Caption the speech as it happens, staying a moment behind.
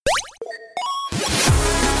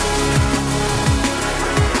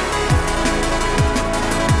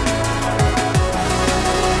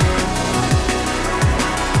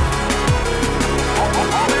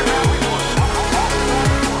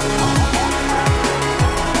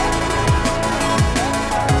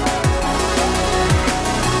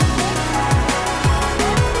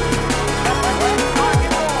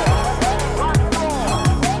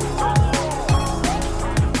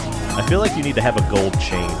need to have a gold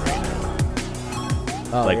chain right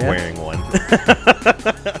now. Wearing one.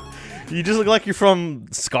 You just look like you're from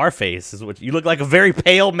Scarface. Is what you look like, a very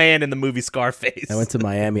pale man in the movie Scarface. I went to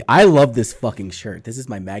Miami. I love this fucking shirt. This is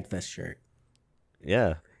my MagFest shirt.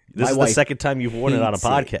 Yeah. This is the second time you've worn it on a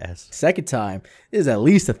podcast. Second time. This is at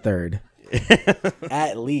least a third.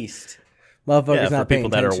 At least. Motherfuckers not paying attention. For people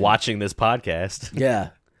that are watching this podcast. Yeah.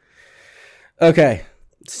 Okay.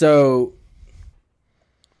 So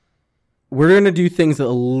we're going to do things a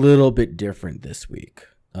little bit different this week.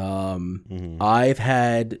 I've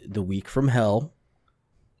had the week from hell.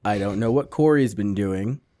 I don't know what Corey's been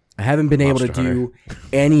doing. I haven't been able to do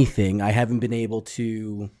anything. I haven't been able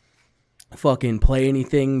to fucking play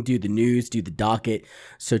anything, do the news, do the docket.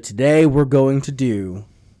 So today we're going to do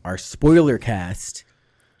our spoiler cast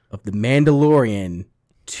of The Mandalorian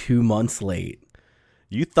 2 months late.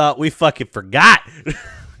 You thought we fucking forgot.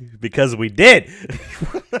 Because we did.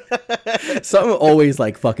 Something always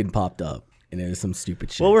like fucking popped up. And it was some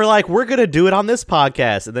stupid shit. Well, we're like, we're going to do it on this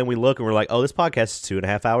podcast. And then we look and we're like, oh, this podcast is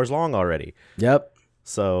 2.5 hours long already. Yep.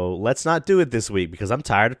 So let's not do it this week because I'm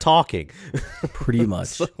tired of talking. Pretty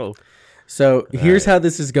much. So here's how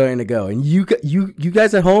this is going to go. And you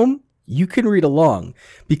guys at home, you can read along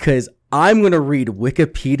because I'm going to read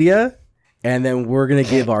Wikipedia and then we're going to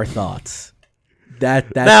give our thoughts.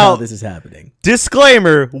 That's how this is happening.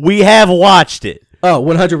 Disclaimer, we have watched it. Oh,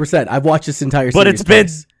 100%. I've watched this entire series.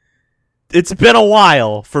 But it's been a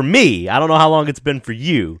while for me. I don't know how long it's been for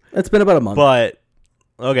you. It's been about a month. But,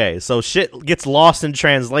 okay, so shit gets lost in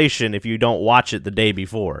translation if you don't watch it the day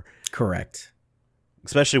before. Correct.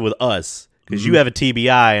 Especially with us. Because you have a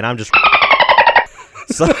TBI and I'm just...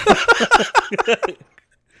 So...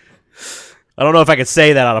 I don't know if I could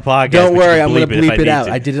say that on a podcast. Don't worry, I'm going to bleep it out.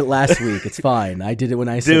 I did it last week. It's fine. I did it when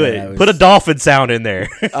I said it. Do it. Put a dolphin sound in there.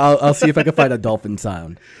 I'll see if I can find a dolphin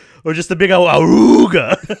sound. Or just a big old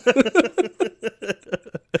auga.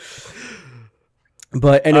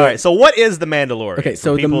 But anyway. All right, so what is The Mandalorian? Okay,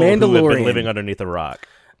 so The Mandalorian Mandalorian... who have been living underneath a rock.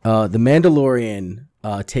 The Mandalorian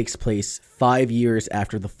takes place 5 years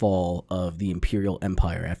after the fall of the Imperial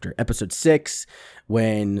Empire, after Episode 6,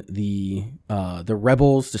 when the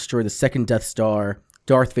rebels destroy the second Death Star.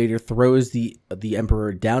 Darth Vader throws the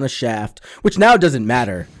Emperor down a shaft, which now doesn't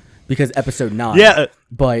matter because Episode 9. Yeah,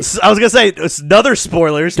 but I was gonna say it's another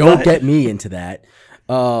spoilers. Don't get me into that.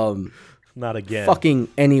 Not again. Fucking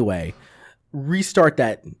anyway. Restart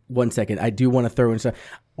that 1 second. I do want to throw in some.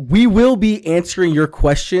 We will be answering your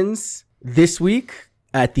questions this week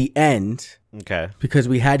at the end. Okay. Because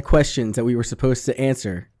we had questions that we were supposed to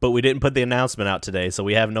answer. But we didn't put the announcement out today, so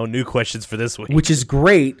we have no new questions for this week. Which is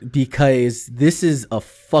great because this is a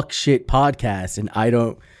fuck shit podcast and I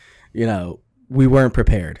don't, we weren't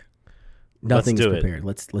prepared. Nothing's prepared.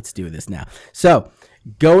 Let's do this now. So,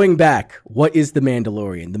 going back, what is The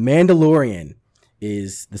Mandalorian? The Mandalorian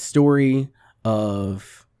is the story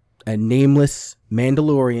of a nameless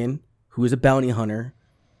Mandalorian who is a bounty hunter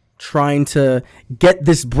trying to get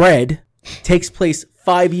this bread. Takes place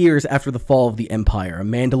 5 years after the fall of the Empire. A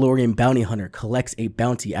Mandalorian bounty hunter collects a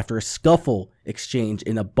bounty after a scuffle exchange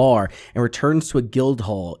in a bar and returns to a guild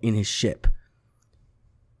hall in his ship.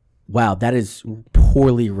 Wow, that is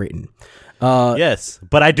poorly written. Yes,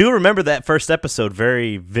 but I do remember that first episode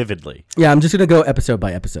very vividly. Yeah, I'm just going to go episode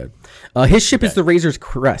by episode. His ship is the Razor's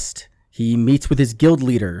Crest. He meets with his guild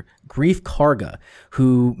leader, Greef Karga,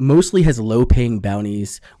 who mostly has low-paying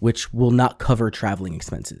bounties, which will not cover traveling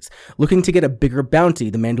expenses. Looking to get a bigger bounty,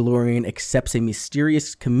 the Mandalorian accepts a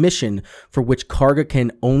mysterious commission for which Karga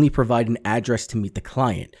can only provide an address to meet the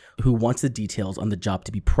client, who wants the details on the job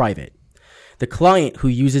to be private. The client, who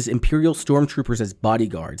uses Imperial stormtroopers as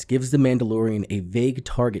bodyguards, gives the Mandalorian a vague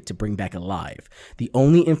target to bring back alive. The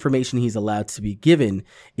only information he's allowed to be given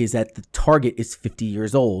is that the target is 50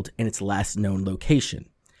 years old and its last known location.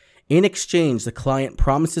 In exchange, the client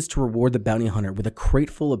promises to reward the bounty hunter with a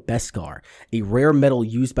crate full of Beskar, a rare metal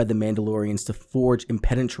used by the Mandalorians to forge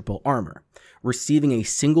impenetrable armor. Receiving a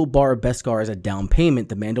single bar of Beskar as a down payment,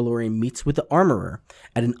 the Mandalorian meets with the armorer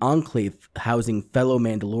at an enclave housing fellow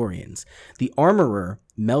Mandalorians. The armorer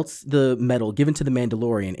melts the metal given to the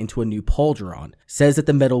Mandalorian into a new pauldron, says that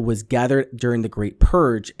the metal was gathered during the Great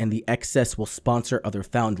Purge and the excess will sponsor other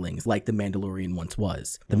foundlings like the Mandalorian once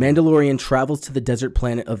was. The Mandalorian travels to the desert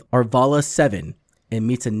planet of Arvala 7 and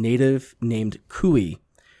meets a native named Kuiil,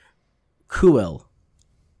 Kuiil,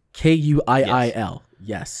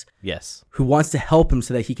 Yes. Yes. Who wants to help him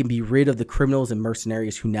so that he can be rid of the criminals and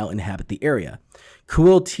mercenaries who now inhabit the area.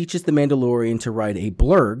 Kuiil teaches the Mandalorian to ride a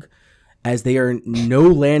blurg, as there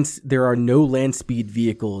are no land speed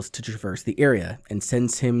vehicles to traverse the area, and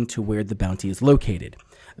sends him to where the bounty is located.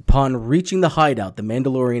 Upon reaching the hideout, the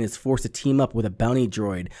Mandalorian is forced to team up with a bounty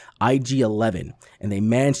droid, IG-11, and they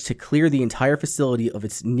manage to clear the entire facility of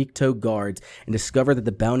its Nikto guards and discover that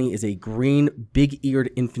the bounty is a green,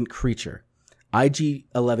 big-eared infant creature.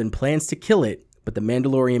 IG-11 plans to kill it, but the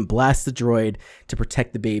Mandalorian blasts the droid to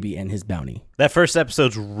protect the baby and his bounty. That first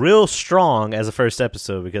episode's real strong as a first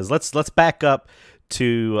episode because let's back up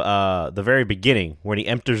to the very beginning when he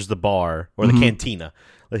enters the bar or the cantina.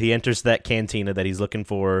 He enters that cantina that he's looking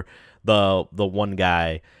for the one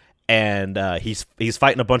guy, and he's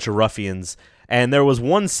fighting a bunch of ruffians. And there was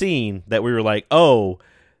one scene that we were like, oh,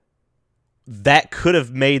 that could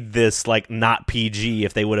have made this like not PG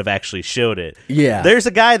if they would have actually showed it. Yeah. There's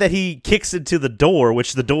a guy that he kicks into the door,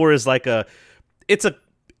 which the door is like it's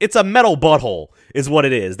a metal butthole is what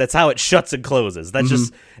it is. That's how it shuts and closes. That's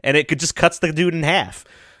just, and it just cuts the dude in half.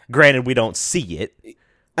 Granted, we don't see it.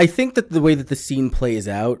 I think that the way that the scene plays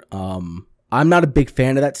out, I'm not a big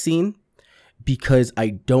fan of that scene because I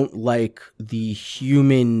don't like the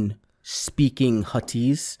human speaking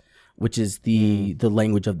Huttese, which is the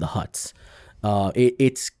language of the Hutts.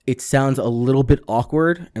 It sounds a little bit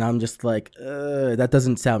awkward, and I'm just like, that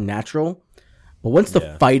doesn't sound natural. But once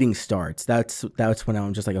the fighting starts, that's when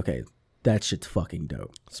I'm just like, okay, that shit's fucking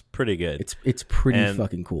dope. It's pretty good. It's pretty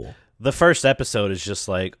fucking cool. The first episode is just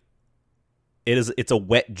like, it's a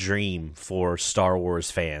wet dream for Star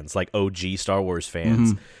Wars fans, like OG Star Wars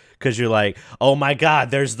fans. Because you're like, oh my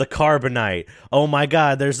god, there's the Carbonite. Oh my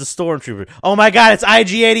god, there's the Stormtrooper. Oh my god, it's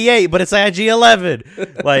IG-88, but it's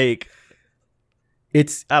IG-11. Like,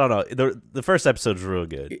 I don't know. The first episode's real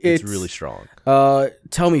good. It's really strong.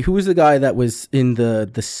 Tell me, who was the guy that was in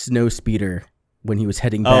the snow speeder when he was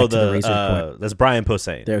heading back to the Razor Point? That's Brian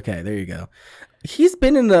Posehn. Okay, there you go. He's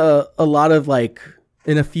been in a lot of like,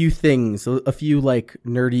 in a few things, a few like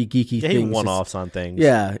nerdy, geeky things. He one-offs on things.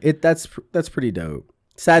 Yeah, that's pretty dope.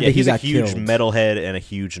 Sad that he got killed. He's a huge metalhead and a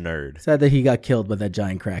huge nerd. Sad that he got killed by that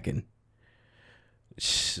giant kraken.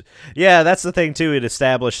 Yeah, that's the thing too. It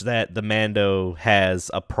established that the Mando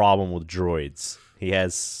has a problem with droids. He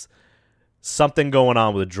has something going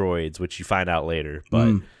on with the droids, which you find out later.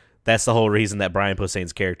 But that's the whole reason that Brian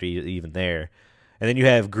Posehn's character is even there. And then you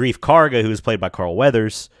have Greef Karga, who's played by Carl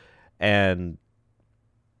Weathers, and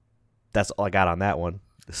that's all I got on that one.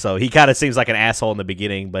 So he kind of seems like an asshole in the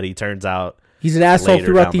beginning, but he turns out he's an asshole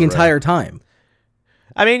throughout the entire time.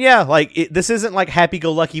 I mean, yeah, like this isn't like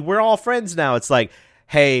happy-go-lucky. We're all friends now. It's like,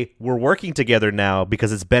 hey, we're working together now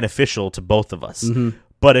because it's beneficial to both of us.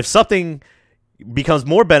 But if something becomes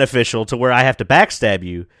more beneficial to where I have to backstab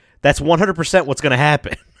you, that's 100% what's going to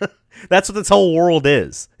happen. That's what this whole world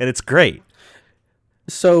is, and it's great.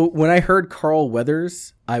 So when I heard Carl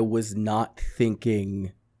Weathers, I was not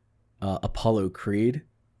thinking Apollo Creed.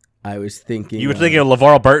 I was thinking... You were thinking of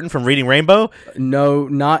LeVar Burton from Reading Rainbow? No,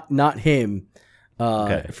 not him.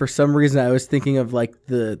 Okay. For some reason, I was thinking of like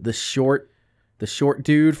the short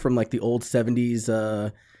dude from like the old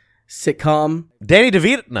 70s sitcom. Danny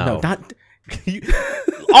DeVito? No. Not...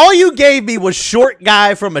 All you gave me was short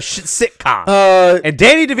guy from a sitcom. And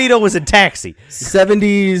Danny DeVito was in Taxi.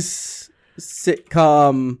 70s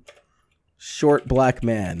sitcom short black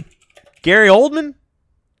man. Gary Oldman?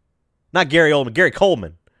 Not Gary Oldman, Gary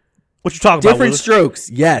Coleman. What you talking about? Different strokes,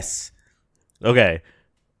 yes. Okay.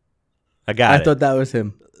 I got it. I thought that was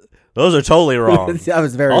him. Those are totally wrong. That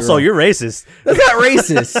was very Also, wrong. you're racist. That's not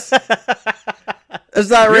racist. That's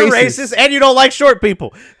not racist. You're racist and you don't like short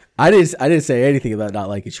people. I didn't say anything about not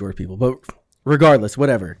liking short people, but regardless,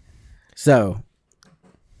 whatever. So,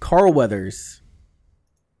 Carl Weathers.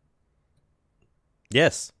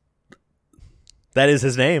 Yes. That is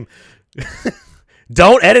his name.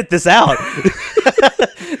 Don't edit this out.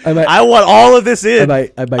 I want all of this in.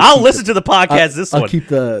 I'll listen to the podcast I'll keep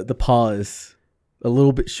the pause a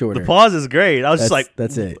little bit shorter. The pause is great. I was just like...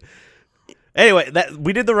 That's it. Anyway,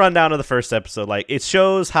 we did the rundown of the first episode. Like, it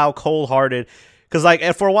shows how cold-hearted... Because, like,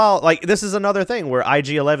 for a while, like, this is another thing where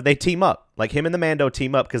IG-11, they team up. Like, him and the Mando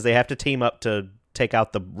team up because they have to team up to take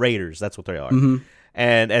out the Raiders. That's what they are.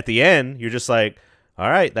 And at the end, you're just like, all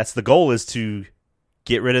right, that's the goal, is to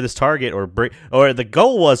get rid of this target or the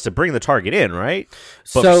goal was to bring the target in, right?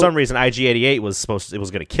 But for some reason, IG-88 was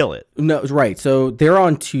going to kill it. No, right. So they're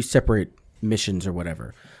on two separate missions or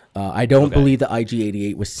whatever. I don't believe the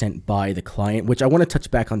IG-88 was sent by the client, which I want to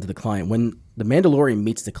touch back onto the client. When the Mandalorian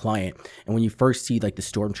meets the client, and when you first see like the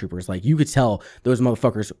stormtroopers, like you could tell those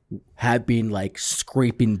motherfuckers have been like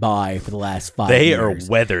scraping by for the last 5 years. They are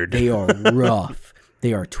weathered. They are rough.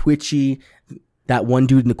 They are twitchy. That one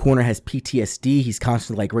dude in the corner has PTSD. He's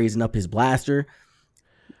constantly like raising up his blaster.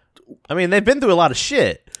 I mean, they've been through a lot of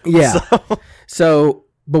shit. Yeah. So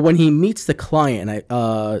But when he meets the client,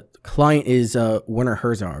 and client is Werner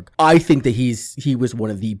Herzog, I think that he was one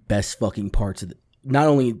of the best fucking parts of not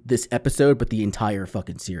only this episode but the entire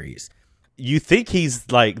fucking series. You think he's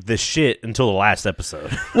like the shit until the last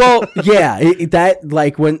episode. Well, yeah, that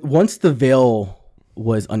like once the veil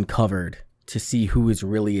was uncovered to see who is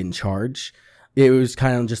really in charge, it was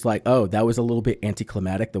kind of just like, oh, that was a little bit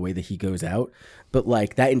anticlimactic the way that he goes out. But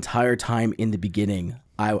like that entire time in the beginning,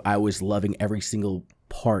 I was loving every single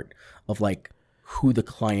part of like who the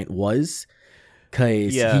client was,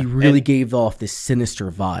 because he really gave off this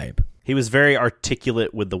sinister vibe. He was very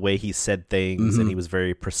articulate with the way he said things, and he was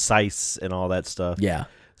very precise and all that stuff. Yeah.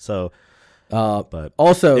 So, but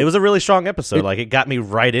also, it was a really strong episode. Like, it got me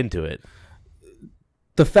right into it.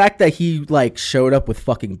 The fact that he like showed up with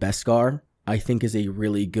fucking Beskar, I think, is a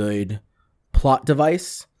really good plot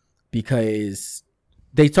device, because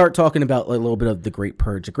they start talking about a little bit of the Great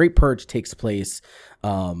Purge. The Great Purge takes place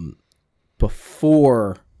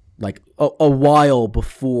before, like a while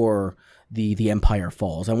before the Empire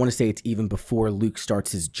falls. I want to say it's even before Luke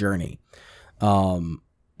starts his journey.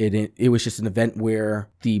 It was just an event where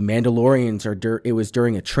the Mandalorians it was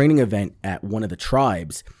during a training event at one of the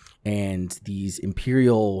tribes, and these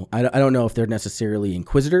Imperial, I don't know if they're necessarily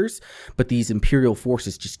Inquisitors, but these Imperial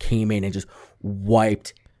forces just came in and just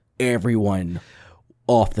wiped everyone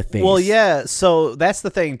off the face. Well, yeah, so that's the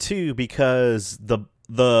thing too, because the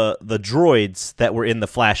droids that were in the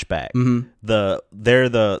flashback,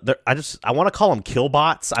 I want to call them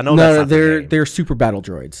killbots. I know they're super battle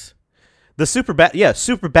droids. The super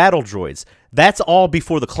battle droids. That's all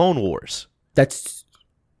before the Clone Wars. That's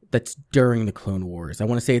during the Clone Wars. I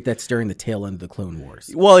want to say that's during the tail end of the Clone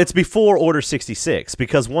Wars. Well, it's before Order 66,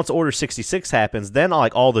 because once Order 66 happens, then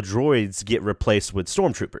like all the droids get replaced with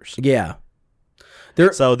stormtroopers. Yeah.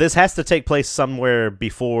 So this has to take place somewhere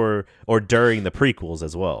before or during the prequels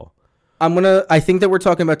as well. I think that we're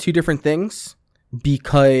talking about two different things,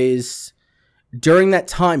 because during that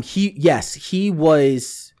time, he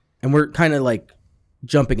was, and we're kind of like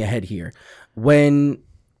jumping ahead here. When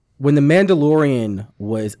the Mandalorian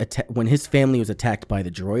was when his family was attacked by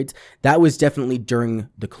the droids, that was definitely during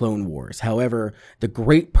the Clone Wars. However, the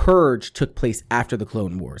Great Purge took place after the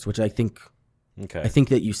Clone Wars, which I think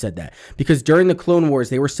that you said that, because during the Clone Wars,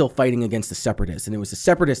 they were still fighting against the Separatists, and it was the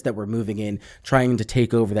Separatists that were moving in, trying to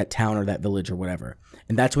take over that town or that village or whatever.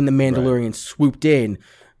 And that's when the Mandalorians swooped in,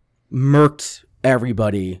 murked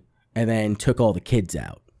everybody, and then took all the kids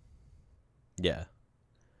out. Yeah.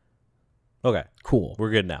 Okay. Cool. We're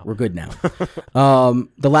good now. The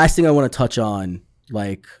last thing I want to touch on,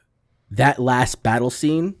 like that last battle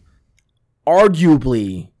scene,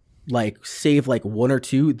 arguably, like, save like one or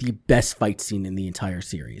two, the best fight scene in the entire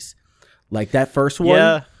series. Like that first one.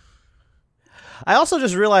 Yeah. I also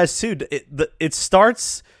just realized too, it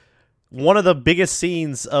starts, one of the biggest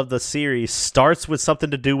scenes of the series starts with something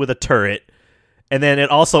to do with a turret, and then it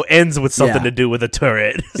also ends with something to do with a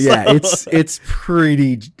turret. Yeah, it's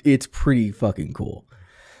pretty fucking cool.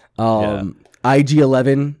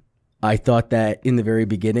 IG-11, I thought that in the very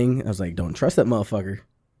beginning, I was like, don't trust that motherfucker.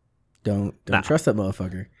 Don't trust that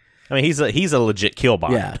motherfucker. I mean, he's a legit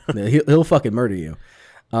killbot. Yeah, he'll fucking murder you.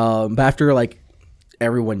 But after like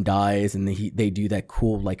everyone dies and they do that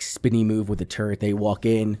cool like spinny move with the turret, they walk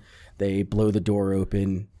in, they blow the door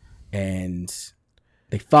open, and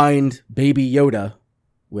they find Baby Yoda,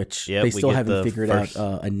 which they still haven't figured out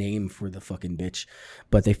a name for the fucking bitch.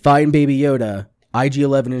 But they find Baby Yoda.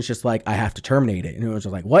 IG-11 is just like, I have to terminate it. And it was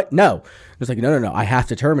just like, what? No. It's like, no, I have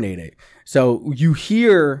to terminate it. So you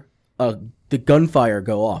hear the gunfire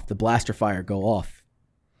go off, the blaster fire go off,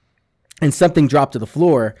 and something dropped to the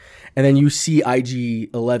floor, and then you see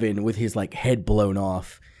IG-11 with his like head blown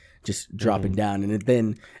off, just dropping down. And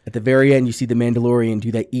then at the very end, you see the Mandalorian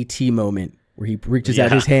do that ET moment where he reaches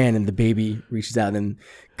out his hand and the baby reaches out, and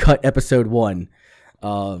cut episode 1.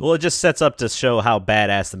 Well, it just sets up to show how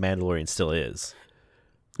badass the Mandalorian still is.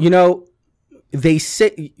 You know, you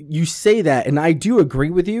say that, and I do agree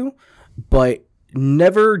with you, but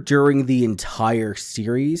never during the entire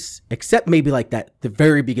series, except maybe like the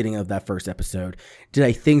very beginning of that first episode, did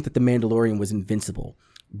I think that the Mandalorian was invincible.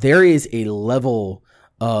 There is a level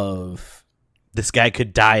of, this guy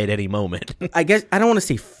could die at any moment. I guess I don't want to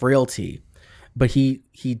say frailty, but he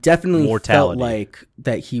definitely felt like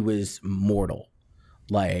that he was mortal.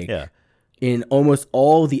 Like, in almost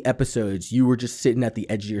all the episodes, you were just sitting at the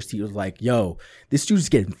edge of your seat. It was like, yo, this dude's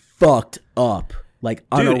getting fucked up. Like,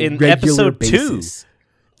 on a regular basis.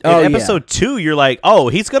 In episode 2, you're like, oh,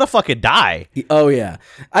 he's going to fucking die. Oh, yeah.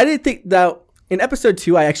 I didn't think that in episode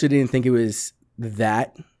 2, I actually didn't think it was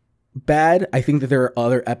that bad. I think that there are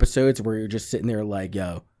other episodes where you're just sitting there like,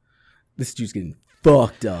 yo, this dude's getting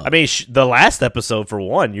fucked up. I mean, the last episode, for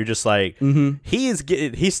one, you're just like, he's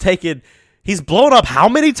blown up how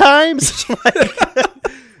many times?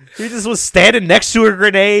 He just was standing next to a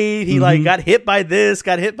grenade. He like got hit by this,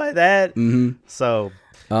 got hit by that. So,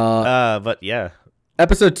 but yeah.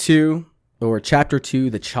 Episode 2 or Chapter 2,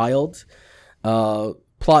 The Child.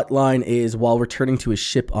 Plot line is, while returning to his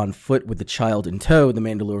ship on foot with the child in tow, the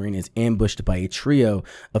Mandalorian is ambushed by a trio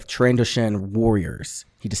of Trandoshan warriors.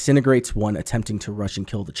 He disintegrates one attempting to rush and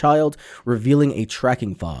kill the child, revealing a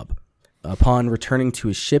tracking fob. Upon returning to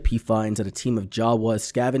his ship, he finds that a team of Jawas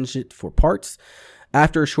scavenge it for parts.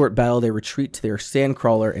 After a short battle, they retreat to their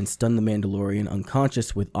sandcrawler and stun the Mandalorian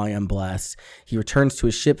unconscious with ion blasts. He returns to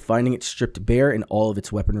his ship, finding it stripped bare and all of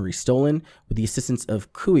its weaponry stolen. With the assistance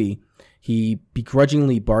of Kui, he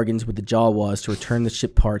begrudgingly bargains with the Jawas to return the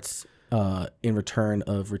ship parts in return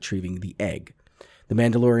of retrieving the egg. The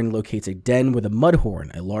Mandalorian locates a den with a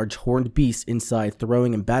mudhorn, a large horned beast inside,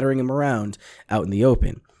 throwing and battering him around out in the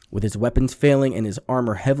open. With his weapons failing and his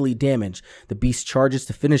armor heavily damaged, the beast charges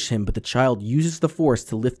to finish him, but the child uses the Force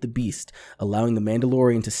to lift the beast, allowing the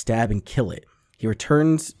Mandalorian to stab and kill it. He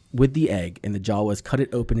returns with the egg, and the Jawas cut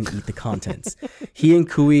it open and eat the contents. He and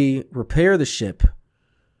Kui repair the ship,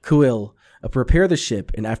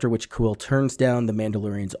 and after which Kuil turns down the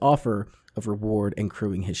Mandalorian's offer of reward and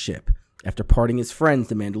crewing his ship. After parting his friends,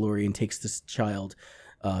 the Mandalorian takes this child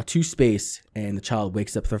to space, and the child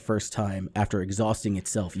wakes up for the first time after exhausting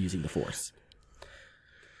itself using the Force.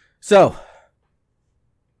 So,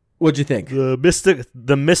 what'd you think?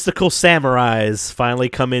 The mystical samurais finally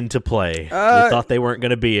come into play. You thought they weren't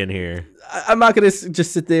going to be in here. I'm not going to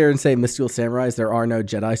just sit there and say mystical samurais. There are no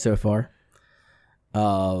Jedi so far.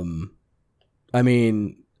 I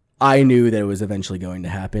mean, I knew that it was eventually going to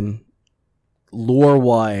happen.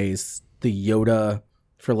 Lore-wise, the Yoda,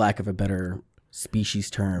 for lack of a better species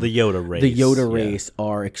term, the Yoda race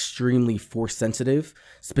are extremely Force sensitive,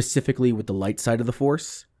 specifically with the light side of the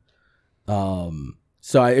Force.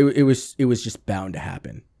 So it was just bound to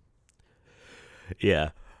happen.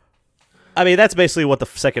 Yeah, I mean that's basically what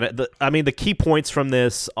the key points from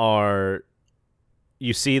this are.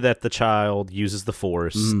 You see that the child uses the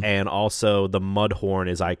Force, and also the Mudhorn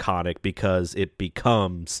is iconic because it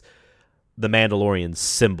becomes the Mandalorian's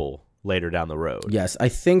symbol later down the road. Yes, I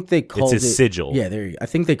think they call it's his sigil. Yeah, there you go. I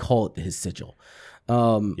think they call it his sigil.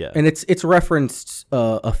 And it's referenced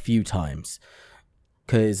a few times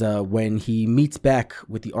because when he meets back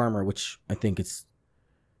with the armor, which I think it's,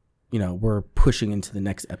 we're pushing into the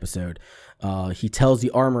next episode. He tells the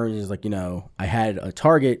armor, he's like, I had a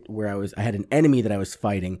target where I had an enemy that I was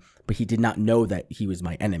fighting, but he did not know that he was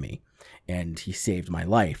my enemy, and he saved my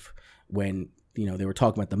life. When they were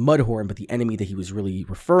talking about the Mudhorn, but the enemy that he was really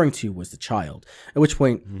referring to was the child. At which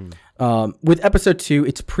point, with episode 2,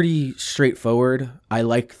 it's pretty straightforward. I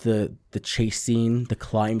like the chase scene, the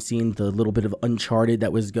climb scene, the little bit of Uncharted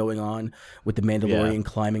that was going on with the Mandalorian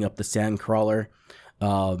climbing up the sandcrawler.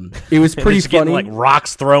 It was pretty funny. Like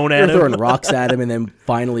rocks thrown at him. Throwing rocks at him, and then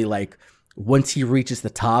finally, like, once he reaches the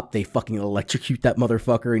top, they fucking electrocute that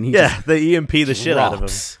motherfucker, and they EMP the shit out of him.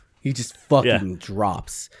 He just fucking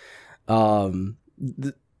drops.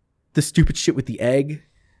 The stupid shit with the egg.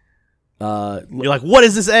 You're like, what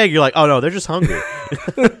is this egg? You're like, oh no, they're just hungry.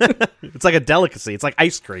 It's like a delicacy. It's like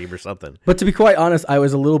ice cream or something. But to be quite honest, I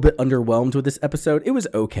was a little bit underwhelmed with this episode. It was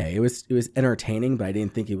okay. It was entertaining, but I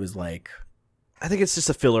didn't think it was like. I think it's just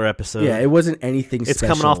a filler episode. Yeah, it wasn't anything It's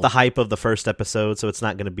special. coming off the hype of the first episode, so it's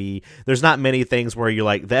not going to be... There's not many things where you're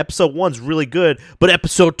like, the episode 1's really good, but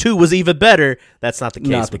episode 2 was even better. That's not the case.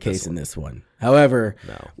 Not the case in this one. However,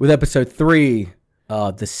 with episode 3,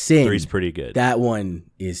 The Sin... 3's pretty good. That one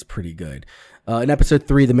is pretty good. In episode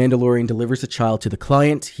 3, the Mandalorian delivers the child to the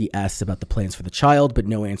client. He asks about the plans for the child, but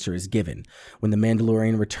no answer is given. When the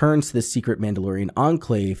Mandalorian returns to the secret Mandalorian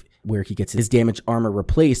enclave, where he gets his damaged armor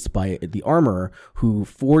replaced by the armorer, who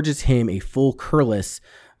forges him a full curliss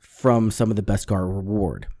from some of the Beskar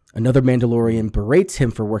reward. Another Mandalorian berates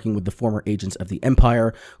him for working with the former agents of the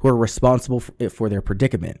Empire, who are responsible for their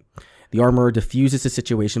predicament. The armorer diffuses the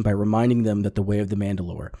situation by reminding them that the way of the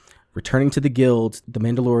Mandalore. Returning to the guild, the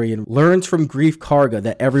Mandalorian learns from Greef Karga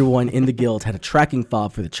that everyone in the guild had a tracking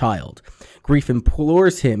fob for the child. Greef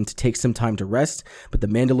implores him to take some time to rest, but the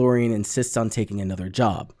Mandalorian insists on taking another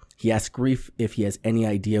job. He asks Greef if he has any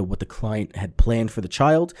idea what the client had planned for the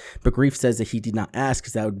child, but Greef says that he did not ask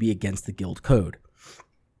because that would be against the guild code,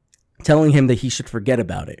 telling him that he should forget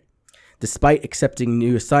about it. Despite accepting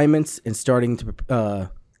new assignments and starting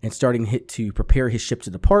to prepare his ship to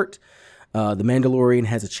depart, The Mandalorian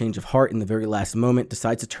has a change of heart in the very last moment,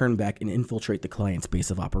 decides to turn back and infiltrate the client's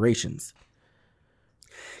base of operations.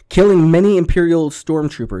 Killing many Imperial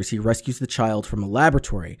stormtroopers, he rescues the child from a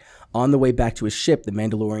laboratory. On the way back to his ship, the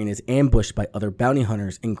Mandalorian is ambushed by other bounty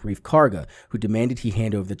hunters and Greef Karga, who demanded he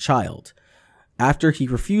hand over the child. After he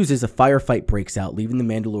refuses, a firefight breaks out, leaving the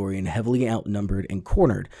Mandalorian heavily outnumbered and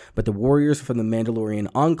cornered, but the warriors from the Mandalorian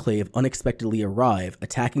Enclave unexpectedly arrive,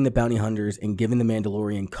 attacking the bounty hunters and giving the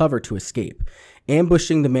Mandalorian cover to escape.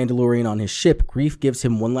 Ambushing the Mandalorian on his ship, Greef gives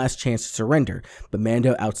him one last chance to surrender, but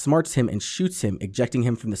Mando outsmarts him and shoots him, ejecting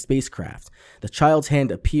him from the spacecraft. The child's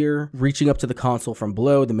hand appears, reaching up to the console from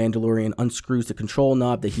below. The Mandalorian unscrews the control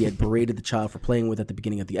knob that he had berated the child for playing with at the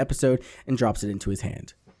beginning of the episode and drops it into his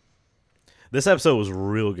hand. This episode was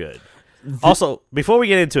real good. Also, before we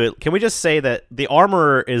get into it, can we just say that the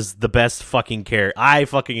Armorer is the best fucking character? I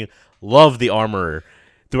fucking love the Armorer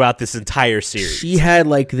throughout this entire series. She had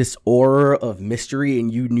like this aura of mystery,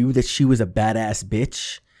 and you knew that she was a badass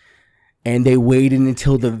bitch. And they waited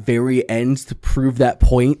until the very end to prove that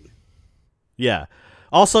point. Yeah.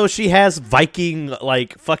 Also, she has Viking,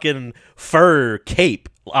 like, fucking fur cape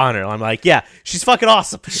on her. I'm like, yeah, she's fucking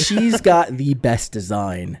awesome. She's got the best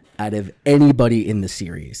design out of anybody in the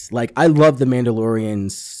series. Like, I love the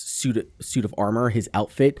Mandalorian's suit of armor, his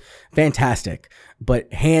outfit. Fantastic.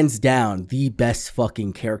 But hands down, the best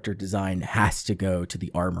fucking character design has to go to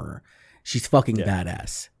the Armorer. She's fucking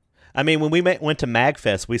badass. I mean, when we went to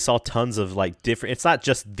MagFest, we saw tons of, like, different... It's not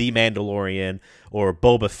just The Mandalorian or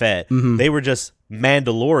Boba Fett. Mm-hmm. They were just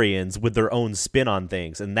Mandalorians with their own spin on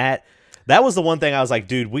things. And that was the one thing I was like,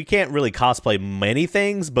 dude, we can't really cosplay many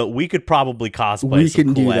things, but we could probably cosplay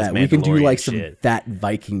some cool-ass Mandalorian shit. We can do, like, some fat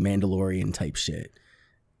Viking Mandalorian type shit.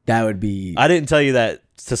 That would be... I didn't tell you that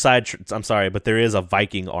I'm sorry, but there is a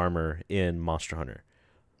Viking armor in Monster Hunter.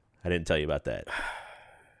 I didn't tell you about that.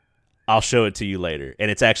 I'll show it to you later.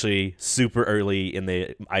 And it's actually super early in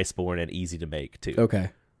the Iceborne and easy to make, too. Okay.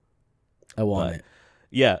 I want it.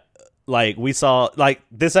 Yeah. Like, we saw... Like,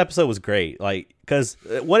 this episode was great. Like, because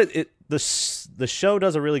the show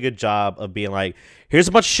does a really good job of being like, here's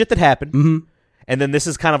a bunch of shit that happened. Mm-hmm. And then this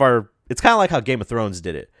is kind of our... It's kind of like how Game of Thrones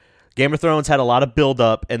did it. Game of Thrones had a lot of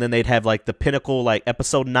build-up, and then they'd have, like, the pinnacle, like,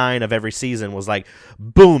 episode 9 of every season was like,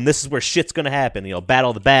 boom, this is where shit's gonna happen. You know,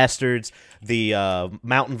 Battle of the Bastards, the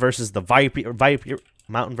Mountain versus the Viper,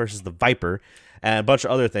 and a bunch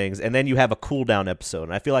of other things. And then you have a cool-down episode.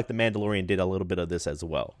 And I feel like The Mandalorian did a little bit of this as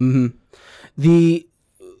well. Mm-hmm.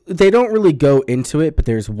 They don't really go into it, but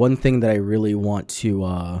there's one thing that I really want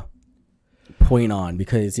to... point on,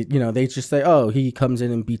 because they just say, oh, he comes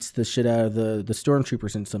in and beats the shit out of the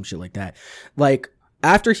stormtroopers and some shit like that. Like,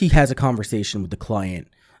 after he has a conversation with the client,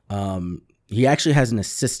 he actually has an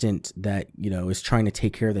assistant that is trying to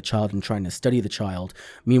take care of the child and trying to study the child.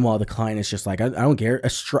 Meanwhile, the client is just like, I don't care,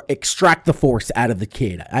 extract the force out of the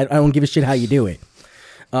kid. I don't give a shit how you do it.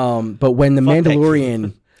 But when the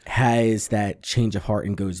Mandalorian has that change of heart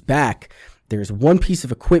and goes back, there's one piece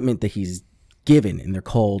of equipment that he's given, and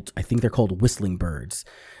I think they're called whistling birds.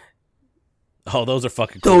 Oh, those are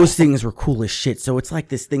fucking cool. Those things were cool as shit. So it's like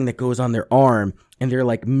this thing that goes on their arm, and they're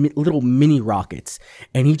like little mini rockets,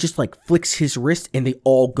 and he just like flicks his wrist and they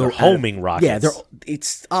all go they're homing rockets. Yeah,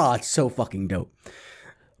 it's so fucking dope.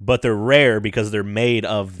 But they're rare because they're made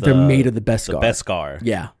of the Beskar. The Beskar.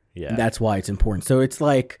 Yeah. That's why it's important. So it's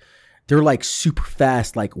like they're like super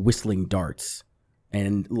fast, like whistling darts,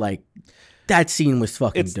 and like that scene was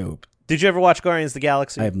fucking dope. Did you ever watch Guardians of the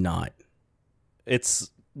Galaxy? I have not.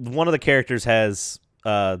 It's one of the characters has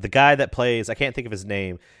the guy that plays, I can't think of his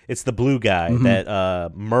name. It's the blue guy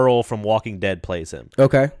that Merle from Walking Dead plays him.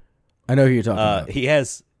 Okay. I know who you're talking about. He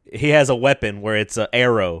has a weapon where it's an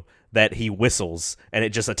arrow that he whistles and it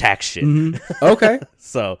just attacks shit. Mm-hmm. Okay.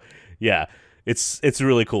 So, yeah, it's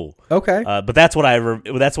really cool. Okay. But that's what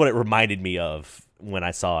it reminded me of when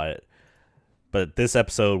I saw it. But this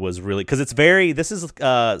episode was really, because so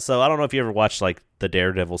I don't know if you ever watched like the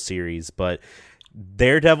Daredevil series, but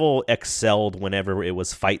Daredevil excelled whenever it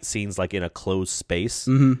was fight scenes like in a closed space.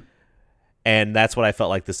 Mm-hmm. And that's what I felt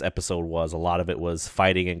like this episode was. A lot of it was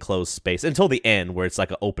fighting in closed space until the end, where it's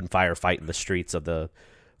like an open fire fight in the streets of the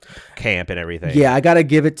camp and everything. Yeah, I got to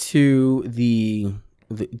give it to the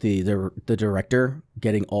director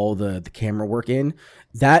getting all the camera work in.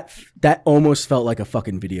 That almost felt like a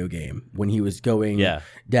fucking video game when he was going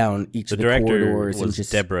down each of the corridors. Was and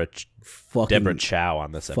just Deborah Chow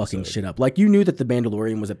on this episode. Fucking shit up. Like, you knew that the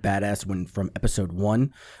Mandalorian was a badass from episode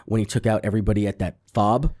 1 when he took out everybody at that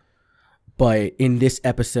fob. But in this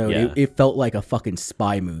episode, it felt like a fucking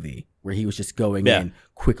spy movie. where he was just going Yeah. in,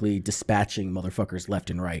 quickly dispatching motherfuckers left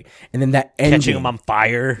and right. And then that ending, Catching him on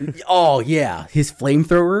fire. oh yeah, his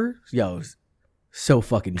flamethrower, yo, so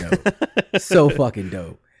fucking dope. So fucking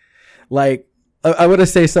dope. Like, I want to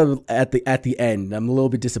say something at the end. I'm a little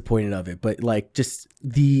bit disappointed of it, but like just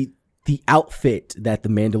the outfit that the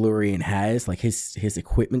Mandalorian has, like his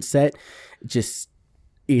equipment set, just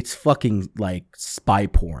it's fucking like spy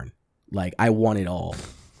porn. Like, I want it all.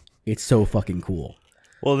 It's so fucking cool.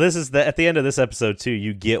 Well, this is at the end of this episode too.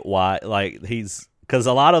 You get why, like because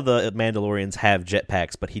a lot of the Mandalorians have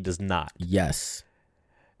jetpacks, but he does not. Yes.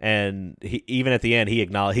 And he, even at the end, he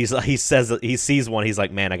says that he sees one. He's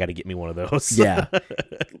like, "Man, I got to get me one of those." Yeah.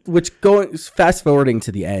 Which fast forwarding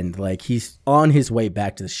to the end, like he's on his way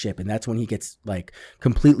back to the ship, and that's when he gets like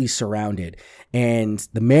completely surrounded. And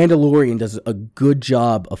the Mandalorian does a good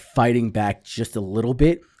job of fighting back just a little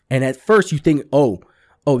bit. And at first, you think, "Oh,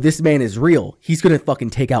 this man is real. He's gonna fucking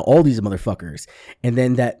take out all these motherfuckers." And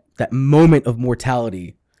then that moment of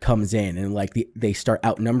mortality comes in, and like they start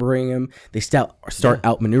outnumbering him. They start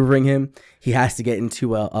outmaneuvering him. He has to get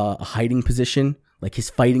into a hiding position. Like his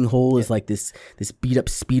fighting hole is like this beat up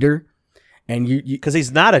speeder, and you because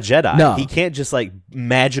he's not a Jedi. No. He can't just like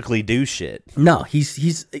magically do shit. No,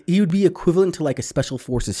 he would be equivalent to like a special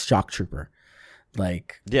forces shock trooper.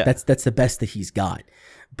 Like, yeah, that's the best that he's got.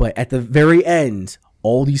 But at the very end,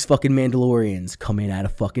 all these fucking Mandalorians come in out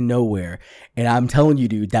of fucking nowhere, and I'm telling you,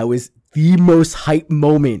 dude, that was the most hype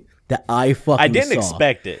moment that I fucking I didn't saw.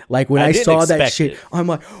 expect it. Like when I didn't saw that expect shit, it. I'm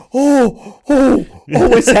like,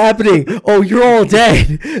 what's happening? Oh, you're all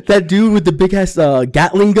dead. That dude with the big ass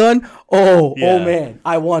Gatling gun. Oh man,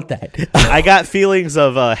 I want that. I got feelings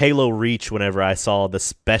of Halo Reach whenever I saw the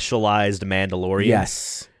specialized Mandalorians.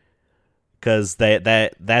 Yes. Because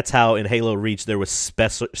that's how in Halo Reach there was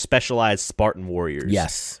specialized Spartan warriors.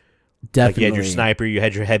 Yes, like definitely. you had your sniper, you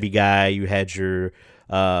had your heavy guy, you had your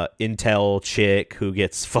intel chick who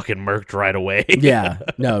gets fucking murked right away. Yeah,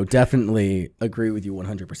 no, definitely agree with you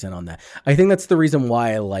 100% on that. I think that's the reason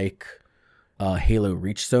why I like Halo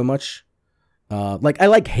Reach so much. Like I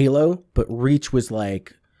like Halo, but Reach was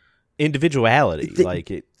like individuality.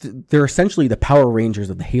 They're essentially the Power Rangers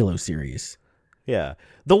of the Halo series. Yeah.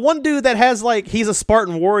 The one dude that has like he's a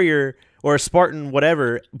Spartan warrior or a Spartan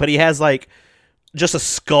whatever, but he has like just a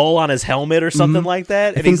skull on his helmet or something like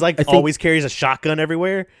that, and he's like always carries a shotgun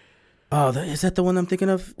everywhere. Oh, is that the one I'm thinking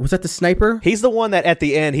of? Was that the sniper? He's the one that at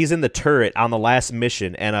the end he's in the turret on the last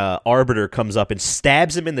mission, and Arbiter comes up and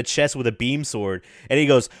stabs him in the chest with a beam sword, and he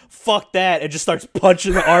goes "fuck that" and just starts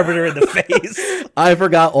punching the Arbiter in the face. I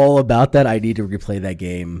forgot all about that. I need to replay that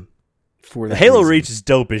game. For that Halo reason. Reach is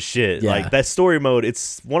dope as shit. Yeah. Like that story mode,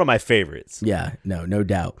 it's one of my favorites. Yeah, no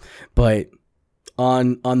doubt. But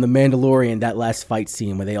on the Mandalorian, that last fight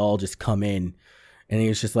scene where they all just come in, and he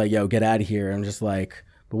was just like, "Yo, get out of here." And I'm just like,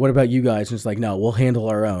 "But what about you guys?" And it's like, "No, we'll handle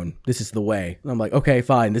our own. This is the way." And I'm like, "Okay,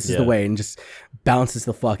 fine, this is the way," and just bounces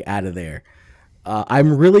the fuck out of there.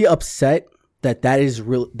 I'm really upset that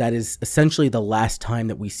is essentially the last time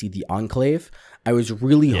that we see the Enclave. I was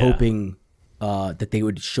really hoping that they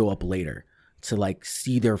would show up later to like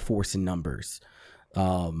see their force in numbers.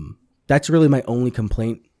 That's really my only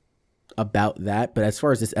complaint about that. But as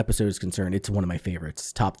far as this episode is concerned, it's one of my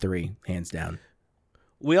favorites. Top 3, hands down.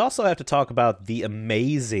 We also have to talk about the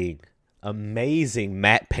amazing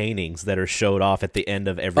matte paintings that are showed off at the end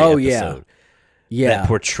of every episode. Yeah. That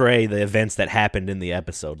portray the events that happened in the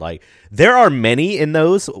episode. Like there are many in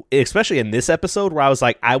those, especially in this episode, where I was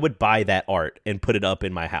like, I would buy that art and put it up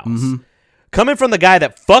in my house. Mm-hmm. Coming from the guy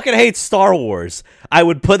that fucking hates Star Wars, I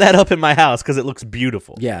would put that up in my house because it looks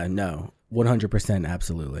beautiful. Yeah, no, 100%,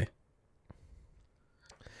 absolutely.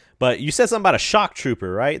 But you said something about a shock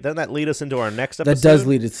trooper, right? Doesn't that lead us into our next episode? That does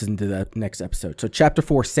lead us into the next episode. So Chapter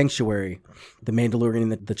 4, Sanctuary, the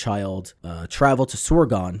Mandalorian and the child travel to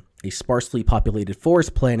Sorgon, a sparsely populated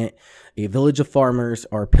forest planet. A village of farmers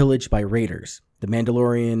are pillaged by raiders. The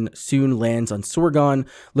Mandalorian soon lands on Sorgon,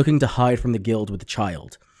 looking to hide from the guild with the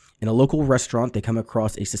child. In a local restaurant, they come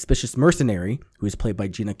across a suspicious mercenary, who is played by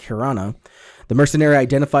Gina Carano. The mercenary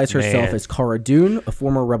identifies herself as Cara Dune, a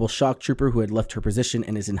former rebel shock trooper who had left her position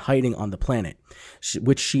and is in hiding on the planet,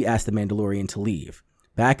 which she asked the Mandalorian to leave.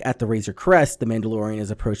 Back at the Razor Crest, the Mandalorian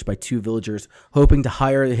is approached by 2 villagers, hoping to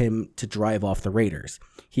hire him to drive off the raiders.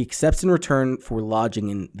 He accepts in return for lodging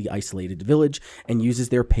in the isolated village and uses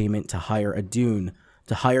their payment to hire Dune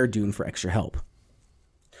for extra help.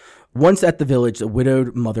 Once at the village, a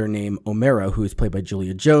widowed mother named Omera, who is played by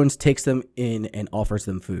Julia Jones, takes them in and offers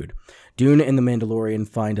them food. Dune and the Mandalorian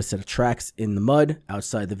find a set of tracks in the mud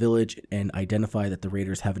outside the village and identify that the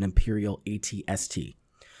raiders have an Imperial AT-ST.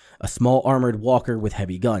 a small armored walker with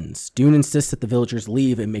heavy guns. Dune insists that the villagers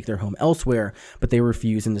leave and make their home elsewhere, but they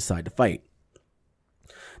refuse and decide to fight.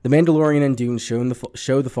 The Mandalorian and Dune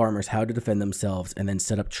show the farmers how to defend themselves and then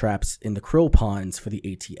set up traps in the krill ponds for the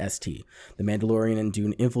AT-ST. The Mandalorian and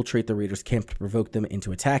Dune infiltrate the raiders' camp to provoke them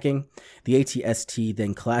into attacking. The AT-ST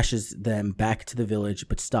then clashes them back to the village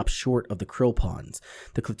but stops short of the krill ponds.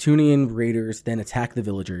 The Klatooinian raiders then attack the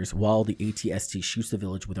villagers while the AT-ST shoots the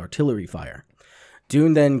village with artillery fire.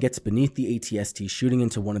 Dune then gets beneath the AT-ST, shooting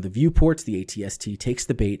into one of the viewports. The AT-ST takes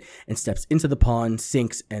the bait and steps into the pond,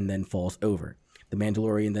 sinks, and then falls over. The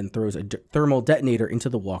Mandalorian then throws a thermal detonator into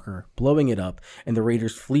the walker, blowing it up, and the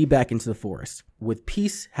raiders flee back into the forest. With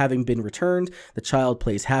peace having been returned, the child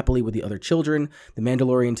plays happily with the other children. The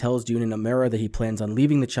Mandalorian tells Dune and Amara that he plans on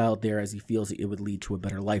leaving the child there as he feels it would lead to a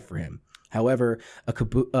better life for him. However, a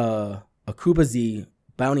Kubazi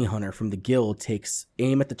bounty hunter from the guild takes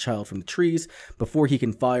aim at the child from the trees. Before he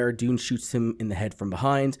can fire, Dune shoots him in the head from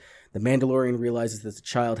behind. The Mandalorian realizes that the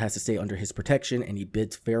child has to stay under his protection, and he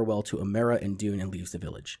bids farewell to Amara and Dune and leaves the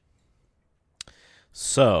village.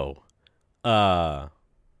 So, Cara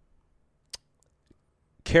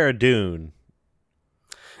Dune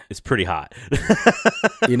is pretty hot.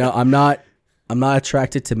 I'm not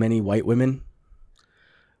attracted to many white women.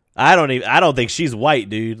 I don't think she's white,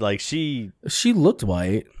 dude. Like she looked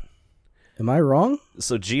white. Am I wrong?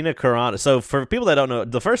 So Gina Carano. So for people that don't know,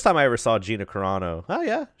 the first time I ever saw Gina Carano, oh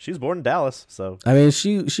yeah, she was born in Dallas. So I mean,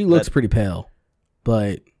 she looks pretty pale,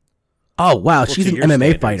 but oh wow, she's an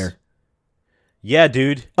MMA fighter. Yeah,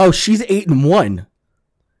 dude. Oh, she's 8-1.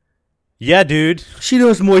 Yeah, dude. She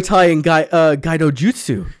knows Muay Thai and Gaido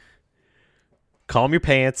Jutsu. Calm your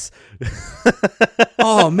pants.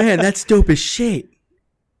 Oh man, that's dope as shit.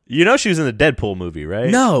 You know she was in the Deadpool movie, right?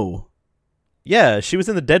 No. Yeah, she was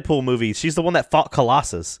in the Deadpool movie. She's the one that fought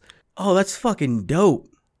Colossus. Oh, that's fucking dope.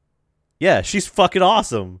 Yeah, she's fucking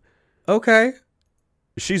awesome. Okay.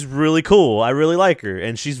 She's really cool. I really like her,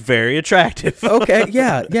 and she's very attractive. Okay,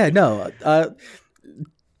 yeah, no.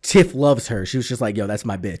 Tiff loves her. She was just like, yo, that's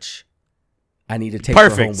my bitch. I need to take her home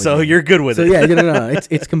Perfect. with So me. you're good with so it. Yeah, no.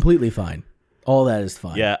 It's completely fine. All that is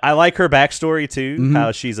fine. Yeah, I like her backstory too. Mm-hmm.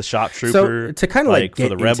 How she's a shock trooper. So to kind of like get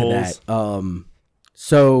for the rebels. That,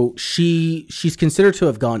 so she's considered to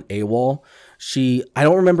have gone AWOL. I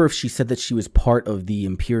don't remember if she said that she was part of the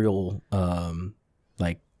Imperial,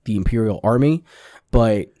 the Imperial Army,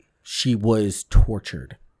 but she was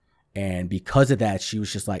tortured, and because of that, she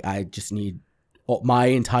was just like, I just need. My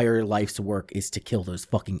entire life's work is to kill those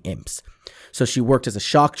fucking imps. So she worked as a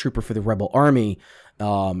shock trooper for the Rebel Army,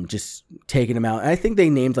 just taking them out. And I think they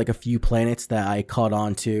named like a few planets that I caught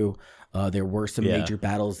on to. There were some major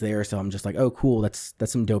battles there, so I'm just like, oh, cool, that's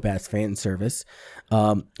some dope ass fan service.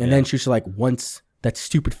 And then she was like, once that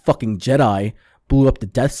stupid fucking Jedi blew up the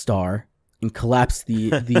Death Star and collapsed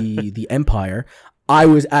the Empire, I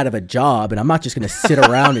was out of a job, and I'm not just going to sit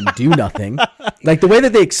around and do nothing. Like the way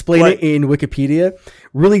that they explain it in Wikipedia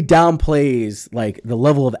really downplays like the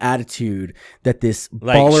level of attitude that this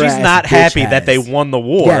baller she's not happy that they won the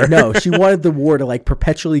war. Yeah, no, she wanted the war to like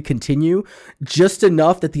perpetually continue, just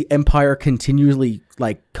enough that the Empire continually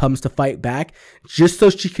like comes to fight back, just so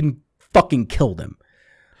she can fucking kill them.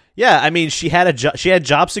 Yeah, I mean, she had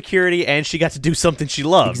job security, and she got to do something she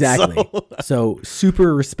loves. Exactly. So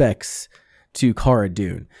super respects to Cara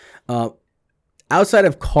Dune. Outside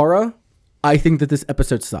of Cara, I think that this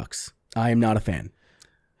episode sucks. I am not a fan.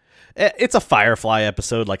 It's a Firefly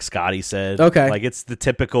episode, like Scotty said. Okay. Like, it's the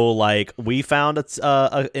typical, like, we found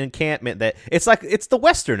an encampment that... It's the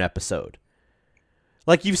Western episode.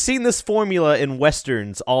 Like, you've seen this formula in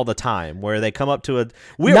Westerns all the time, where they come up to a...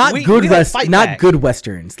 Not good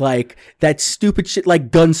Westerns. Like, that stupid shit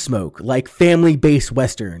like Gunsmoke. Like, family-based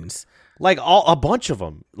Westerns. Like a bunch of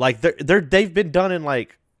them, like they've been done in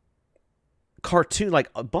like cartoon,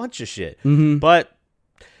 like a bunch of shit. Mm-hmm. But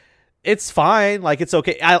it's fine, like it's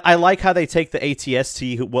okay. I like how they take the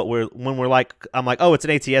AT-ST. When we're like, I'm like, oh, it's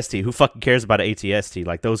an AT-ST. Who fucking cares about an AT-ST?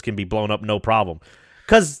 Like those can be blown up, no problem.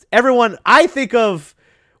 Because when I think of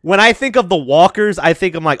the walkers, I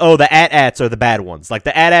think I'm like, oh, the AT-ATs are the bad ones. Like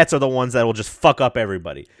the AT-ATs are the ones that will just fuck up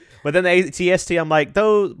everybody. But then the AT-ST, I'm like,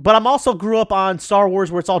 those. But I'm also grew up on Star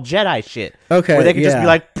Wars where it's all Jedi shit. Okay, where they can just be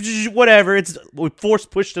like, whatever, we force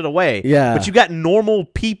pushed it away. Yeah. But you got normal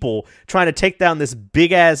people trying to take down this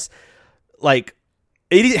big ass, like,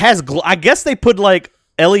 it has. I guess they put like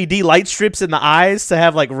LED light strips in the eyes to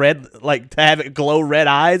have like red, like to have it glow red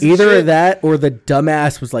eyes. Either that or the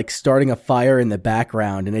dumbass was like starting a fire in the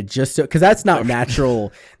background, and it just because that's not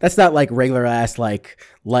natural. That's not like regular ass like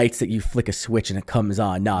lights that you flick a switch and it comes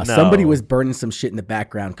on. Nah, No. somebody was burning some shit in the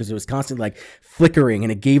background because it was constantly like flickering,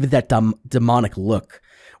 and it gave it that demonic look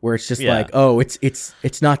where it's just like, oh,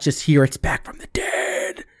 it's not just here, it's back from the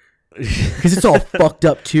dead. Because it's all fucked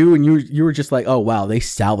up too, and you were just like, oh wow, they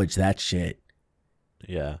salvaged that shit.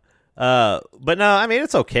 Yeah. But no, I mean,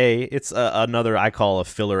 it's okay. It's another, I call a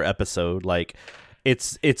filler episode. Like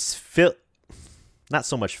it's not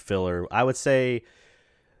so much filler. I would say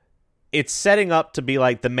it's setting up to be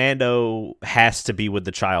like the Mando has to be with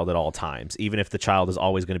the child at all times. Even if the child is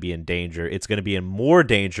always going to be in danger, it's going to be in more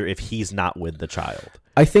danger if he's not with the child.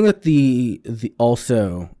 I think that the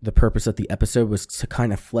purpose of the episode was to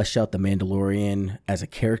kind of flesh out the Mandalorian as a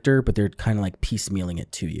character, but they're kind of like piecemealing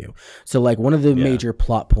it to you. So like one of the major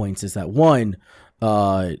plot points is that one,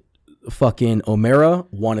 fucking Omera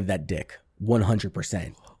wanted that dick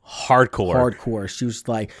 100%. Hardcore. She was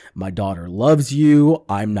like, my daughter loves you.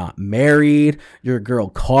 I'm not married. Your girl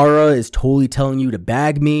Cara is totally telling you to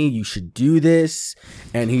bag me. You should do this.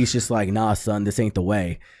 And he's just like, nah, son, this ain't the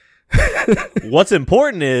way. What's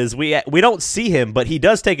important is we don't see him, but he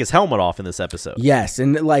does take his helmet off in this episode. Yes,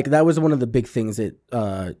 and like that was one of the big things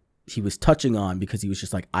that he was touching on, because he was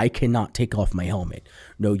just like, I cannot take off my helmet.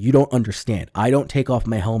 No, you don't understand. I don't take off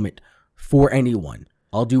my helmet for anyone.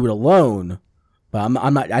 I'll do it alone, but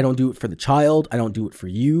I'm not. I don't do it for the child. I don't do it for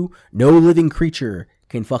you. No living creature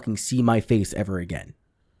can fucking see my face ever again.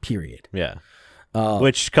 Period. Yeah.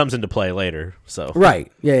 Which comes into play later. So right.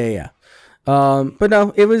 Yeah. But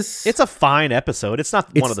no, it's a fine episode. It's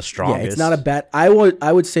not one of the strongest. Yeah, it's not a bad. I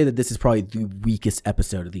would say that this is probably the weakest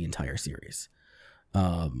episode of the entire series.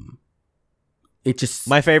 It just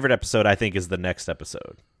my favorite episode, I think, is the next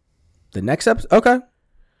episode. The next episode, okay.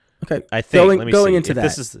 I think going into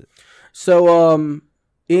that. So,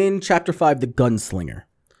 in Chapter 5, The Gunslinger,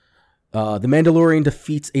 the Mandalorian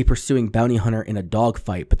defeats a pursuing bounty hunter in a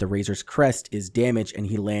dogfight, but the Razor's crest is damaged and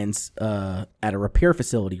he lands at a repair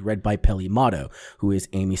facility read by Peli Motto, who is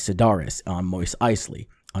Amy Sedaris on Mos Eisley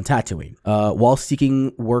on Tatooine. While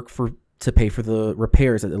seeking work to pay for the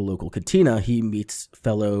repairs at the local cantina, he meets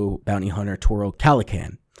fellow bounty hunter Toro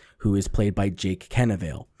Calican, who is played by Jake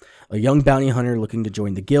Cannavale, a young bounty hunter looking to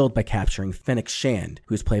join the guild by capturing Fennec Shand,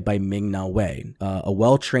 who is played by Ming-Na Wen, a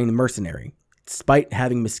well-trained mercenary. Despite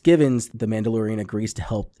having misgivings, the Mandalorian agrees to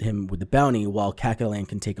help him with the bounty, while Calican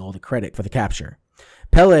can take all the credit for the capture.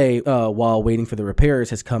 Pele, while waiting for the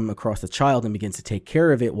repairs, has come across the child and begins to take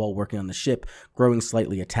care of it while working on the ship, growing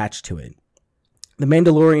slightly attached to it. The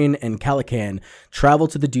Mandalorian and Calican travel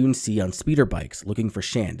to the Dune Sea on speeder bikes, looking for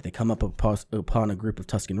Shand. They come up upon a group of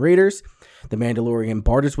Tusken Raiders. The Mandalorian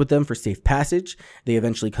barters with them for safe passage. They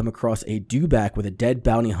eventually come across a dewback with a dead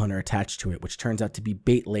bounty hunter attached to it, which turns out to be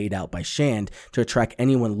bait laid out by Shand to attract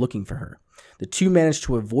anyone looking for her. The two manage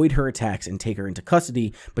to avoid her attacks and take her into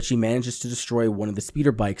custody, but she manages to destroy one of the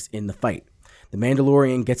speeder bikes in the fight. The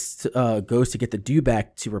Mandalorian goes to get the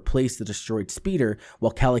dewback to replace the destroyed speeder,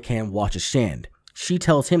 while Calican watches Shand. She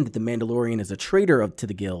tells him that the Mandalorian is a traitor to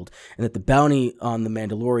the guild, and that the bounty on the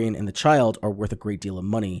Mandalorian and the child are worth a great deal of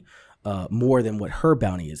money, more than what her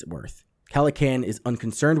bounty is worth. Calican is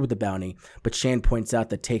unconcerned with the bounty, but Shand points out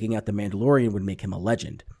that taking out the Mandalorian would make him a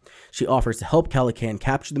legend. She offers to help Calican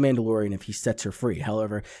capture the Mandalorian if he sets her free.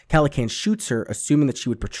 However, Calican shoots her, assuming that she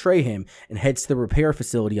would betray him, and heads to the repair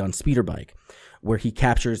facility on speeder bike, where he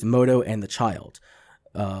captures Moto and the child.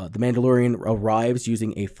 The Mandalorian arrives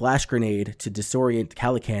using a flash grenade to disorient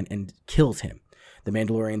Calican and kills him. The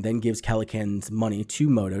Mandalorian then gives Calican's money to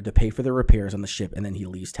Moto to pay for the repairs on the ship, and then he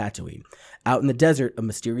leaves Tatooine. Out in the desert, a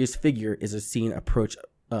mysterious figure is seen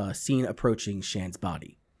approaching Shand's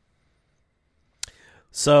body.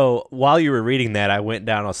 So while you were reading that, I went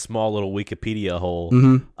down a small little Wikipedia hole.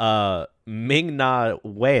 Ming-Na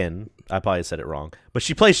Wen, I probably said it wrong, but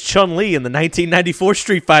she plays Chun-Li in the 1994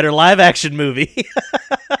 Street Fighter live-action movie.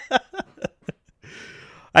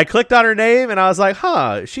 I clicked on her name, and I was like,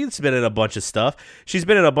 huh, she's been in a bunch of stuff. She's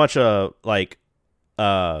been in a bunch of, like,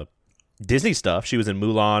 Disney stuff. She was in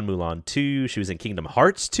Mulan 2. She was in Kingdom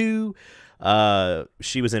Hearts 2.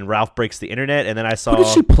 She was in Ralph Breaks the Internet, and then I saw... Who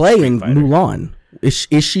did she play in Mulan? Is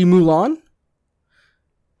she Mulan?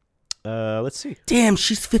 Let's see. Damn,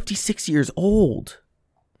 she's 56 years old.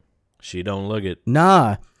 She don't look it.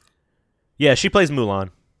 Nah. Yeah, she plays Mulan,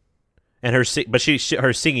 and her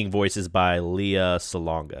singing voice is by Lea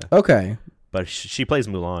Salonga. Okay. But she plays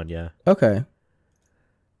Mulan. Yeah. Okay.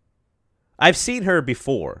 I've seen her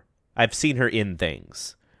before. I've seen her in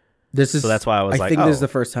things. This is so that's why I was I think this is the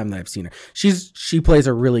first time that I've seen her. She plays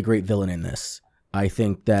a really great villain in this. I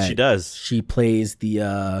think that she does. She plays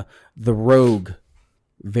the rogue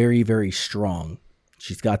very, very strong.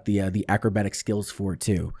 She's got the acrobatic skills for it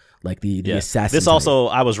too, like the assassin. This also,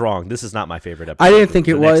 I was wrong. This is not my favorite episode. I didn't think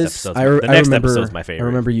it was. The next episode's my favorite. I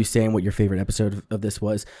remember you saying what your favorite episode of this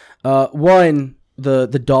was. One, the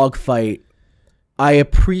dog fight. I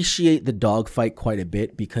appreciate the dog fight quite a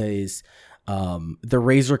bit because the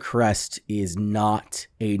Razor Crest is not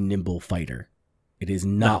a nimble fighter. It is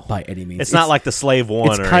not by any means. It's not like the Slave One.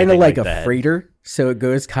 It's kind of like a that. freighter, so it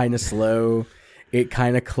goes kind of slow. It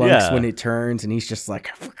kind of clunks when it turns, and he's just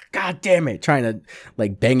like, God damn it, trying to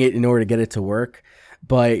like bang it in order to get it to work.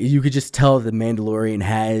 But you could just tell the Mandalorian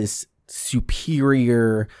has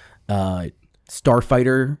superior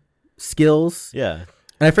starfighter skills. Yeah.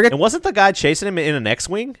 And I forget. And wasn't the guy chasing him in an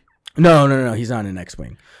X-Wing? No. He's not in an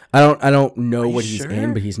X-Wing. I don't know what he's sure?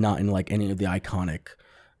 in, but he's not in like any of the iconic.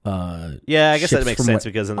 Yeah, I guess that makes sense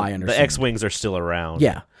because the X-Wings are still around.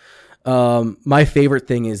 Yeah. My favorite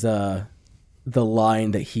thing is the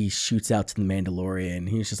line that he shoots out to the Mandalorian.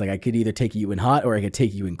 He's just like, I could either take you in hot or I could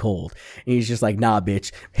take you in cold. And he's just like, nah,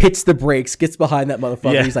 bitch. Hits the brakes, gets behind that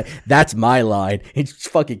motherfucker. Yeah. He's like, that's my line. He just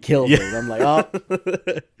fucking kills him. And I'm like,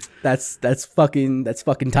 oh, that's fucking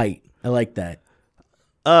tight. I like that.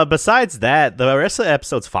 Besides that, the rest of the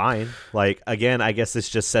episode's fine. Like, again, I guess this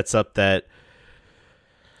just sets up that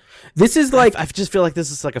this is like, I just feel like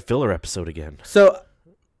this is like a filler episode again. So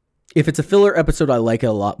if it's a filler episode, I like it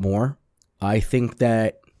a lot more. I think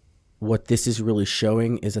that what this is really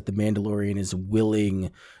showing is that the Mandalorian is willing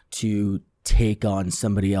to take on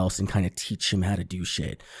somebody else and kind of teach him how to do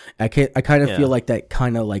shit. I kind of feel like that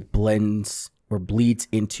kind of like blends or bleeds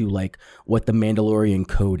into like what the Mandalorian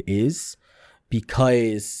code is,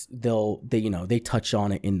 because they touch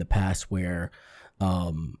on it in the past where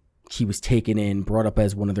he was taken in, brought up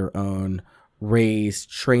as one of their own, raised,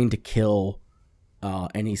 trained to kill.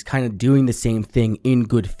 And he's kind of doing the same thing in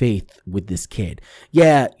good faith with this kid.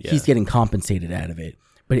 Yeah, he's getting compensated out of it,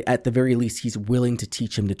 but at the very least, he's willing to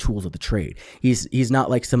teach him the tools of the trade. He's not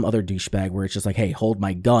like some other douchebag where it's just like, hey, hold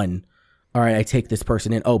my gun. All right, I take this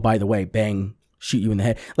person in. Oh, by the way, bang, shoot you in the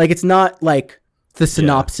head. Like, it's not like the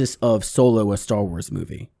synopsis of Solo, a Star Wars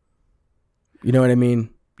movie. You know what I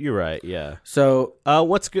mean? You're right, yeah. So,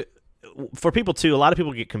 what's good? For people too, a lot of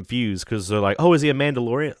people get confused because they're like, "Oh, is he a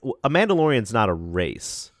Mandalorian?" A Mandalorian's not a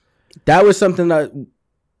race. That was something that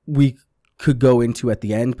we could go into at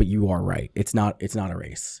the end, but you are right. It's not a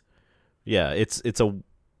race. Yeah, it's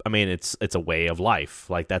a way of life.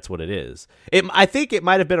 Like, that's what it is. I think it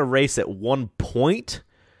might have been a race at one point.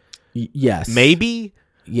 Yes, maybe.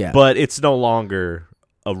 Yeah, but it's no longer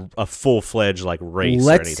a full-fledged like race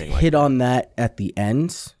or anything like that. Let's hit on that at the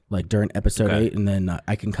end. Like during episode 8, and then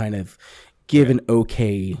I can kind of give an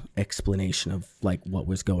okay explanation of like what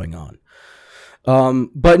was going on.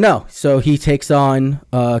 But no, so he takes on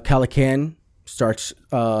Calacan, starts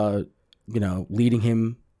leading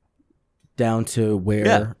him down to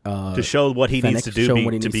where to show what he Fennec, needs to do. Show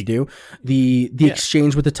what he needs to do. The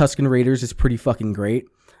exchange with the Tusken Raiders is pretty fucking great.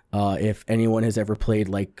 If anyone has ever played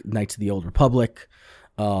like Knights of the Old Republic,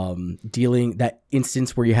 dealing that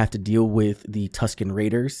instance where you have to deal with the Tusken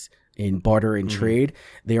Raiders in barter and trade,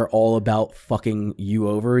 they are all about fucking you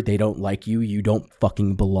over. They don't like you. You don't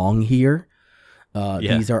fucking belong here.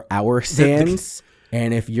 These are our sands.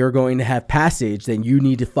 And if you're going to have passage, then you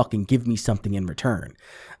need to fucking give me something in return.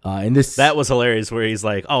 And that was hilarious where he's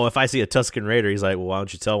like, oh, if I see a Tusken Raider, he's like, well, why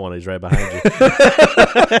don't you tell one? He's right behind you.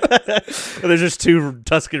 There's just 2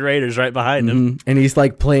 Tusken Raiders right behind him. And he's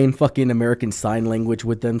like playing fucking American Sign Language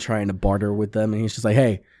with them, trying to barter with them. And he's just like,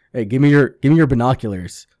 hey, give me your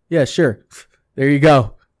binoculars. Yeah, sure. There you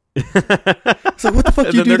go. It's like, what the fuck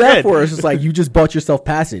do you do that for? It's just like, you just bought yourself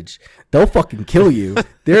passage. They'll fucking kill you.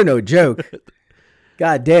 They're no joke.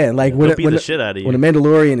 God damn. Like, when a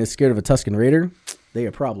Mandalorian is scared of a Tusken Raider, they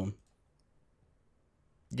a problem.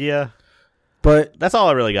 Yeah. But that's all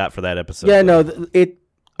I really got for that episode. Yeah, no,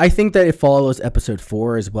 I think that it follows episode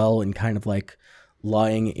 4 as well, and kind of like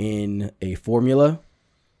lying in a formula.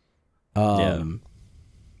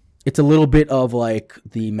 It's a little bit of like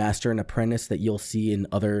the Master and Apprentice that you'll see in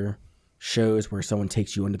other shows where someone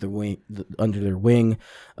takes you under their wing,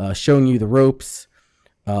 showing you the ropes,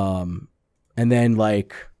 and then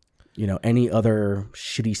like, you know, any other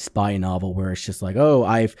shitty spy novel where it's just like, oh,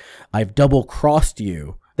 I've double crossed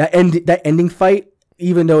you. That ending fight,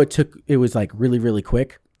 even though it was like really, really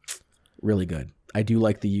quick, really good. I do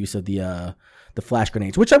like the use of the the flash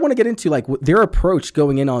grenades, which I want to get into, like their approach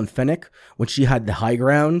going in on Fennec when she had the high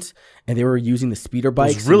ground and they were using the speeder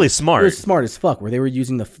bikes. It was really smart. It was smart as fuck, where they were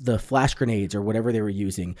using the flash grenades or whatever they were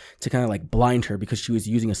using to kind of like blind her because she was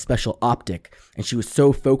using a special optic and she was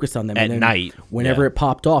so focused on them. At and then night. whenever it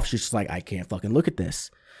popped off, she's just like, I can't fucking look at this.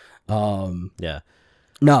 Yeah.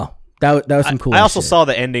 No, that was some cool I also shit. saw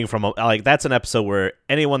the ending from, like, that's an episode where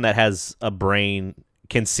anyone that has a brain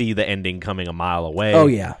can see the ending coming a mile away. Oh,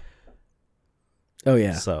 yeah. Oh,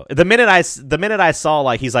 yeah. So the minute I saw,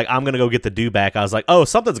 like, he's like, I'm going to go get the dude back, I was like, oh,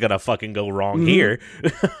 something's going to fucking go wrong here.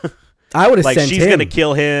 I would have like, sent she's him. going to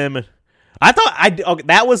kill him. I thought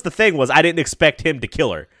that was the thing, was I didn't expect him to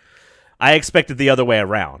kill her. I expected the other way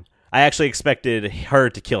around. I actually expected her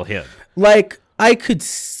to kill him. Like, I could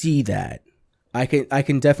see that. I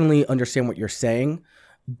can definitely understand what you're saying,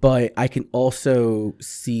 but I can also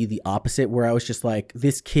see the opposite where I was just like,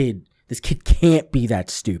 this kid can't be that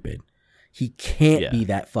stupid. He can't be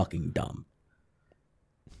that fucking dumb.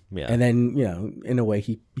 Yeah. And then, you know, in a way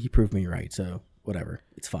he proved me right, so whatever.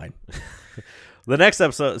 It's fine. The next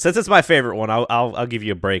episode, since it's my favorite one, I'll give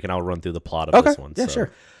you a break and I'll run through the plot of this one. Yeah, sure.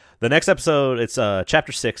 The next episode, it's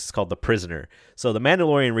chapter 6. It's called The Prisoner. So the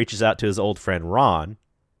Mandalorian reaches out to his old friend Ron,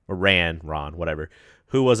 whatever,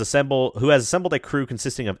 who has assembled a crew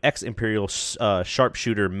consisting of ex-Imperial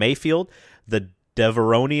sharpshooter Mayfield, the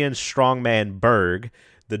Devaronian strongman Berg,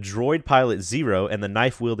 the droid pilot Zero, and the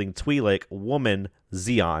knife-wielding Twi'lek woman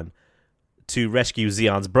Zeon, to rescue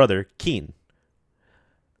Zeon's brother Keen.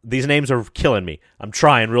 These names are killing me. I'm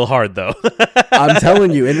trying real hard, though. I'm telling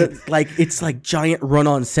you, and it's like giant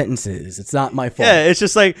run-on sentences. It's not my fault. Yeah, it's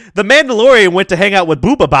just like the Mandalorian went to hang out with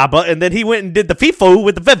Booba Baba, and then he went and did the FIFO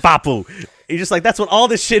with the Vevapu. You're just like, that's what all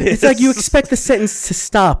this shit is. It's like you expect the sentence to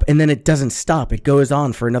stop, and then it doesn't stop. It goes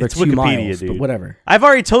on for another 2 miles, dude. but whatever. I've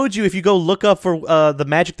already told you, if you go look up for the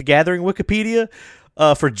Magic the Gathering Wikipedia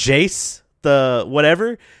for Jace, the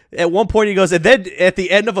whatever, at one point he goes, and then at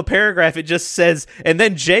the end of a paragraph it just says, and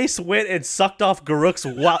then Jace went and sucked off Garruk's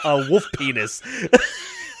wolf penis.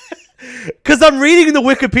 Because I'm reading the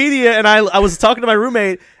Wikipedia, and I was talking to my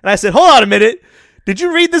roommate, and I said, hold on a minute, did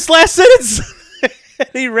you read this last sentence? And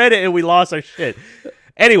he read it, and we lost our shit.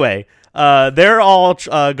 Anyway, they're all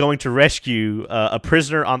going to rescue a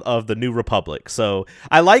prisoner of the New Republic. So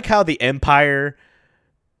I like how the Empire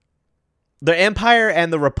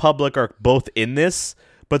and the Republic are both in this,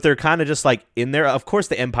 but they're kind of just like in there. Of course,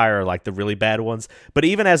 the Empire are like the really bad ones, but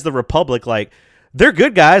even as the Republic, like, they're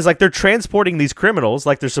good guys. Like, they're transporting these criminals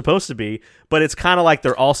like they're supposed to be, but it's kind of like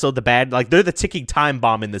they're also the bad, like they're the ticking time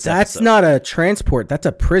bomb in this That's episode. not a transport. That's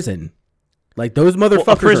a prison. Like, those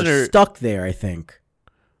motherfuckers are stuck there, I think.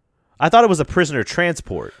 I thought it was a prisoner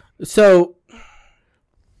transport. So,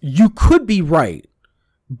 you could be right,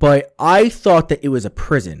 but I thought that it was a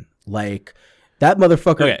prison. Like, that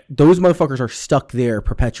motherfucker, Okay. Those motherfuckers are stuck there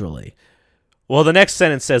perpetually. Well, the next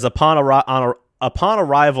sentence says, upon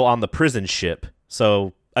arrival on the prison ship.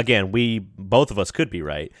 So, again, both of us could be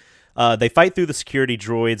right. They fight through the security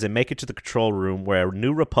droids and make it to the control room, where a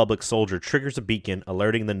New Republic soldier triggers a beacon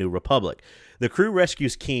alerting the New Republic. The crew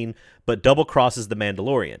rescues Keen, but double-crosses the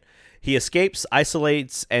Mandalorian. He escapes,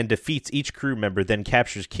 isolates, and defeats each crew member, then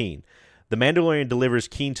captures Keen. The Mandalorian delivers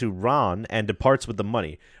Keen to Ron and departs with the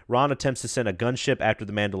money. Ron attempts to send a gunship after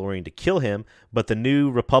the Mandalorian to kill him, but the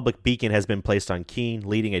New Republic beacon has been placed on Keen,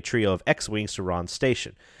 leading a trio of X-Wings to Ron's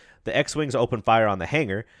station. The X-Wings open fire on the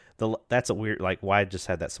hangar. That's a weird, like, why I just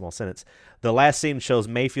had that small sentence. The last scene shows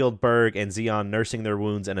Mayfield, Berg, and Zeon nursing their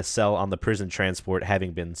wounds in a cell on the prison transport,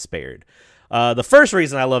 having been spared. The first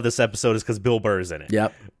reason I love this episode is because Bill Burr's in it.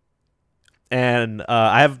 Yep. And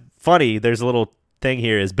there's a little thing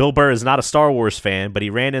here, is Bill Burr is not a Star Wars fan, but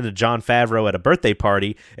he ran into Jon Favreau at a birthday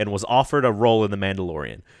party and was offered a role in The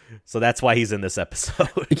Mandalorian. So that's why he's in this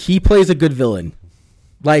episode. He plays a good villain.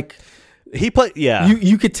 Like, yeah.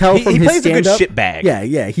 You could tell from he his plays stand-up. a good shitbag.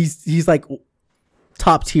 Yeah. He's like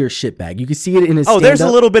top tier shitbag. You can see it in his. There's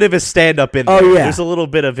a little bit of his stand-up in there. Oh yeah. There's a little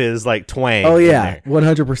bit of his like twang. Oh yeah,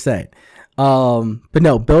 100%. But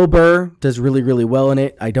no, Bill Burr does really, really well in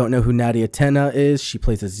it. I don't know who Nadia Tena is. She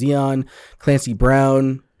plays a Zeon. Clancy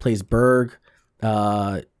Brown plays Berg.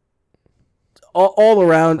 All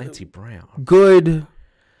around. Clancy Brown. Good.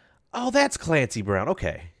 Oh, that's Clancy Brown.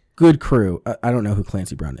 Okay. Good crew. I don't know who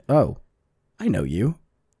Clancy Brown is. Oh, I know you.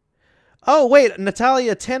 Oh, wait.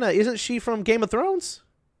 Natalia Tena, isn't she from Game of Thrones?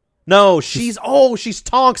 No, she's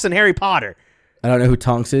Tonks in Harry Potter. I don't know who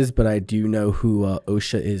Tonks is, but I do know who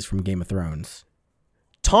Osha is from Game of Thrones.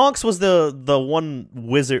 Tonks was the one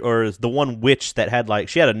wizard, or the one witch that had, like,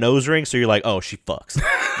 she had a nose ring, so you're like, oh, she fucks.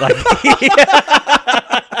 Like,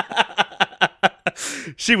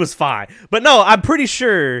 She was fine. But no, I'm pretty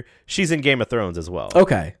sure she's in Game of Thrones as well.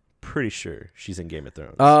 Okay. Pretty sure she's in Game of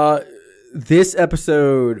Thrones. This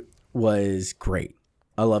episode was great.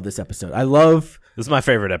 I love this episode. I love This is my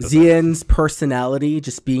favorite episode. Zien's personality,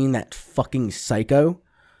 just being that fucking psycho,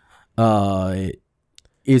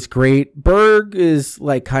 is great. Berg is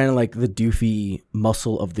like kind of like the doofy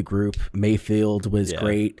muscle of the group. Mayfield was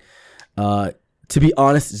great. To be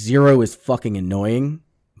honest, Zero is fucking annoying,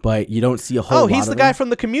 but you don't see a whole lot of him. Oh, he's the guy from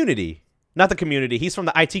the Community. Not the Community. He's from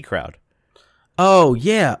the IT Crowd. Oh,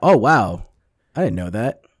 yeah. Oh, wow. I didn't know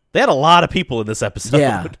that. They had a lot of people in this episode.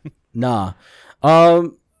 Yeah. Nah.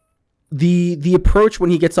 The approach when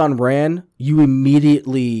he gets on Ran, you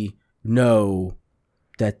immediately know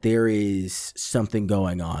that there is something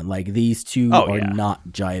going on. Like, these two are not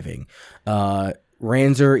jiving.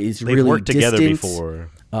 Ranzer is They've really worked together distant.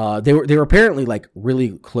 before. They were apparently like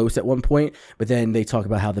really close at one point, but then they talk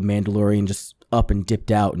about how the Mandalorian just up and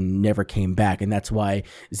dipped out and never came back, and that's why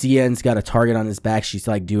Zien's got a target on his back. She's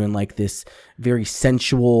like doing like this very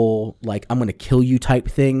sensual, like I'm gonna kill you type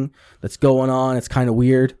thing that's going on. It's kind of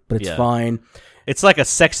weird, but it's fine. It's like a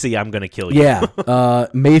sexy I'm gonna kill you. Yeah.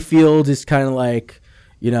 Mayfield is kind of like,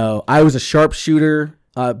 I was a sharpshooter.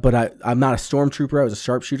 But I'm not a stormtrooper. I was a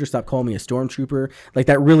sharpshooter. Stop calling me a stormtrooper. Like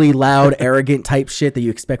that really loud, arrogant type shit that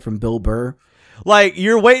you expect from Bill Burr. Like,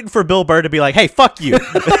 you're waiting for Bill Burr to be like, hey, fuck you.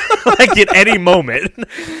 Like, at any moment.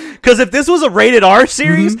 Because if this was a rated R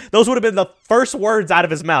series, those would have been the first words out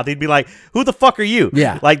of his mouth. He'd be like, who the fuck are you?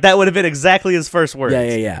 Yeah. Like, that would have been exactly his first words.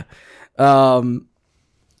 Yeah.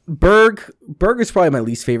 Berg is probably my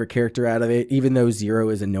least favorite character out of it, even though Zero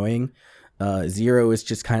is annoying. Zero is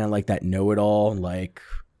just kind of like that know-it-all, like...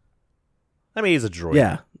 I mean, he's a droid.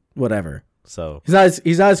 Yeah, whatever. So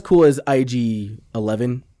he's not as cool as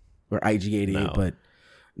IG-11 or IG-88, but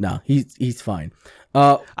no, he's fine.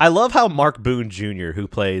 I love how Mark Boone Jr., who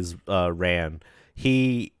plays Ran,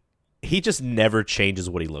 he just never changes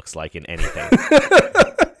what he looks like in anything.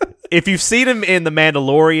 If you've seen him in The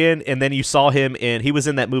Mandalorian, and then you saw him he was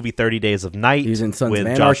in that movie 30 Days of Night. He was in Sons of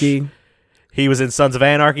Anarchy. He was in Sons of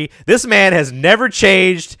Anarchy. This man has never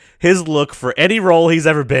changed his look for any role he's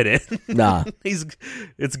ever been in. Nah.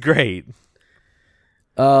 It's great.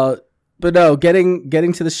 But no, getting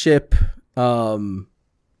to the ship, you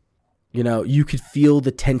could feel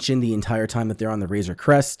the tension the entire time that they're on the Razor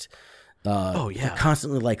Crest. They're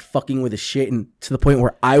constantly like fucking with his shit, and to the point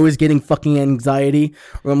where I was getting fucking anxiety.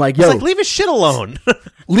 Where I'm like, yo, leave his shit alone.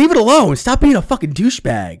 Leave it alone. Stop being a fucking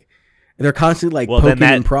douchebag. And they're constantly like poking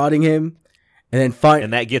and prodding him. And then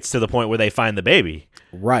and that gets to the point where they find the baby.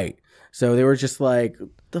 Right. So they were just like,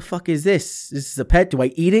 the fuck is this? This is a pet. Do I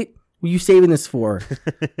eat it? What are you saving this for?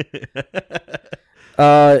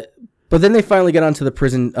 But then they finally get onto the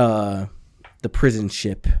prison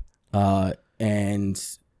ship. And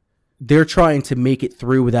they're trying to make it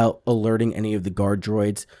through without alerting any of the guard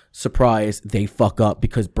droids. Surprise, they fuck up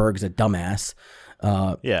because Berg's a dumbass.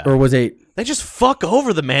 Or was it... They just fuck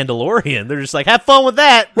over the Mandalorian. They're just like, have fun with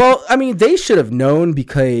that. Well, I mean, they should have known,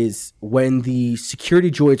 because when the security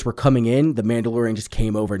droids were coming in, the Mandalorian just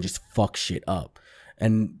came over and just fucked shit up.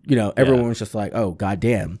 And, everyone was just like, oh,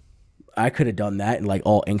 goddamn. I could have done that, and like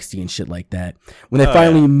all angsty and shit like that. When they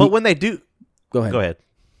finally But when they do... Go ahead.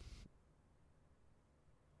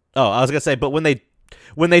 Oh, I was going to say, but when they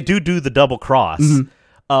do the double cross...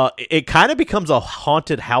 it kind of becomes a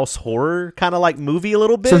haunted house horror kind of like movie a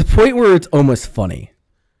little bit. To the point where it's almost funny.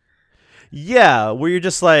 Yeah, where you're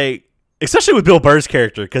just like, especially with Bill Burr's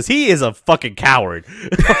character, because he is a fucking coward.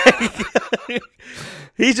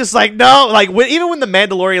 He's just like, no, like even when the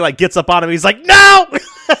Mandalorian like gets up on him, he's like, no,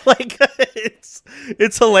 like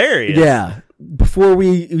it's hilarious. Yeah. Before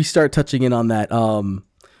we start touching in on that,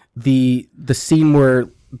 the scene where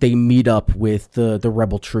they meet up with the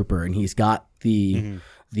rebel trooper, and he's got the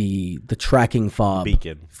tracking fob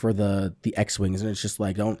beacon for the X-Wings, and it's just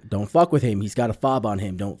like, don't fuck with him. He's got a fob on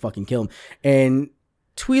him. Don't fucking kill him. And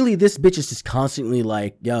Tweely, this bitch is just constantly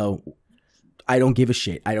like, yo, I don't give a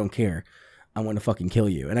shit. I don't care. I want to fucking kill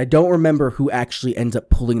you. And I don't remember who actually ends up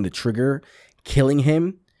pulling the trigger, killing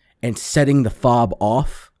him, and setting the fob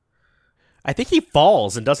off. I think he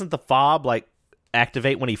falls, and doesn't the fob like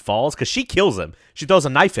activate when he falls? Because she kills him. She throws a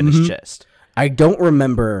knife in his chest. I don't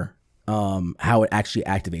remember how it actually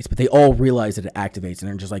activates, but they all realize that it activates, and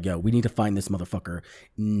they're just like, yo, we need to find this motherfucker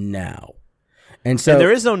now. And so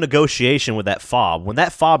there is no negotiation with that fob. When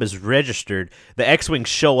that fob is registered, the X-Wings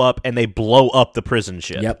show up and they blow up the prison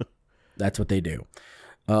ship. Yep. That's what they do.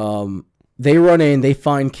 They run in, they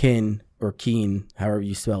find Kin, or Keen, however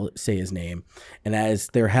you say his name, and as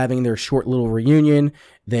they're having their short little reunion,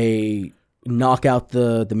 they knock out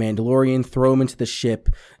the Mandalorian, throw him into the ship.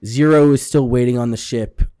 Zero is still waiting on the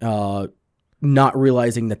ship, not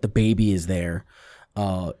realizing that the baby is there.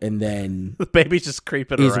 And then The baby's just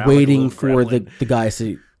creeping is around. waiting like a for little gremlin. the guys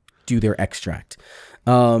to do their extract.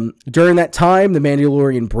 During that time, the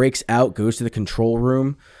Mandalorian breaks out, goes to the control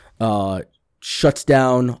room, shuts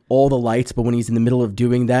down all the lights. But when he's in the middle of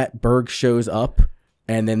doing that, Berg shows up,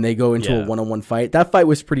 and then they go into a one-on-one fight. That fight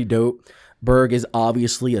was pretty dope. Berg is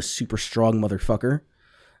obviously a super strong motherfucker.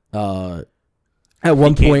 At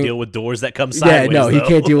one He can't point, deal with doors that come sideways. yeah, no, he though.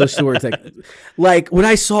 can't deal with swords. Like when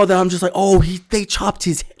I saw that, I'm just like, oh, they chopped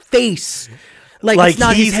his face. Like it's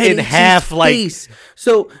not he's his head, in it's half, his like face.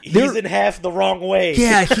 So He's in half the wrong way.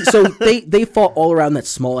 yeah, so they fought all around that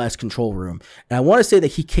small ass control room, and I want to say that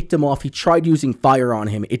he kicked him off. He tried using fire on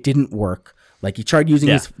him, it didn't work. Like he tried using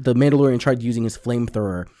the Mandalorian tried using his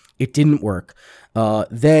flamethrower, it didn't work.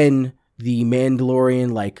 Then the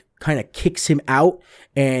Mandalorian like kind of kicks him out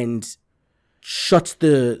and shuts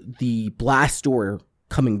the blast door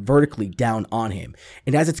coming vertically down on him.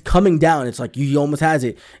 And as it's coming down, it's like he almost has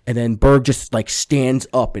it. And then Berg just like stands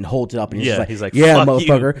up and holds it up. And he's like, yeah, "Fuck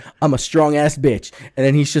motherfucker, you." I'm a strong ass bitch. And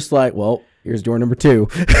then he's just like, well, here's door number 2.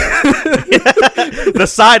 The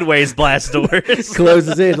sideways blast doors.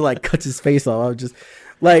 Closes it and like cuts his face off. I was just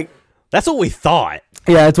like, That's what we thought.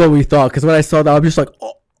 yeah, that's what we thought. Because when I saw that, I'm just like,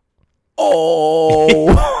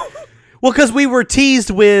 oh. Well, because we were teased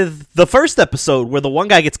with the first episode where the one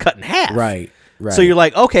guy gets cut in half. Right. So you're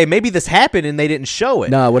like, okay, maybe this happened and they didn't show it.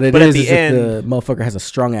 No, what it but is at the that end, the motherfucker has a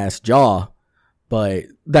strong ass jaw, but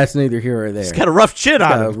that's neither here or there. he's got a rough chin on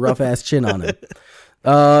Got a him. rough ass chin on him.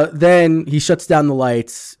 Then he shuts down the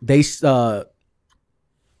lights.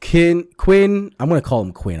 Quinn, I'm gonna call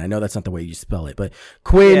him Quinn. I know that's not the way you spell it, but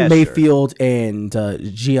Quinn, Yeah, Mayfield, and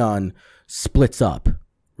Gian splits up,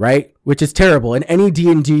 right? Which is terrible. In any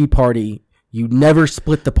D&D party, you never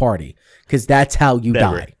split the party because that's how you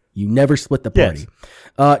Never. die. You never split the party.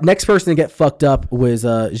 Yes. Next person to get fucked up was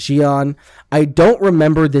Gian. I don't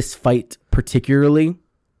remember this fight particularly.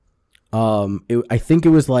 I think it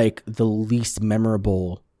was like the least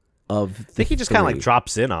memorable of the I think he just kind of like three.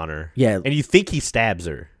 drops in on her. Yeah. And you think he stabs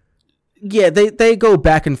her. Yeah, they go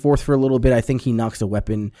back and forth for a little bit. I think he knocks a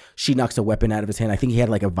weapon. She knocks a weapon out of his hand. I think he had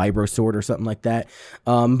like a vibro sword or something like that.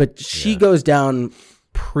 But she goes down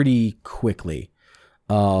pretty quickly.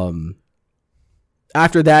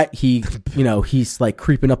 After that, he's like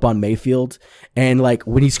creeping up on Mayfield, and like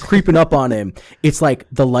when he's creeping up on him, it's like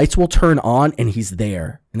the lights will turn on and he's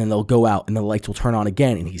there, and then they'll go out and the lights will turn on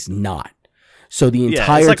again and he's not. So the it's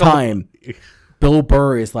entire like time, Bill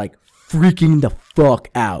Burr is like freaking the fuck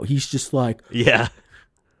out. He's just like, Yeah.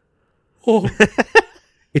 oh,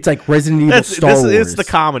 it's like Resident Evil Star Wars. It's the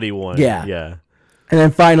comedy one. Yeah. Yeah. And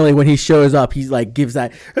then finally, when he shows up, he's like gives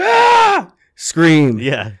that scream.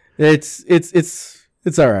 Yeah.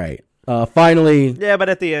 It's all right. Finally, Yeah, but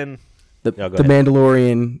at the end, the go ahead.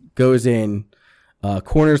 Mandalorian goes in,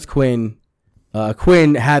 corners Quinn.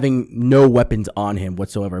 Quinn having no weapons on him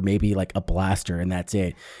whatsoever, maybe like a blaster, and that's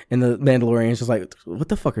it. And the Mandalorian's just like, "What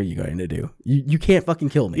the fuck are you going to do? You can't fucking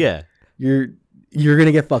kill me. yeah. You're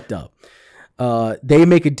gonna get fucked up." They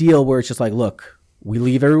make a deal where it's just like, "Look, we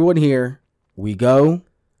leave everyone here, we go,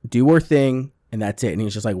 do our thing, and that's it." And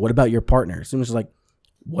he's just like, "What about your partners?" And he's just like,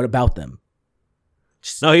 "What about them?"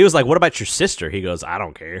 No, he was like, what about your sister? He goes, I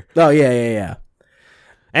don't care. Oh yeah.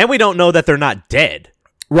 And we don't know that they're not dead.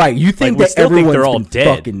 Right, you think we that still think everyone's they're all been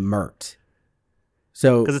dead. fucking murked.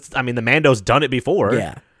 So Because the Mando's done it before.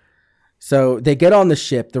 yeah. So they get on the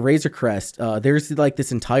ship, the Razor Crest. There's like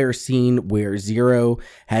this entire scene where Zero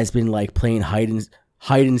has been like playing hide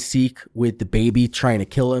and seek with the baby, trying to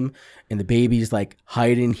kill him, and the baby's like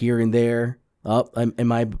hiding here and there. Oh,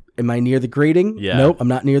 am I near the grating? Yeah. Nope, I'm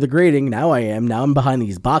not near the grating. Now I am. Now I'm behind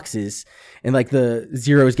these boxes, and like the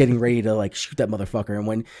Zero is getting ready to like shoot that motherfucker. And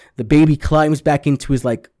when the baby climbs back into his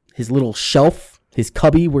little shelf, his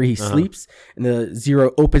cubby where he sleeps, and the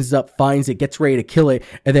Zero opens it up, finds it, gets ready to kill it,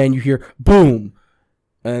 and then you hear boom,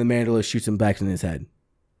 and the Mandalorian shoots him back in his head.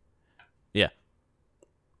 Yeah.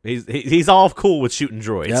 He's all cool with shooting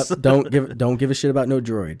droids. Yep. Don't give a shit about no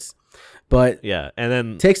droids. But Yeah. And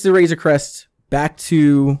then takes the Razor Crest back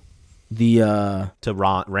to the to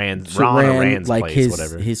Rand's like place, his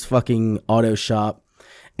whatever. his fucking auto shop.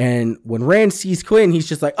 And when Rand sees Quinn, he's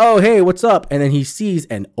just like, "Oh, hey, what's up?" And then he sees,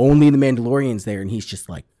 and only the Mandalorian's there, and he's just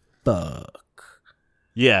like, "Fuck."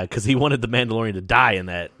 Yeah, because he wanted the Mandalorian to die in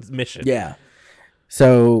that mission. Yeah.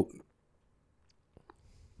 So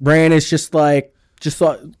Rand is just like,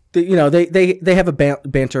 they have a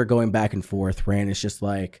banter going back and forth. Rand is just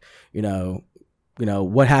like,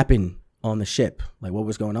 what happened? on the ship? Like, what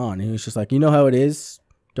was going on? And he was just like, you know how it is.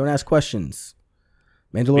 Don't ask questions.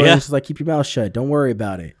 Mandalorian's just like, keep your mouth shut. Don't worry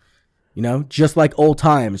about it. You know, just like old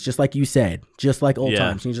times, just like you said, just like old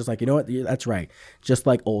times. And he's just like, you know what? That's right. Just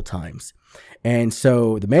like old times. And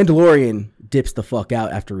so the Mandalorian dips the fuck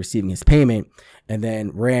out after receiving his payment. And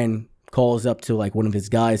then Rand calls up to like one of his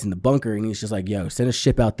guys in the bunker. And he's just like, yo, send a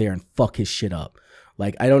ship out there and fuck his shit up.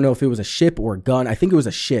 Like, I don't know if it was a ship or a gun. I think it was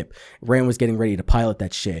a ship. Rand was getting ready to pilot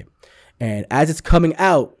that ship. And as it's coming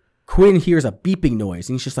out, Quinn hears a beeping noise,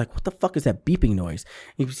 and he's just like, what the fuck is that beeping noise?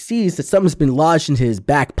 And he sees that something's been lodged into his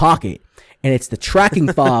back pocket, and it's the tracking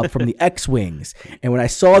fob from the X-Wings. And when I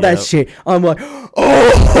saw that shit, I'm like,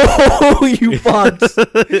 oh, you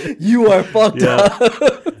fucks. You are fucked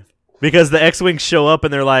up. Because the X-Wings show up,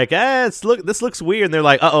 and they're like, this looks weird. And they're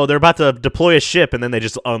like, uh-oh, they're about to deploy a ship, and then they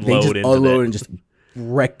just unload and just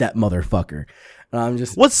wreck that motherfucker. And I'm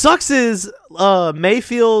just... What sucks is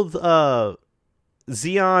Mayfield...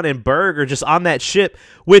 Zeon and Berg are just on that ship,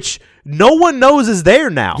 which no one knows is there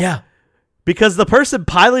now. Yeah. Because the person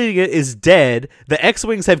piloting it is dead. The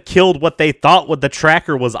X-Wings have killed what they thought what the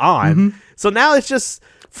tracker was on. Mm-hmm. So now it's just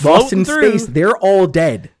lost in through. Space. They're all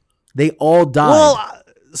dead. They all died. Well,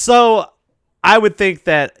 so I would think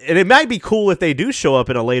that, and it might be cool if they do show up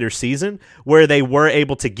in a later season where they were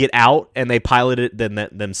able to get out and they piloted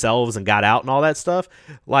themselves and got out and all that stuff.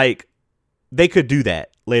 Like, they could do that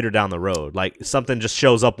later down the road. Like, something just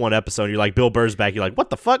shows up one episode, you're like, Bill Burr's back, you're like, what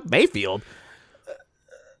the fuck, Mayfield?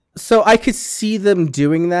 So I could see them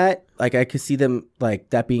doing that. Like, I could see them,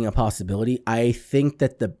 like, that being a possibility. I think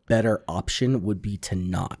that the better option would be to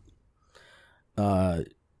not. The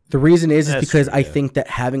reason is because I think that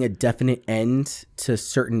having a definite end to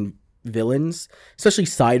certain villains, especially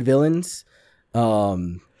side villains,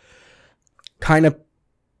 kind of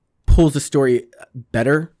pulls the story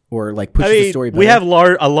better. Or like pushes the story better. We have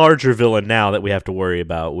a larger villain now that we have to worry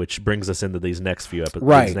about, which brings us into these next few episodes.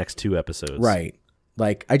 Right. These next two episodes. Right.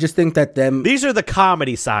 Like, I just think that these are the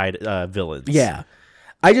comedy side villains. Yeah.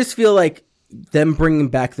 I just feel like them bringing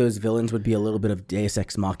back those villains would be a little bit of Deus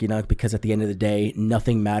Ex Machina, because at the end of the day,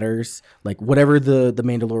 nothing matters. Like, whatever the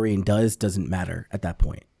Mandalorian does doesn't matter at that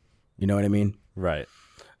point. You know what I mean? Right.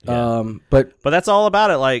 Yeah. But that's all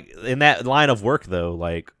about it. Like, in that line of work, though,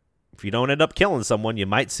 like, if you don't end up killing someone, you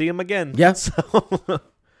might see him again. Yeah. So.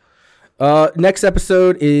 Next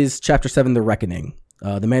episode is Chapter 7, The Reckoning.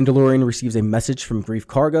 The Mandalorian receives a message from Greef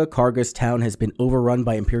Karga. Karga's town has been overrun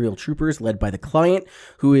by Imperial troopers led by the Client,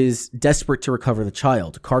 who is desperate to recover the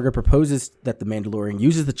child. Karga proposes that the Mandalorian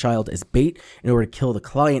uses the child as bait in order to kill the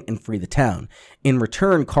Client and free the town. In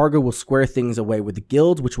return, Karga will square things away with the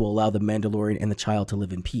Guild, which will allow the Mandalorian and the child to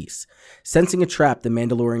live in peace. Sensing a trap, the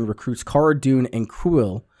Mandalorian recruits Cara Dune and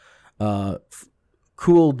Kuiil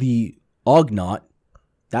the Ugnaught,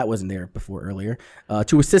 that wasn't there before earlier,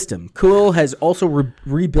 to assist him. Kuiil has also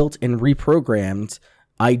rebuilt and reprogrammed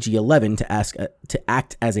IG-11 to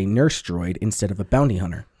act as a nurse droid instead of a bounty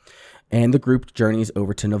hunter. And the group journeys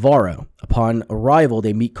over to Navarro. Upon arrival,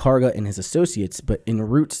 they meet Karga and his associates, but en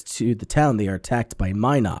route to the town, they are attacked by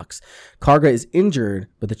Minox. Karga is injured,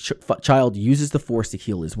 but the child uses the Force to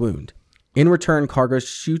heal his wound. In return, Karga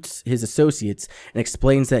shoots his associates and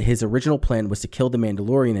explains that his original plan was to kill the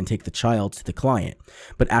Mandalorian and take the child to the Client.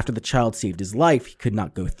 But after the child saved his life, he could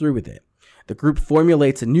not go through with it. The group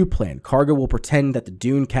formulates a new plan. Karga will pretend that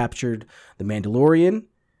Dune captured the Mandalorian,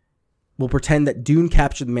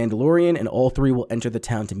 and all three will enter the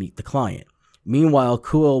town to meet the Client. Meanwhile,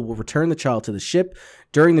 Kuiil will return the child to the ship.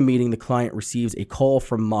 During the meeting, the Client receives a call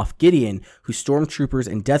from Moff Gideon, whose stormtroopers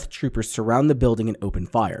and death troopers surround the building and open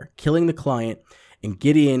fire, killing the Client, and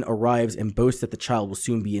Gideon arrives and boasts that the child will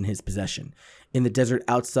soon be in his possession. In the desert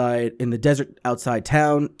outside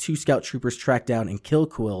town, 2 scout troopers track down and kill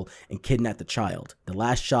Kuiil and kidnap the child. The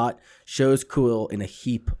last shot shows Kuiil in a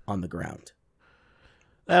heap on the ground.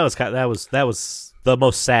 That was the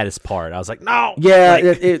most saddest part. I was like, no. Yeah,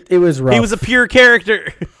 it was rough. He was a pure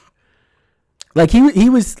character. Like, he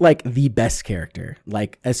was like the best character.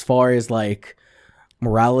 Like, as far as like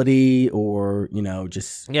morality or, you know,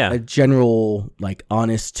 just a general like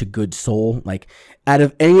honest to good soul. Like, out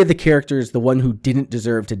of any of the characters, the one who didn't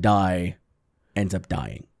deserve to die ends up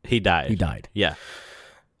dying. He died. Yeah.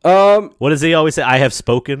 What does he always say? I have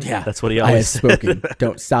spoken. Yeah, that's what he always said. I have spoken.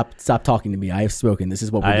 Don't stop talking to me. I have spoken. This is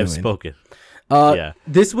what we're doing. I have spoken.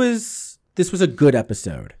 This was a good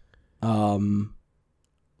episode.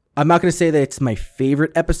 I'm not going to say that it's my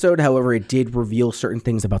favorite episode. However, it did reveal certain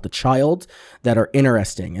things about the child that are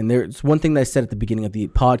interesting. And there's one thing that I said at the beginning of the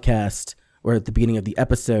podcast, or at the beginning of the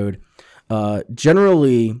episode.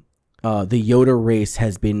 Generally, the Yoda race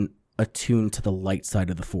has been attuned to the light side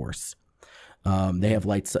of the Force. They have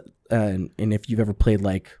lights, and if you've ever played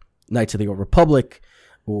like Knights of the Old Republic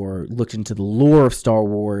or looked into the lore of Star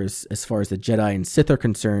Wars as far as the Jedi and Sith are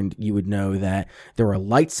concerned, you would know that there are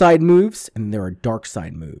light side moves and there are dark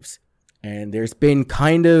side moves. And there's been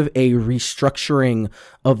kind of a restructuring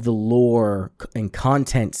of the lore and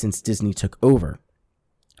content since Disney took over.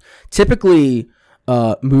 Typically,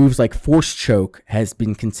 moves like Force Choke has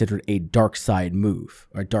been considered a dark side move,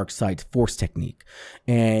 or dark side force technique.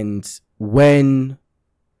 And when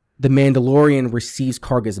the Mandalorian receives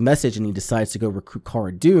Karga's message and he decides to go recruit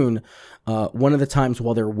Cara Dune, one of the times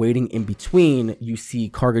while they're waiting in between, you see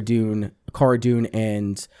Cara Dune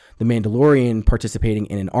and the Mandalorian participating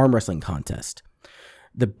in an arm wrestling contest.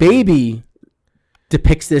 The baby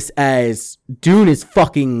depicts this as Dune is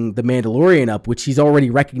fucking the Mandalorian up, which he's already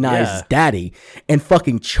recognized as daddy, and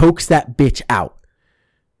fucking chokes that bitch out.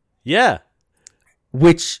 Yeah.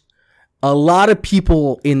 Which a lot of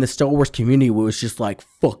people in the Star Wars community was just like,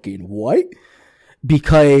 fucking what?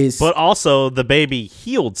 Because... But also, the baby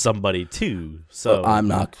healed somebody, too. So I'm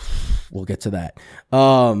not... We'll get to that.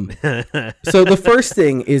 So the first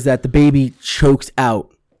thing is that the baby chokes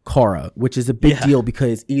out Cara, which is a big deal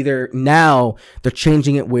because either now they're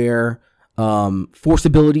changing it where force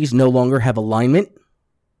abilities no longer have alignment,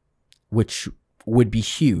 which would be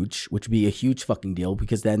huge, which would be a huge fucking deal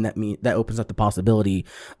because then that opens up the possibility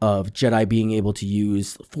of Jedi being able to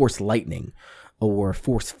use force lightning or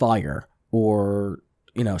force fire or,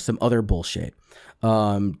 you know, some other bullshit.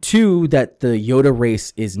 Two, that the Yoda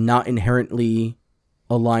race is not inherently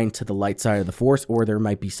aligned to the light side of the force, or there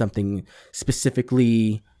might be something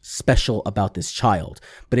specifically special about this child.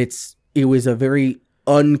 But it was a very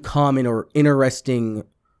uncommon or interesting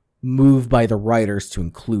move by the writers to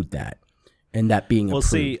include that, and that being approved. Well,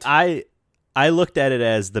 see, I looked at it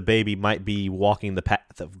as the baby might be walking the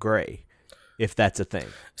path of gray, if that's a thing.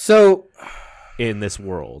 So, in this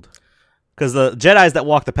world, because the Jedis that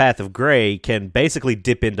walk the path of gray can basically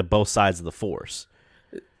dip into both sides of the Force.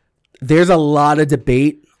 There's a lot of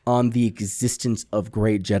debate on the existence of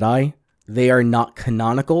gray Jedi. They are not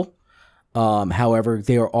canonical. However,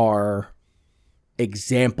 there are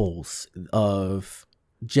examples of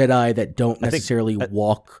Jedi that don't necessarily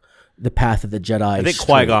walk the path of the Jedi. I think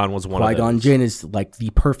Qui-Gon was one of those. Qui-Gon Jinn is like the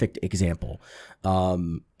perfect example.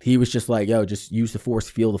 He was just like, yo, just use the Force,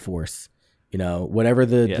 feel the Force. You know, whatever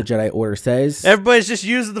the Jedi Order says. Everybody's just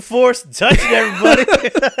using the Force and touching everybody.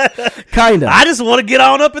 Kind of. I just want to get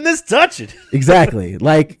on up in this touching. Exactly.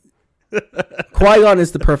 Like, Qui-Gon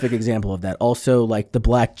is the perfect example of that. Also, like, the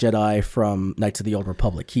Black Jedi from Knights of the Old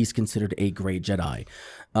Republic. He's considered a gray Jedi.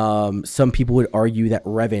 Some people would argue that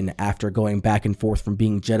Revan, after going back and forth from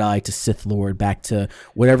being Jedi to Sith Lord, back to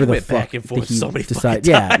whatever the fuck back and forth he so many decided.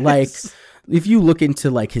 fucking Yeah, times. like... If you look into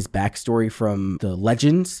like his backstory from the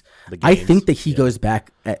Legends, I think that he goes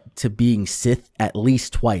back to being Sith at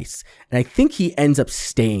least twice, and I think he ends up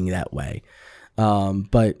staying that way.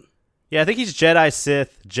 But yeah, I think he's Jedi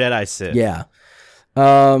Sith. Yeah.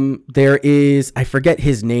 There is, I forget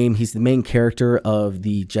his name. He's the main character of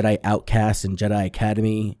the Jedi Outcast and Jedi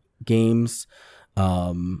Academy games,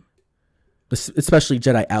 especially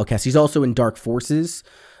Jedi Outcast. He's also in Dark Forces.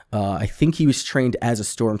 I think he was trained as a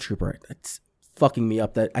stormtrooper. That's fucking me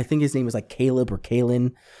up. That I think his name is like Caleb or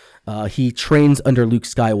Kalen. He trains under Luke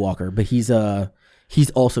Skywalker, but he's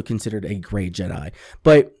also considered a gray Jedi.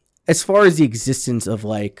 But as far as the existence of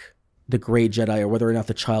like the gray Jedi or whether or not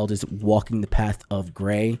the child is walking the path of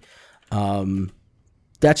gray,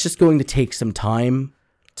 that's just going to take some time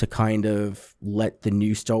to kind of let the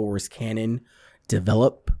new Star Wars canon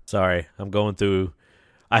develop. Sorry, I'm going through.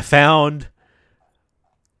 I found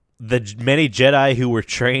the many Jedi who were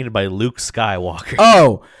trained by Luke Skywalker.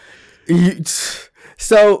 Oh,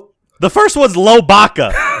 so the first one's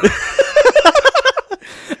Lobaka.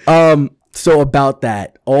 So about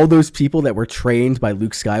that, all those people that were trained by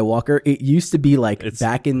Luke Skywalker, it used to be like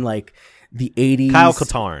back in like the 80s. Kyle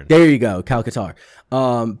Katarn. There you go, Kyle Katarn.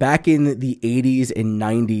 Back in the 80s and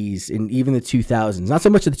 90s and even the 2000s. Not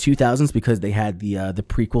so much of the 2000s because they had the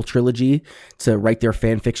prequel trilogy to write their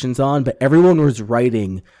fan fictions on, but everyone was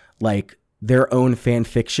writing like their own fan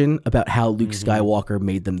fiction about how Luke Skywalker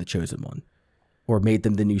made them the chosen one or made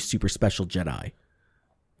them the new super special Jedi.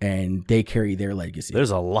 And they carry their legacy.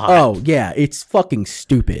 There's a lot. Oh, yeah. It's fucking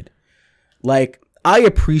stupid. Like, I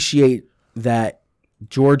appreciate that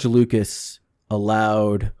George Lucas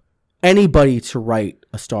allowed anybody to write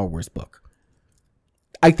a Star Wars book.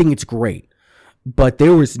 I think it's great. But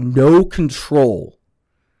there was no control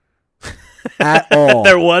at all.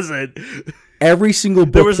 There wasn't. Every single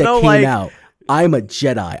book that came out, I'm a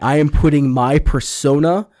Jedi. I am putting my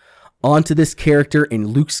persona onto this character, and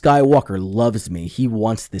Luke Skywalker loves me. He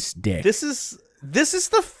wants this dick. This is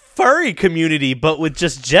the furry community, but with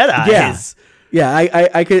just Jedis. Yeah,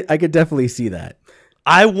 I could definitely see that.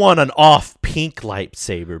 I want an off pink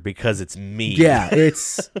lightsaber because it's me. Yeah,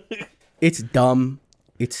 it's dumb.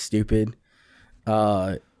 It's stupid.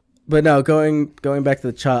 But no, going back to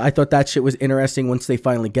the child, I thought that shit was interesting once they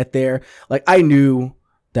finally get there. Like, I knew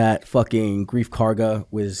that fucking Grief Karga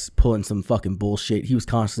was pulling some fucking bullshit. He was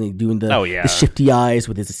constantly doing the shifty eyes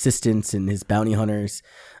with his assistants and his bounty hunters.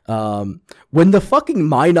 When the fucking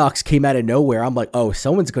Minox came out of nowhere, I'm like, oh,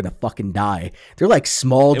 someone's gonna fucking die. They're like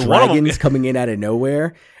small dragons coming in out of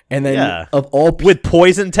nowhere. And then of all with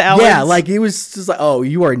poison talons. Yeah, like it was just like, oh,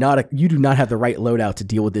 you do not have the right loadout to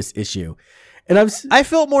deal with this issue. And I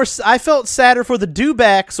felt sadder for the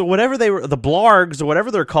Dewbacks or whatever they were, the Blargs or whatever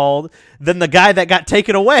they're called, than the guy that got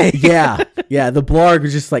taken away. yeah, the Blarg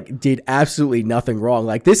was just like did absolutely nothing wrong.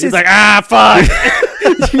 Like he's like, fuck.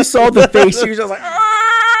 You saw the face. He was just like,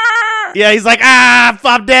 ah! Yeah, he's like,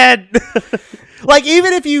 I'm dead. Like,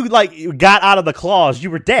 even if you like got out of the claws,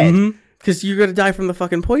 you were dead because you're gonna die from the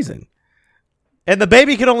fucking poison. And the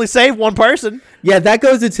baby can only save one person. Yeah, that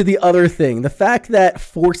goes into the other thing. The fact that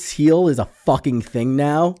Force Heal is a fucking thing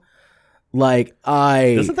now. Like,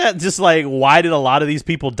 Isn't that just like, why did a lot of these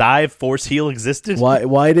people die if Force Heal existed?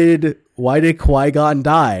 Why did Qui-Gon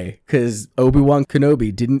die? Because Obi-Wan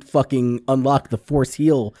Kenobi didn't fucking unlock the Force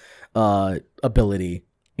Heal ability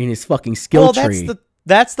in his fucking skill tree.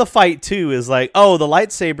 That's the fight too, is like, oh, the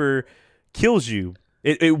lightsaber kills you.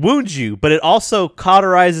 It wounds you, but it also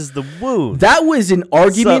cauterizes the wound. That was an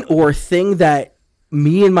argument or a thing that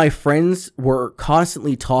me and my friends were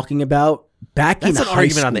constantly talking about back in high school. That's an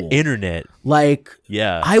argument on the internet. Like,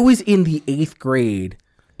 I was in the 8th grade,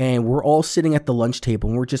 and we're all sitting at the lunch table,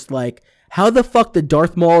 and we're just like, how the fuck did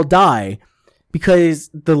Darth Maul die? Because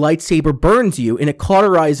the lightsaber burns you, and it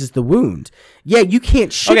cauterizes the wound. Yeah, you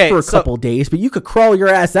can't shit for a couple days, but you could crawl your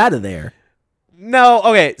ass out of there. No,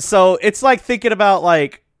 okay, so it's like thinking about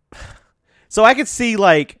like, so I could see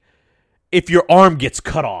like if your arm gets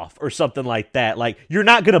cut off or something like that, like you're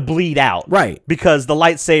not going to bleed out. Right. Because the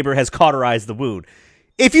lightsaber has cauterized the wound.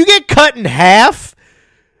 If you get cut in half,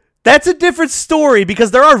 that's a different story because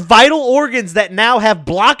there are vital organs that now have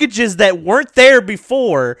blockages that weren't there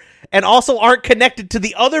before and also aren't connected to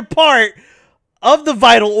the other part of the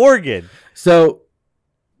vital organ. So,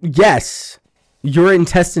 yes, your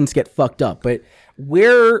intestines get fucked up, but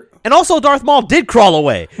and also Darth Maul did crawl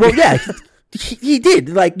away. Well, yeah, he did.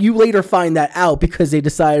 Like, you later find that out because they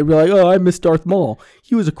decided, we're like, oh, I miss Darth Maul.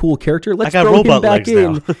 He was a cool character. Let's throw him back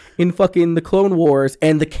in fucking the Clone Wars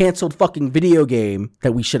and the canceled fucking video game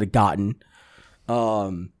that we should have gotten.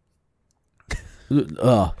 I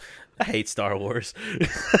hate Star Wars.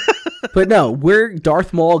 But no, where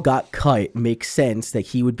Darth Maul got cut makes sense that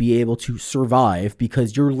he would be able to survive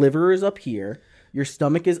because your liver is up here, your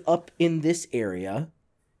stomach is up in this area,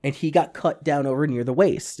 and he got cut down over near the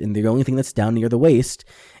waist. And the only thing that's down near the waist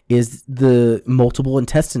is the multiple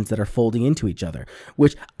intestines that are folding into each other,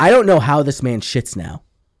 which I don't know how this man shits now.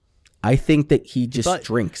 I think that he just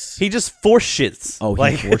drinks. He just force shits. Oh,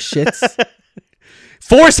 he force shits?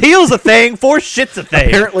 Force Heal's a thing. Force shit's a thing.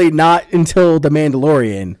 Apparently not until The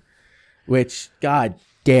Mandalorian, which, god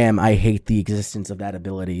damn, I hate the existence of that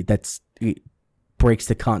ability. It breaks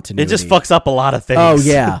the continuity. It just fucks up a lot of things. Oh,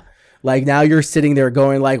 yeah. Like, now you're sitting there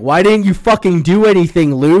going, like, why didn't you fucking do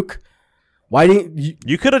anything, Luke? Why didn't you...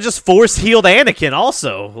 You could have just force healed Anakin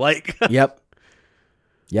also. Like... Yep.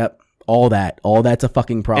 All that's a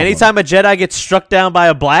fucking problem. Anytime a Jedi gets struck down by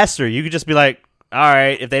a blaster, you could just be like, all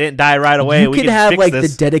right, if they didn't die right away, we can have fix like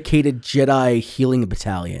this. The dedicated Jedi healing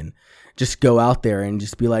battalion. Just go out there and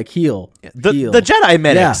just be like, heal. The Jedi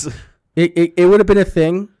medics. Yeah. It would have been a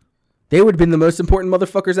thing. They would have been the most important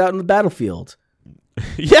motherfuckers out in the battlefield.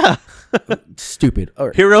 Yeah. Stupid.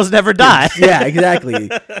 Heroes never die. Yeah,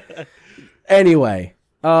 exactly. Anyway,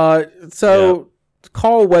 so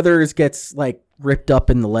Carl Weathers gets like ripped up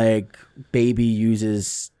in the leg. Baby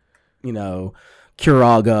uses,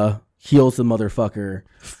 Curaga, heals the motherfucker.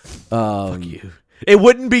 Fuck you. It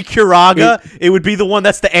wouldn't be Curaga. It would be the one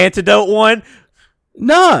that's the antidote one.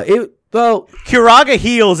 No, Curaga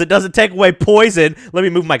heals. It doesn't take away poison. Let me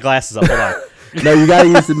move my glasses up. Hold on. No, you gotta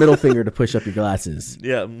use the middle finger to push up your glasses.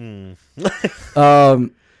 Yeah. No,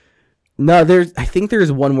 I think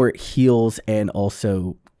there's one where it heals and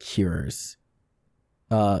also cures.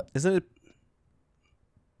 Isn't it?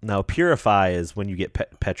 No, purify is when you get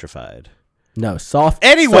petrified. No, soft.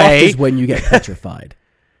 Anyway, soft is when you get petrified.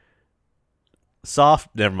 Soft.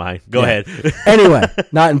 Never mind. Go ahead. Anyway,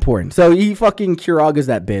 not important. So he fucking Curaga's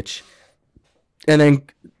that bitch, And then,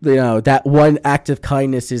 that one act of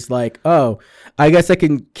kindness is like, oh, I guess I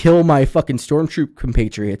can kill my fucking stormtroop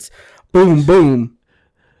compatriots. Boom, boom.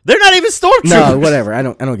 They're not even stormtroopers. No, whatever. I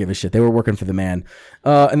don't give a shit. They were working for the man.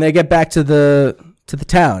 And they get back to the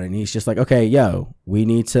town, and he's just like, okay, yo, we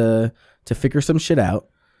need to figure some shit out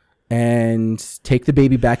and take the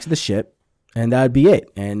baby back to the ship, and that'd be it.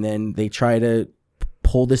 And then they try to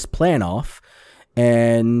pull this plan off,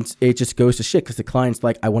 and it just goes to shit because the client's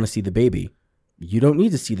like, I want to see the baby. You don't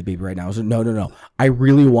need to see the baby right now. I was like, no. I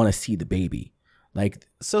really want to see the baby. Like,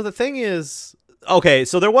 so the thing is, okay,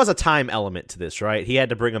 so there was a time element to this, right? He had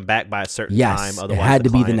to bring him back by a certain time. Otherwise, it had to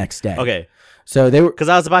be the next day. Okay. So they were, because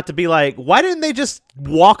I was about to be like, why didn't they just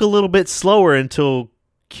walk a little bit slower until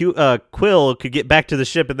Quill could get back to the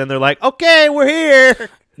ship, and then they're like, okay, we're here.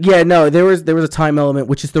 Yeah, no, there was a time element,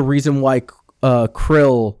 which is the reason why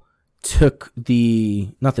Krill took not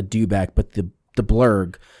the dewback, but the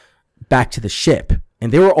blurg back to the ship,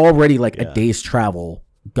 and they were already like a day's travel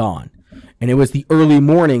gone, and it was the early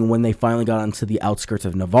morning when they finally got onto the outskirts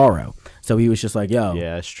of Navarro. So he was just like, yo,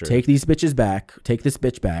 yeah, that's true. Take this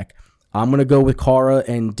bitch back. I'm gonna go with Kara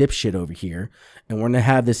and dipshit over here, and we're gonna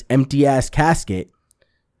have this empty ass casket,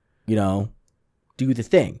 do the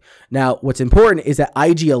thing. Now, what's important is that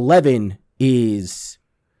IG-11 is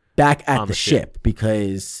back at the ship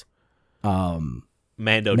because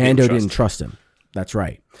Mando didn't trust him. That's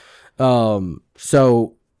right.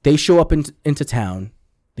 So they show up into town.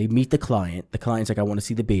 They meet the client. The client's like, I want to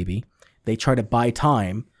see the baby. They try to buy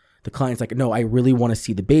time. The client's like, no, I really want to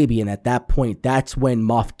see the baby. And at that point, that's when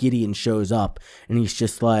Moff Gideon shows up. And he's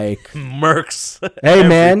just like, Mercs. Hey,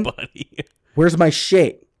 man, where's my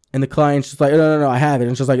shit? And the client's just like, no, I have it.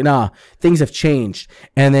 And it's just like, nah, things have changed.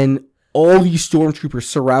 And then all these stormtroopers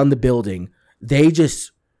surround the building. They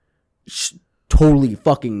just totally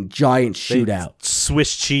fucking giant shootout.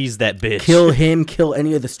 Swiss cheese that bitch. Kill him, kill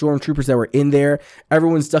any of the stormtroopers that were in there.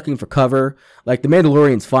 Everyone's ducking for cover. Like, the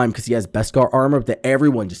Mandalorian's fine because he has Beskar armor, but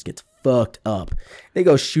everyone just gets fucked up. They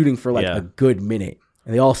go shooting for like a good minute,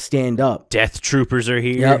 and they all stand up. Death troopers are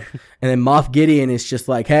here. Yep. And then Moff Gideon is just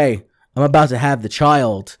like, hey, I'm about to have the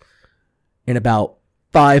child in about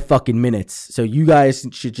 5 fucking minutes. So you guys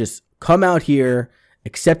should just come out here,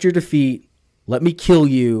 accept your defeat, let me kill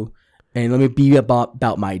you, and let me be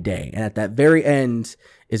about my day. And at that very end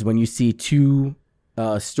is when you see 2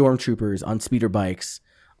 stormtroopers on speeder bikes,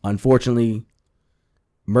 unfortunately,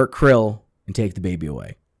 murk Krill and take the baby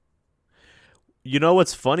away. You know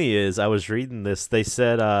what's funny is I was reading this. They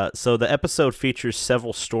said, so the episode features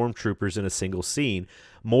several stormtroopers in a single scene,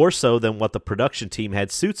 more so than what the production team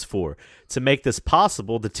had suits for. To make this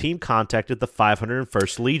possible, the team contacted the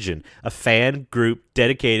 501st Legion, a fan group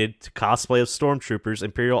dedicated to cosplay of stormtroopers,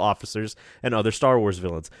 Imperial officers, and other Star Wars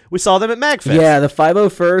villains. We saw them at MagFest. Yeah, the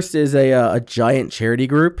 501st is a giant charity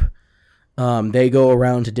group. They go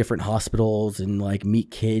around to different hospitals and like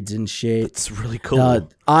meet kids and shit. It's really cool.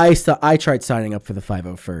 I tried signing up for the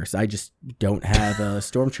 501st. I just don't have a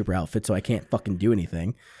stormtrooper outfit, so I can't fucking do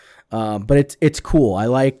anything. But it's cool. I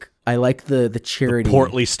like the charity. The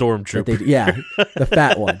portly stormtrooper. The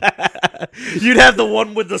fat one. You'd have the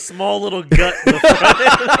one with the small little gut in the front.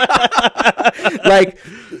 Like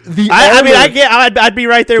the I'd be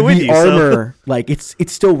right there with you. The armor, so. Like it's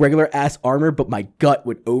still regular ass armor, but my gut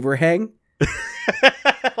would overhang.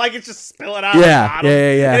 Like it's just spilling out. Yeah.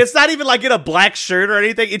 And it's not even like in a black shirt or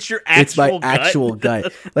anything. It's your actual gut. Actual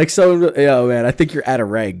gut. Like man, I think you're out of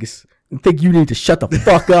regs. I think you need to shut the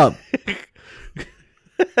fuck up.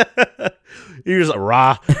 You're just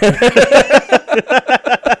raw.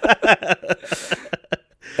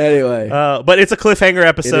 Anyway. But it's a cliffhanger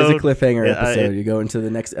episode. It is a cliffhanger episode. You go into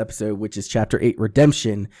the next episode, which is Chapter 8,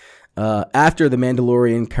 Redemption. After the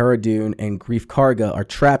Mandalorian, Cara Dune, and Greef Karga are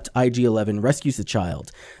trapped, IG-11 rescues the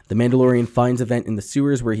child. The Mandalorian finds a vent in the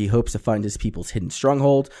sewers where he hopes to find his people's hidden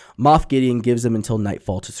stronghold. Moff Gideon gives him until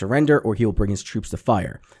nightfall to surrender, or he will bring his troops to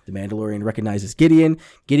fire. The Mandalorian recognizes Gideon.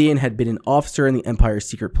 Gideon had been an officer in the Empire's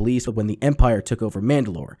secret police when the Empire took over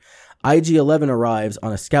Mandalore. IG-11 arrives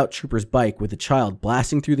on a scout trooper's bike with a child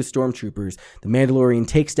blasting through the stormtroopers. The Mandalorian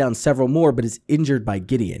takes down several more but is injured by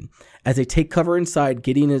Gideon. As they take cover inside,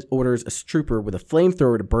 Gideon orders a trooper with a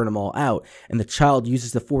flamethrower to burn them all out, and the child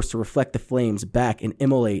uses the Force to reflect the flames back and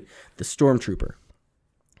immolate the stormtrooper.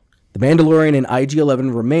 The Mandalorian and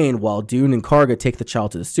IG-11 remain while Dune and Karga take the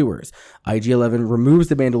child to the sewers. IG-11 removes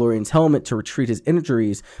the Mandalorian's helmet to retreat his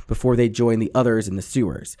injuries before they join the others in the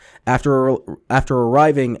sewers. After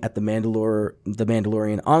arriving at the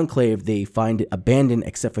Mandalorian Enclave, they find it abandoned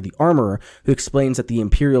except for the armorer, who explains that the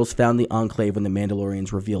Imperials found the Enclave when the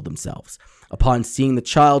Mandalorians revealed themselves. Upon seeing the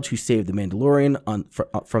child who saved the Mandalorian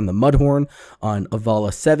from the Mudhorn on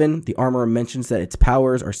Avala 7, the armorer mentions that its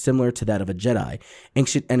powers are similar to that of a Jedi,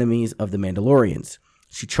 ancient enemies of the Mandalorians.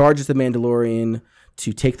 She charges the Mandalorian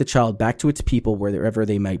to take the child back to its people wherever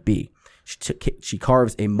they might be. She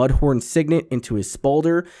carves a Mudhorn signet into his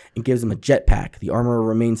spalder and gives him a jetpack. The armorer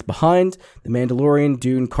remains behind. The Mandalorian,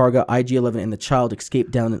 Dune, Karga, IG-11, and the child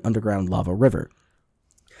escape down an underground lava river.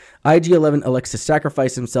 IG-11 elects to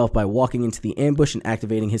sacrifice himself by walking into the ambush and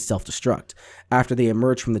activating his self-destruct. After they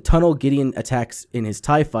emerge from the tunnel, Gideon attacks in his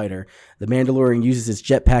TIE fighter. The Mandalorian uses his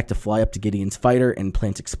jetpack to fly up to Gideon's fighter and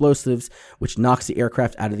plants explosives, which knocks the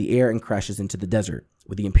aircraft out of the air and crashes into the desert.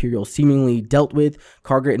 With the Imperials seemingly dealt with,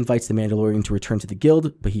 Karga invites the Mandalorian to return to the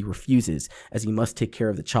guild, but he refuses, as he must take care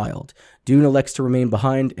of the child. Dune elects to remain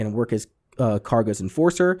behind and work as Karga's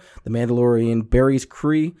enforcer. The Mandalorian buries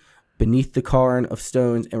Kree beneath the cairn of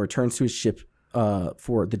stones and returns to his ship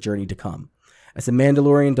for the journey to come. As the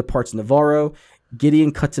Mandalorian departs Navarro,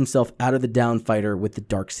 Gideon cuts himself out of the down fighter with the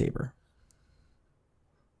Darksaber.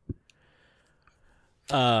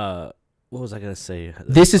 What was I going to say?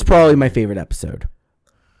 This is probably my favorite episode.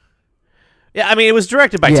 Yeah, I mean, it was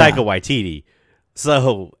directed by Taika Waititi.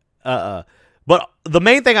 So, but the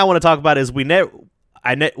main thing I want to talk about is we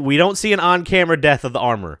don't see an on-camera death of the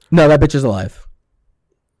armor. No, that bitch is alive.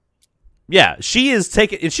 Yeah, she is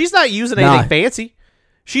taking, and she's not using anything fancy.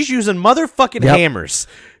 She's using motherfucking hammers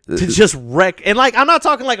to just wreck. And like, I'm not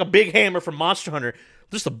talking like a big hammer from Monster Hunter,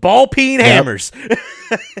 just a ball-peen hammers,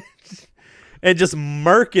 and just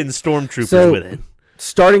murking stormtroopers with it.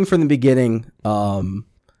 Starting from the beginning,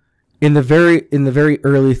 in the very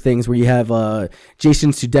early things where you have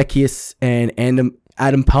Jason Sudeikis and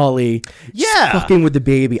Adam Pally, fucking with the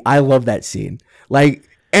baby. I love that scene. Like,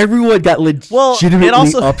 everyone got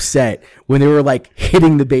legitimately upset when they were like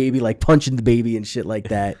hitting the baby, like punching the baby and shit like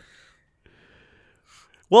that.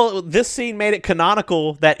 Well, this scene made it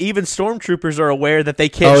canonical that even stormtroopers are aware that they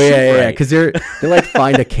can't shoot right. Because they like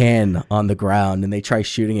find a can on the ground and they try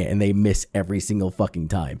shooting it and they miss every single fucking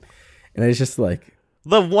time. And it's just like,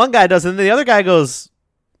 the one guy doesn't, the other guy goes,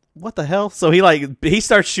 what the hell? So he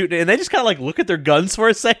starts shooting it and they just kind of like look at their guns for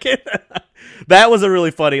a second. That was a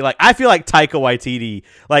really funny, like, I feel like Taika Waititi,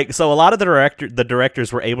 like, so a lot of the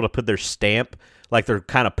directors were able to put their stamp, like their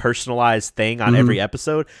kind of personalized thing on every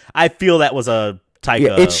episode. I feel that was a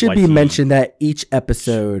Taika it should Waititi. be mentioned that each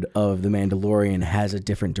episode of The Mandalorian has a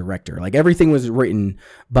different director. Like, everything was written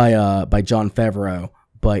by Jon Favreau,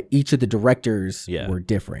 but each of the directors were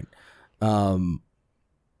different.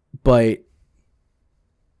 But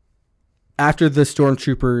after the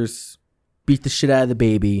stormtroopers beat the shit out of the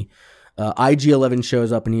baby, IG-11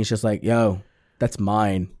 shows up and he's just like, yo, that's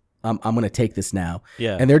mine. I'm going to take this now.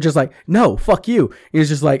 Yeah. And they're just like, no, fuck you. He's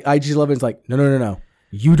just like, IG-11's like, no.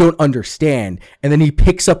 You don't understand. And then he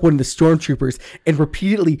picks up one of the stormtroopers and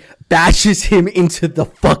repeatedly bashes him into the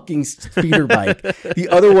fucking speeder bike. The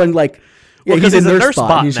other one, like, he's a nurse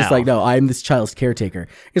bot. And he's just like, no, I'm this child's caretaker.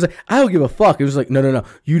 He's like, I don't give a fuck. He was like, no.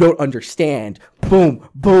 You don't understand. Boom,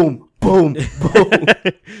 boom, boom, boom.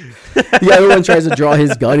 The other one tries to draw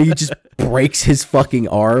his gun. And he just breaks his fucking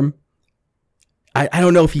arm. I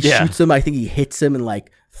don't know if he shoots him. I think he hits him and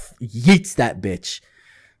like yeets that bitch.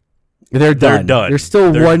 They're done. There's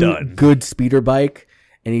still one good speeder bike.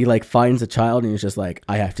 And he like finds a child and he's just like,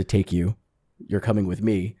 I have to take you. You're coming with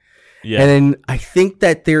me. Yeah. And then I think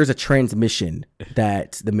that there's a transmission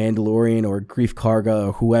that the Mandalorian or Greef Karga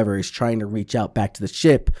or whoever is trying to reach out back to the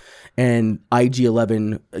ship. And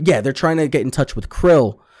IG-11, they're trying to get in touch with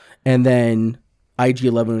Krill. And then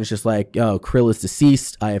IG-11 was just like, yo, Krill is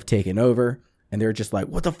deceased. I have taken over. And they're just like,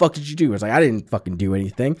 what the fuck did you do? I was like, I didn't fucking do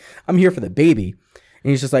anything. I'm here for the baby. And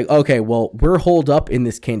he's just like, okay, well, we're holed up in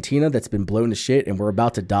this cantina that's been blown to shit and we're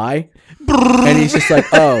about to die. And he's just like,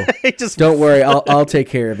 oh, don't worry. I'll take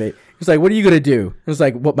care of it. He's like, what are you going to do? I was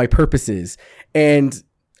like, what my purpose is. And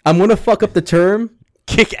I'm going to fuck up the term.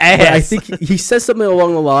 Kick ass. I think he says something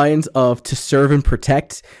along the lines of to serve and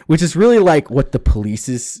protect, which is really like what the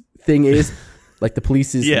police's thing is. Like the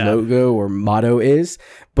police's logo or motto is.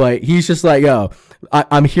 But he's just like, yo,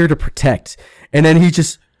 I'm here to protect. And then he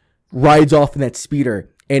just rides off in that speeder.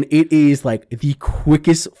 And it is like the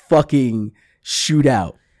quickest fucking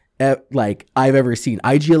shootout like I've ever seen.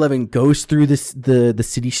 IG-11 goes through the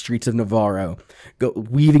city streets of Navarro,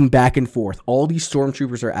 weaving back and forth. All these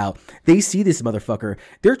stormtroopers are out. They see this motherfucker.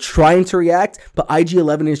 They're trying to react, but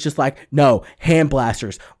IG-11 is just like, no, hand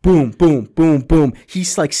blasters. Boom, boom, boom, boom.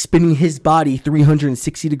 He's like spinning his body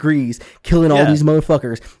 360 degrees, killing all these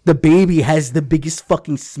motherfuckers. The baby has the biggest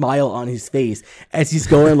fucking smile on his face as he's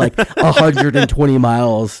going like 120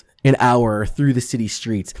 miles an hour through the city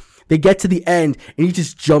streets. They get to the end and he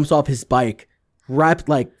just jumps off his bike,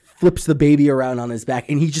 flips the baby around on his back,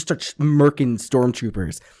 and he just starts murking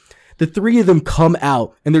stormtroopers. The three of them come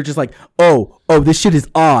out and they're just like, oh, this shit is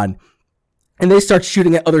on. And they start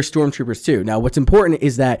shooting at other stormtroopers too. Now, what's important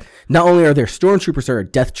is that not only are there stormtroopers, there are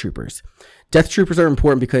death troopers. Death troopers are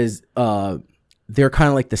important because they're kind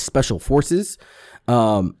of like the special forces.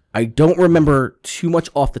 I don't remember too much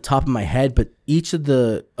off the top of my head, but each of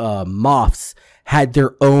the Moffs had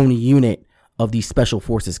their own unit of these special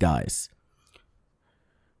forces guys.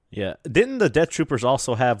 Yeah. Didn't the Death Troopers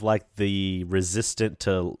also have like the resistant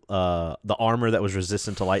to the armor that was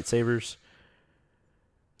resistant to lightsabers?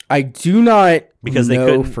 I do not because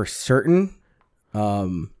know for certain.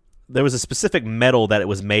 There was a specific metal that it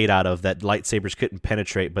was made out of that lightsabers couldn't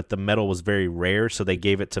penetrate, but the metal was very rare, so they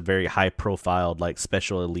gave it to very high-profiled, like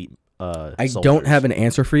special elite. I soldiers. don't have an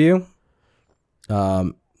answer for you.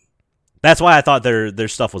 That's why I thought their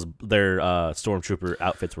stuff was their stormtrooper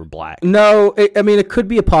outfits were black. No, it could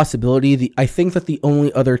be a possibility. I think that the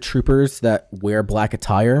only other troopers that wear black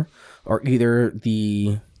attire are either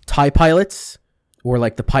the TIE pilots or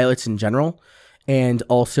like the pilots in general, and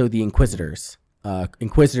also the Inquisitors.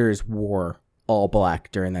 Inquisitors wore all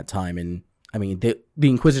black during that time, and I mean the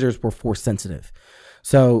Inquisitors were force sensitive.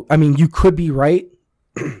 So I mean you could be right.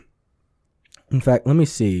 In fact, let me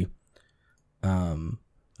see. I'm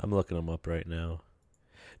looking them up right now.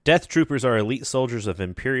 Death Troopers are elite soldiers of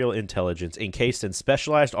Imperial intelligence, encased in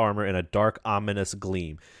specialized armor and a dark, ominous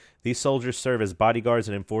gleam. These soldiers serve as bodyguards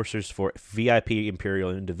and enforcers for VIP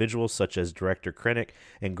Imperial individuals such as Director Krennic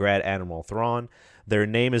and Grand Admiral Thrawn. Their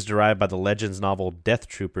name is derived by the Legends novel Death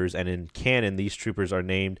Troopers, and in canon, these troopers are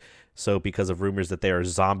named so because of rumors that they are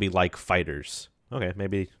zombie-like fighters. Okay,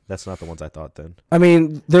 maybe that's not the ones I thought then. I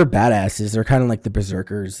mean, they're badasses. They're kind of like the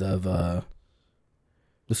berserkers of the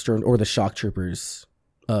shock troopers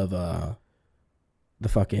of the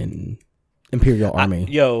fucking Imperial Army.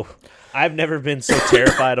 I've never been so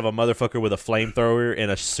terrified of a motherfucker with a flamethrower in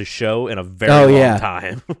a show in a very long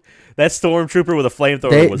time. That stormtrooper with a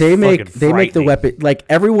flamethrower was fucking frightening. They make the weapon, like,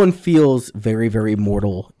 everyone feels very, very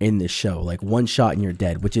mortal in this show. Like, one shot and you're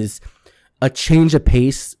dead, which is a change of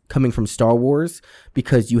pace coming from Star Wars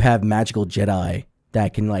because you have magical Jedi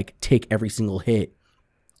that can, like, take every single hit,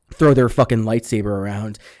 throw their fucking lightsaber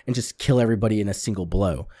around, and just kill everybody in a single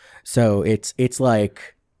blow. So it's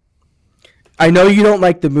like, I know you don't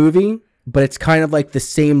like the movie, but it's kind of like the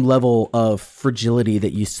same level of fragility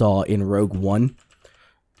that you saw in Rogue One,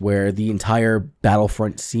 where the entire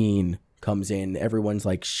battlefront scene comes in, everyone's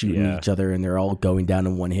like shooting each other and they're all going down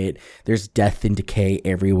in one hit. There's death and decay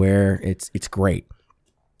everywhere. It's great.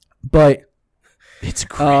 But it's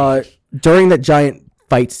great. During that giant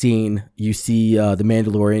fight scene, you see the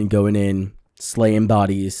Mandalorian going in, slaying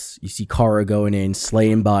bodies. You see Cara going in,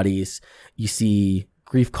 slaying bodies. You see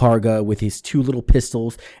Greef Karga with his two little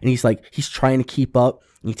pistols, and he's trying to keep up,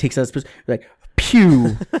 and he takes out his pistol, like,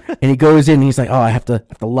 pew, and he goes in, and he's like, oh, I have to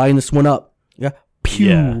line this one up. Yeah, pew.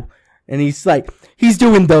 Yeah. And he's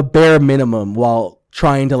doing the bare minimum while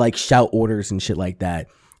trying to like shout orders and shit like that.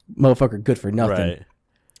 Motherfucker, good for nothing.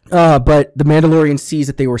 Right. But the Mandalorian sees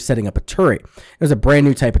that they were setting up a turret. It was a brand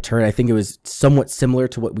new type of turret. I think it was somewhat similar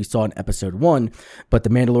to what we saw in episode 1, but the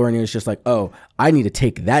Mandalorian was just like, oh, I need to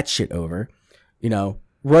take that shit over. You know,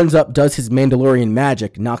 runs up, does his Mandalorian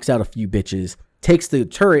magic, knocks out a few bitches, takes the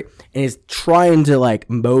turret, and is trying to like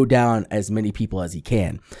mow down as many people as he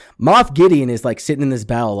can. Moff Gideon is like sitting in this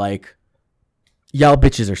battle like, y'all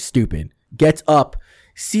bitches are stupid. Gets up,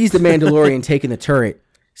 sees the Mandalorian taking the turret,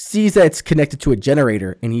 sees that it's connected to a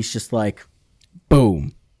generator, and he's just like,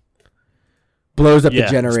 boom. Blows up the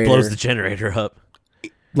generator. Blows the generator up.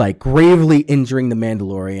 Like gravely injuring the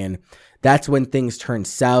Mandalorian. That's when things turn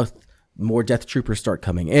south. More Death Troopers start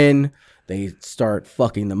coming in. They start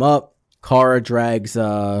fucking them up. Cara drags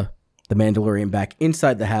the Mandalorian back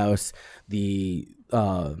inside the house. The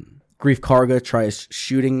Greef Karga tries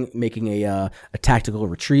shooting, making a tactical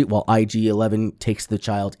retreat while IG-11 takes the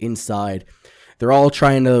child inside. They're all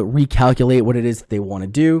trying to recalculate what it is that they want to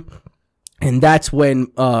do. And that's when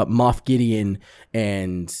Moff Gideon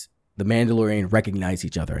and the Mandalorian recognize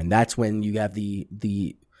each other. And that's when you have the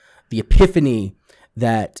epiphany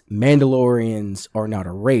that Mandalorians are not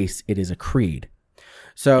a race, it is a creed.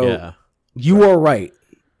 So you are right.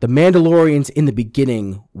 The Mandalorians in the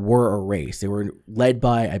beginning were a race. They were led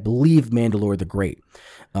by, I believe, Mandalore the Great.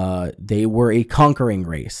 They were a conquering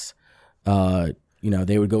race. They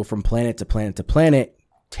would go from planet to planet to planet,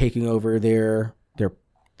 taking over their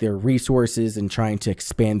resources and trying to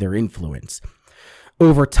expand their influence.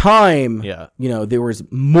 Over time, there was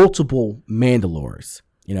multiple Mandalores.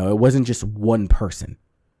 You know, it wasn't just one person.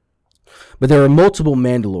 But there were multiple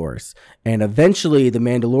Mandalores, and eventually the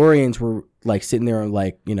Mandalorians were like sitting there and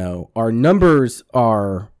like, you know, our numbers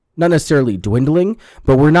are not necessarily dwindling,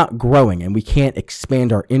 but we're not growing and we can't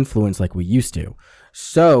expand our influence like we used to.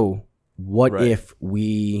 So what if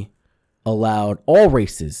we allowed all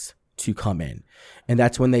races to come in? And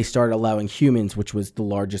that's when they started allowing humans, which was the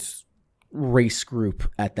largest race group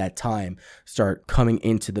at that time, start coming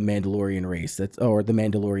into the Mandalorian race, or the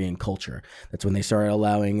Mandalorian culture. That's when they started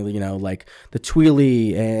allowing, you know, like the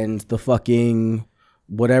Twi'lek and the fucking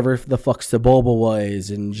whatever the fuck Sebulba was,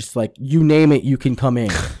 and just like you name it, you can come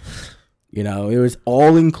in. You know, it was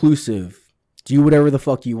all inclusive. Do whatever the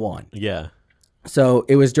fuck you want. Yeah. So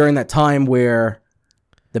it was during that time where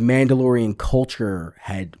the Mandalorian culture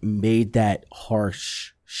had made that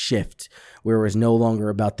harsh shift, where it was no longer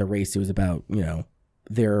about the race. It was about, you know,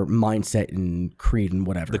 their mindset and creed and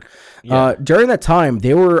whatever. During that time,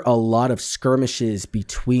 there were a lot of skirmishes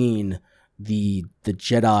between the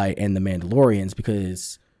Jedi and the Mandalorians,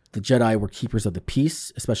 because the Jedi were keepers of the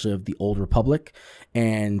peace, especially of the Old Republic,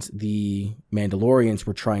 and the Mandalorians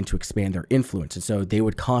were trying to expand their influence, and so they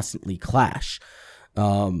would constantly clash.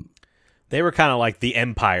 They were kind of like the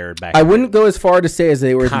Empire back I then. wouldn't go as far to say as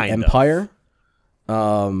they were Kind the of. Empire,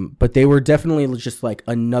 but they were definitely just like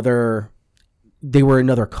another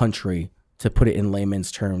country, to put it in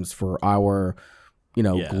layman's terms, for our, you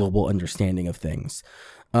know, global understanding of things.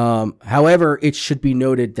 However, it should be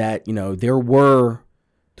noted that, you know, there was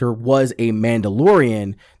a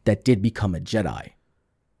Mandalorian that did become a Jedi.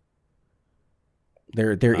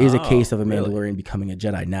 There is a case of a Mandalorian becoming a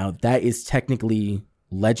Jedi. Now, that is technically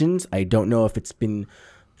Legends. I don't know if it's been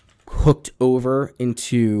hooked over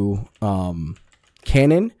into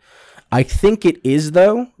canon. I think it is,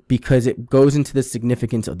 though, because it goes into the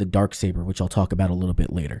significance of the Darksaber, which I'll talk about a little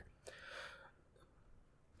bit later.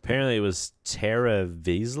 Apparently, it was Terra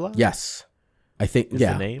Vizsla. Yes, I think.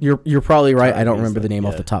 The name? You're probably right. Terra I don't remember Vizsla, the name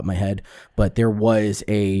off the top of my head, but there was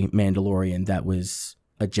a Mandalorian that was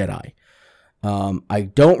a Jedi. I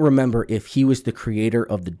don't remember if he was the creator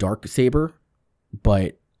of the Darksaber,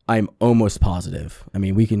 but I'm almost positive. I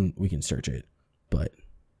mean, we can search it, but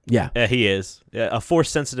yeah. Yeah, he is. Yeah, a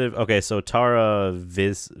Force-sensitive... Okay, so Tara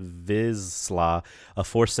Vizsla, a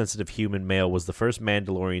Force-sensitive human male, was the first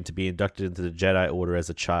Mandalorian to be inducted into the Jedi Order as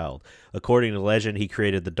a child. According to legend, he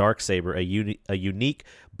created the Darksaber, a unique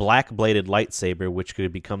black-bladed lightsaber which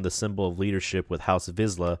could become the symbol of leadership with House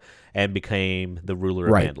Vizsla and became the ruler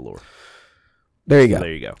of Mandalore. There you go.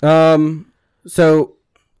 There you go. So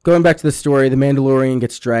going back to the story, the Mandalorian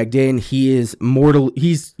gets dragged in. He is mortal.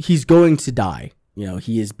 He's going to die. You know,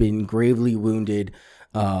 he has been gravely wounded,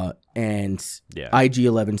 and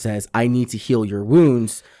IG-11 says, "I need to heal your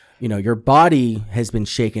wounds. You know, your body has been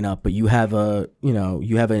shaken up, but you have an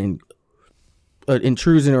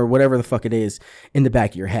intrusion or whatever the fuck it is in the back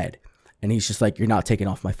of your head." And he's just like, "You're not taking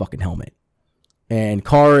off my fucking helmet." And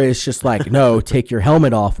Cara is just like, "No, take your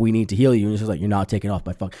helmet off. We need to heal you." And he's just like, "You're not taking off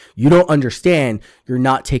my fuck. You don't understand. You're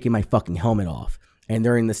not taking my fucking helmet off." And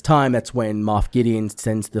during this time, that's when Moff Gideon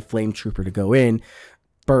sends the flame trooper to go in,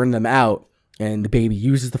 burn them out, and the baby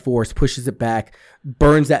uses the Force, pushes it back,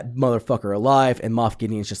 burns that motherfucker alive, and Moff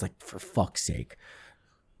Gideon's just like, "For fuck's sake,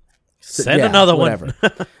 send another one."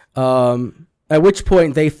 At which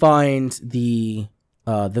point they find the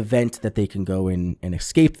vent that they can go in and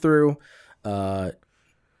escape through. The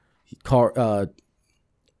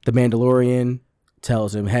Mandalorian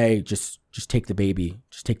tells him, "Hey, just take the baby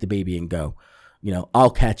and go. You know, I'll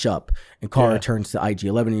catch up." And Cara turns to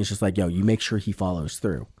IG-11 and he's just like, "Yo, you make sure he follows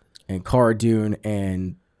through." And Cara Dune,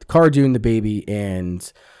 the baby,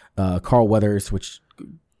 and Carl Weathers,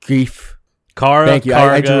 Greef. Thank you.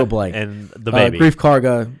 I drew a blank. And the baby. Greef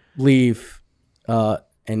Karga leave,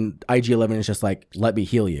 and IG-11 is just like, "Let me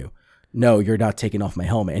heal you." "No, you're not taking off my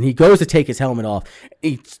helmet." And he goes to take his helmet off.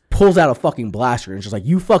 He pulls out a fucking blaster and is just like,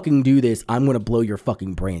 "You fucking do this, I'm going to blow your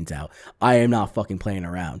fucking brains out. I am not fucking playing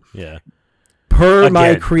around." Yeah. Per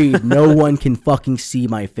my creed, no one can fucking see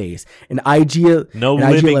my face. And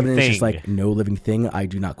IG-11 is just like, "No living thing, I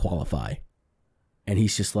do not qualify." And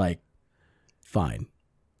he's just like, "Fine."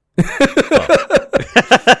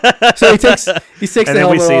 So he takes the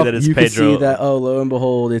helmet off. That it's you Pedro. can see that, lo and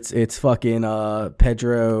behold, it's fucking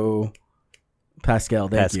Pedro Pascal.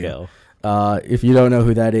 Thank you. If you don't know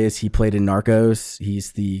who that is, he played in Narcos.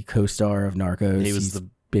 He's the co-star of Narcos. He's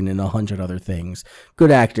been in 100 other things.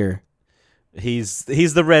 Good actor. He's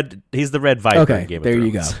the red Viper in Game of Thrones. There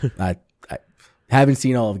you go. I haven't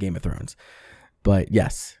seen all of Game of Thrones, but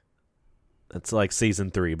yes. That's like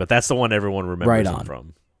season 3, but that's the one everyone remembers him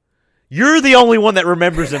from. You're the only one that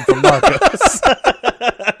remembers him from Narcos.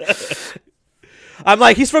 I'm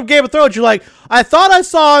like, he's from Game of Thrones. You're like, I thought I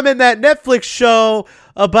saw him in that Netflix show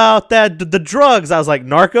about the drugs. I was like,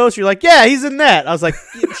 Narcos? You're like, yeah, he's in that. I was like,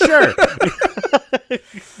 sure.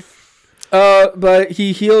 But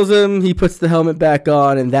he heals him, he puts the helmet back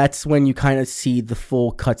on, and that's when you kind of see the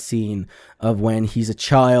full cutscene of when he's a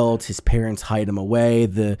child, his parents hide him away,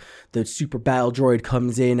 the super battle droid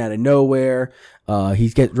comes in out of nowhere,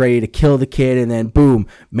 he's getting ready to kill the kid, and then boom,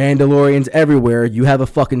 Mandalorians everywhere, you have a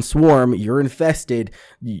fucking swarm, you're infested,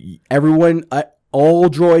 everyone, all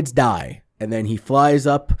droids die, and then he flies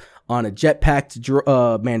up on a jetpack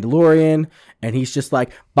Mandalorian, and he's just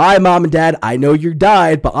like, bye, Mom and Dad, I know you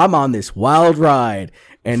died, but I'm on this wild ride.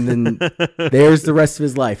 And then there's the rest of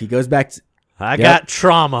his life. He goes back to... I got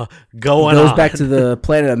trauma going on. He goes back to the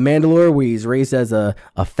planet of Mandalore, where he's raised as a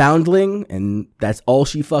foundling, and that's all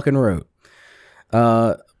she fucking wrote.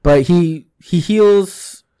 But he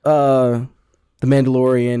heals the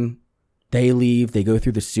Mandalorian. They leave. They go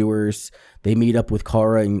through the sewers. They meet up with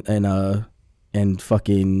Kara and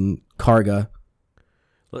fucking Karga.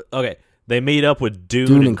 Okay, they meet up with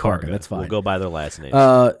Dune and Karga. That's fine. We'll go by their last names.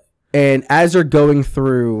 And as they're going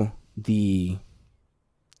through the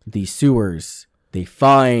sewers, they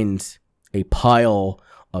find a pile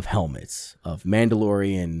of helmets, of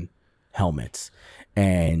Mandalorian helmets,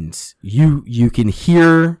 and you can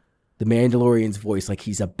hear the Mandalorian's voice like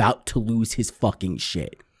he's about to lose his fucking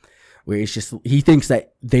shit. Where it's just, he thinks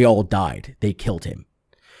that they all died, they killed him.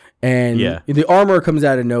 And the armor comes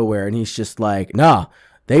out of nowhere, and he's just like, nah,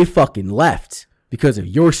 they fucking left because of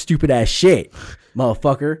your stupid ass shit,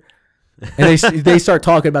 motherfucker. And they start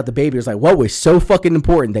talking about the baby. It's like, what was so fucking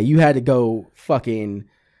important that you had to go fucking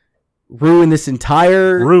ruin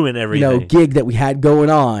everything, gig that we had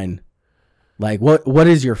going on? Like, what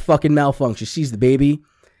is your fucking malfunction? She's the baby.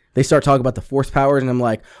 They start talking about the force powers, and I'm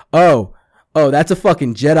like, oh, that's a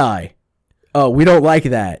fucking Jedi. Oh, we don't like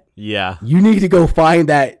that. Yeah. You need to go find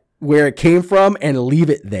that where it came from and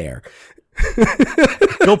leave it there.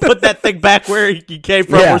 Go put that thing back where you came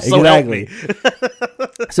from. Yeah, so exactly.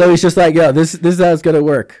 Help me. So he's just like, yo, this is how it's gonna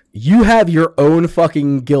work. You have your own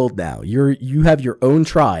fucking guild now. You have your own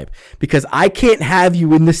tribe, because I can't have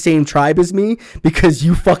you in the same tribe as me because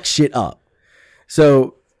you fuck shit up.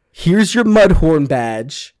 So here's your Mudhorn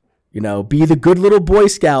badge. Be the good little Boy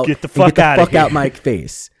Scout. Get the fuck out my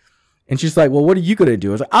face. And she's like, well, what are you going to do?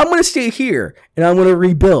 I was like, I'm going to stay here, and I'm going to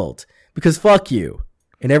rebuild, because fuck you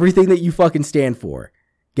and everything that you fucking stand for.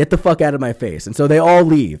 Get the fuck out of my face. And so they all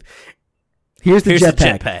leave. Here's the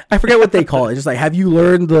jetpack. I forget what they call it. Just like, have you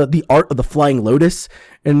learned the art of the Flying Lotus?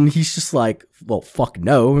 And he's just like, well, fuck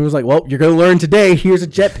no. And he was like, well, you're going to learn today. Here's a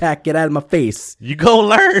jetpack. Get out of my face. You go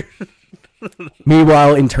learn.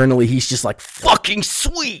 Meanwhile, internally, he's just like, fucking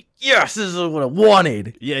sweet. Yes, this is what I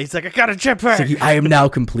wanted. Yeah, he's like, I got a jetpack. So I am now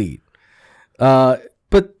complete.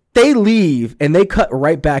 But they leave, and they cut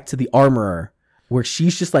right back to the armorer, where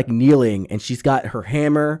she's just like kneeling, and she's got her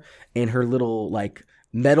hammer and her little like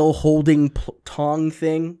metal holding tong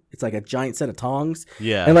thing. It's like a giant set of tongs.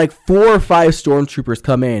 Yeah. And like 4 or 5 stormtroopers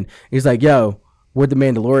come in. He's like, yo, where'd the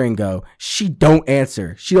Mandalorian go? She don't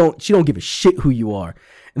answer. She don't give a shit who you are.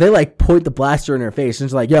 And they like point the blaster in her face, and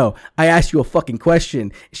she's like, yo, I asked you a fucking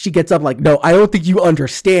question. She gets up like, no, I don't think you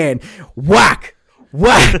understand. Whack,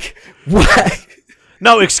 whack, whack.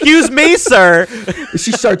 No, excuse me, sir.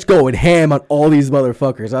 She starts going ham on all these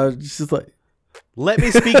motherfuckers. I was just like, let me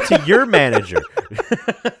speak to your manager.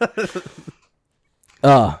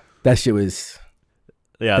 That shit was...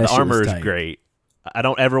 Yeah, the armor is great. I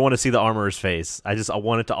don't ever want to see the armorer's face. I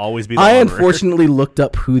want it to always be the armorer. I unfortunately looked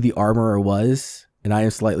up who the armorer was, and I am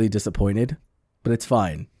slightly disappointed, but it's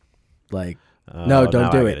fine. Like, no,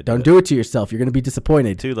 don't do it. Don't do it to yourself. You're going to be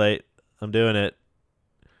disappointed. Too late. I'm doing it.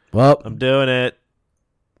 Well, I'm doing it.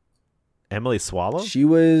 Emily Swallow? She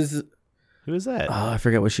was... Who is that? Oh, I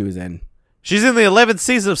forget what she was in. She's in the 11th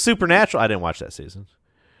season of Supernatural. I didn't watch that season.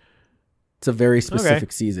 It's a very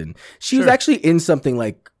specific season. She was actually in something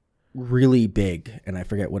like really big, and I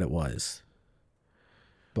forget what it was.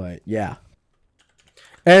 But yeah.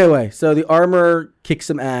 Anyway, so the armor kicks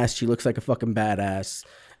some ass. She looks like a fucking badass,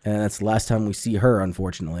 and that's the last time we see her,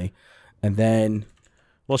 unfortunately. And then...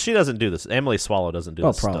 Well, she doesn't do this. Emily Swallow doesn't do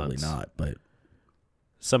the stunts. Probably not, but...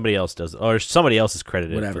 Somebody else does, or somebody else is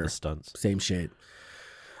credited for the stunts. Same shit.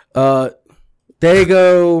 They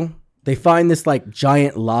find this like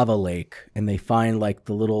giant lava lake, and they find like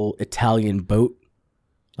the little Italian boat.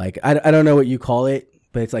 Like I don't know what you call it,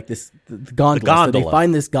 but it's like this the gondola. So they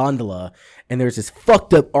find this gondola, and there's this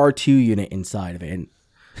fucked up R2 unit inside of it. And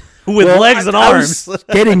with legs and arms. I was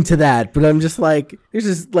getting to that, but I'm just like, there's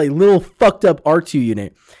this like little fucked up R2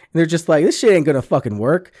 unit, and they're just like, this shit ain't gonna fucking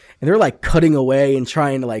work, and they're like cutting away and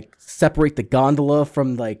trying to like separate the gondola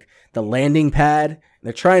from like the landing pad. And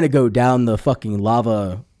they're trying to go down the fucking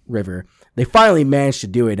lava river. They finally managed to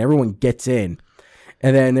do it, and everyone gets in,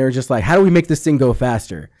 and then they're just like, how do we make this thing go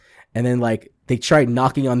faster? And then like they tried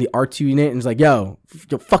knocking on the R2 unit and it's like, yo,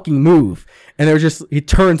 fucking move. And they're just, it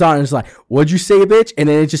turns on and it's like, what'd you say, bitch? And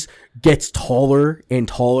then it just gets taller and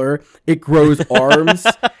taller. It grows arms.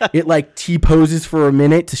 It like T-poses for a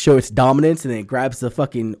minute to show its dominance, and then it grabs the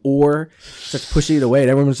fucking oar, starts pushing it away, and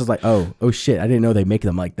everyone's just like, oh shit, I didn't know they make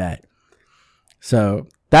them like that. So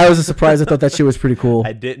that was a surprise. I thought that shit was pretty cool.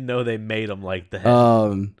 I didn't know they made them like that.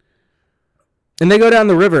 And they go down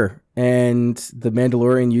the river, and the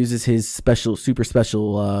Mandalorian uses his super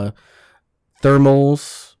special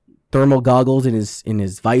thermal goggles in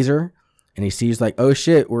his visor, and he sees like, oh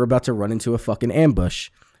shit, we're about to run into a fucking ambush.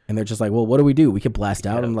 And they're just like, well, what do? We could blast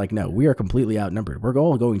out. I'm like, no, we are completely outnumbered. We're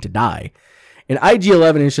all going to die. And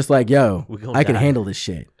IG-11 is just like, yo, I can handle this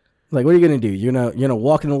shit. Like, what are you gonna do? You're gonna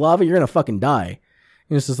walk in the lava? You're gonna fucking die.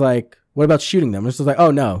 And it's just like, what about shooting them? It's just like,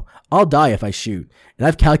 oh no, I'll die if I shoot. And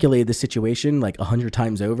I've calculated the situation like 100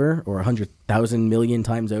 times over, or 100,000 million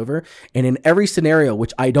times over. And in every scenario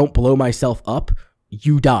which I don't blow myself up,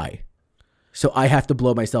 you die. So I have to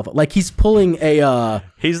blow myself up. Like he's pulling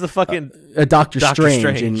he's the fucking a Doctor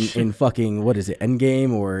Strange. in fucking, what is it,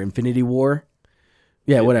 Endgame or Infinity War?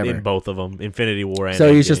 Yeah, whatever. In both of them, Infinity War and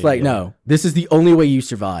so he's Endgame, just like, no, this is the only way you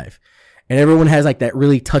survive. And everyone has like that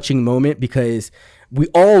really touching moment because we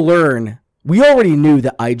already knew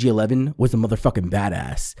that IG-11 was a motherfucking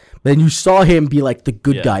badass. But then you saw him be like the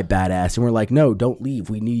good guy badass. And we're like, no, don't leave.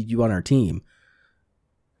 We need you on our team.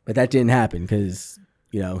 But that didn't happen because,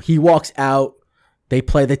 he walks out. They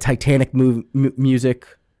play the Titanic music.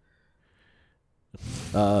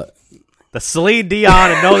 The Celine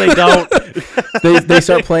Dion, and no, they don't. they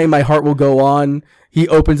start playing My Heart Will Go On. He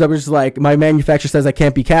opens up and is like, my manufacturer says I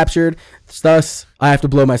can't be captured. Thus, I have to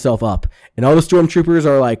blow myself up. And all the stormtroopers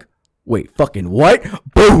are like, wait, fucking what?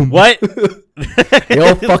 Boom. What? They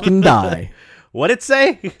all fucking die. What'd it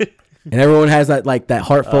say? And everyone has that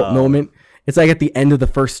heartfelt moment. It's like at the end of the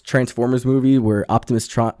first Transformers movie where Optimus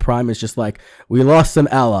Prime is just like, we lost some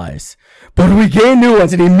allies, but we gained new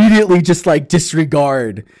ones, and immediately just like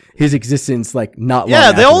disregard his existence. Like not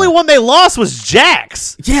long the only that. one they lost was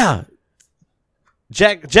Jax. Yeah.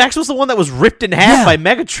 Jax was the one that was ripped in half by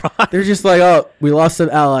Megatron. They're just like, oh, we lost some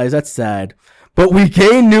allies. That's sad. But we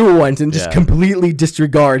gain new ones and just completely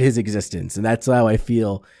disregard his existence. And that's how I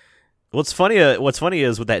feel. What's funny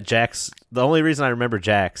is with that Jax, the only reason I remember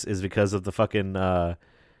Jax is because of the fucking, I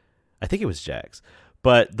think it was Jax.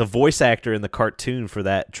 But the voice actor in the cartoon for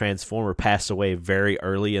that Transformer passed away very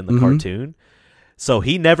early in the cartoon. So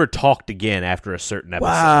he never talked again after a certain episode.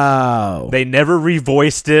 Wow. They never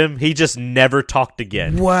revoiced him. He just never talked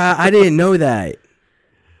again. Wow. I didn't know that.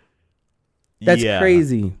 That's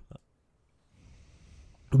crazy.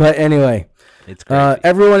 But anyway, it's crazy.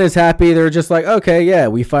 Everyone is happy. They're just like, okay, yeah,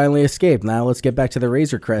 we finally escaped. Now let's get back to the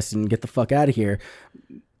Razor Crest and get the fuck out of here.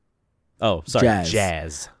 Oh, sorry.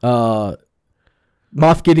 Jazz.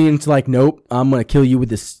 Moff Gideon's like, nope, I'm going to kill you with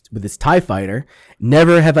this TIE fighter.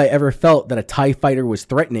 Never have I ever felt that a TIE fighter was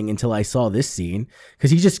threatening until I saw this scene. Because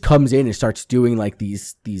he just comes in and starts doing like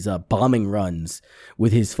these bombing runs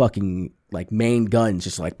with his fucking like main guns,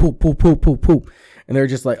 just like poop, poop, poop, poop, poop. And they're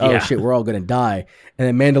just like, oh shit, we're all going to die. And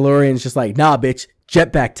then Mandalorian's just like, nah, bitch,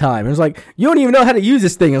 jetpack time. And it's like, you don't even know how to use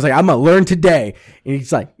this thing. I was like, I'm going to learn today. And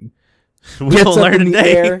he's like, gets up in the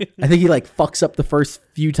air. I think he like fucks up the first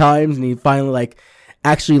few times, and he finally like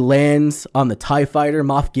actually lands on the TIE fighter.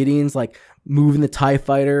 Moff Gideon's like moving the TIE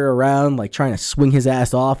fighter around, like trying to swing his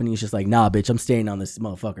ass off, and he's just like, nah, bitch, I'm staying on this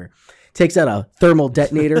motherfucker. Takes out a thermal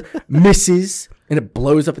detonator, misses, and it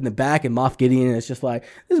blows up in the back, and Moff Gideon is just like,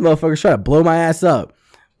 this motherfucker's trying to blow my ass up.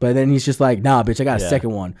 But then he's just like, nah, bitch, I got a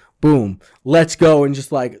second one. Boom. Let's go, and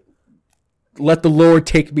just like, let the Lord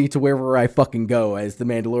take me to wherever I fucking go, as the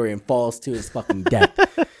Mandalorian falls to his fucking death.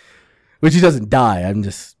 Which he doesn't die. I'm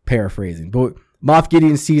just paraphrasing. But Moff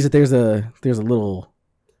Gideon sees that there's a little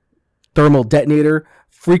thermal detonator,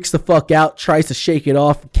 freaks the fuck out, tries to shake it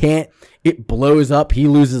off, can't. It blows up. He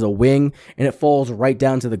loses a wing, and it falls right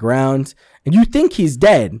down to the ground. And you think he's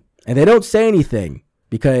dead, and they don't say anything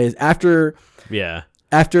because after he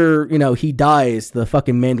dies, the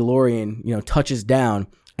fucking Mandalorian, touches down.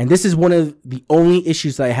 And this is one of the only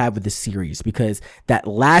issues that I have with this series, because that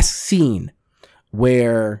last scene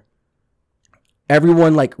where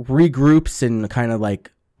everyone like regroups and kind of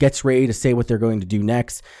like gets ready to say what they're going to do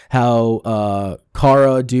next. How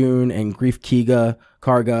Cara Dune and Greef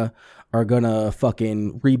Karga are gonna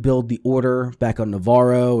fucking rebuild the order back on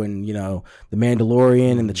Navarro, and the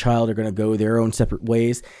Mandalorian and the child are gonna go their own separate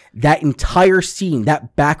ways. That entire scene,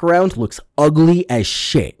 that background looks ugly as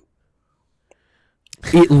shit.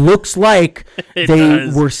 It looks like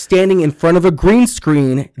were standing in front of a green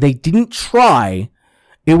screen. They didn't try.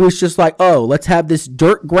 It was just like, oh, let's have this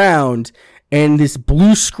dirt ground and this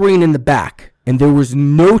blue screen in the back, and there was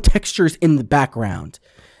no textures in the background.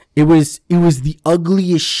 It was the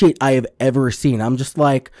ugliest shit I have ever seen. I'm just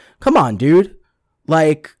like, come on, dude.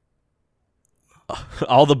 Like,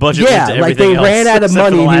 all the budget. Yeah, like they ran out of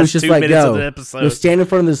money, and he was just like, yo, stand in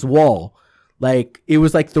front of this wall. Like, it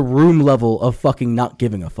was like the room level of fucking not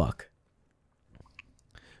giving a fuck.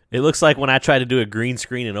 It looks like when I tried to do a green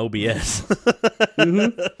screen in OBS.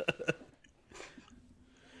 Mm-hmm.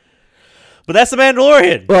 But that's the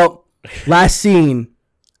Mandalorian. Well, last scene.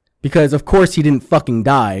 Because, of course, he didn't fucking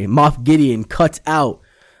die. Moff Gideon cuts out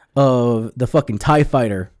of the fucking TIE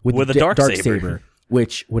fighter with the Darksaber.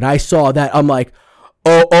 Which, when I saw that, I'm like,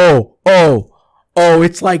 oh,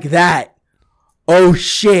 it's like that. Oh,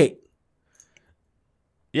 shit.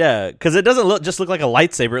 Yeah, because it doesn't look like a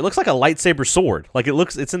lightsaber. It looks like a lightsaber sword. Like,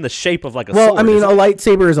 it's in the shape of like a sword. Well, I mean, a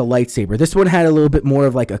lightsaber is a lightsaber. This one had a little bit more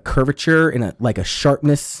of like a curvature and a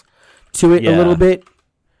sharpness to it a little bit.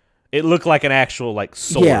 It looked like an actual like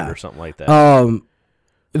sword or something like that.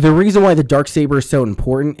 The reason why the Darksaber is so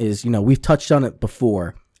important is, we've touched on it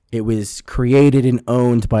before. It was created and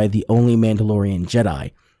owned by the only Mandalorian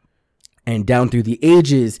Jedi. And down through the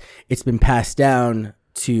ages, it's been passed down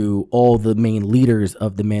to all the main leaders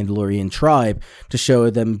of the Mandalorian tribe to show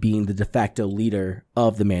them being the de facto leader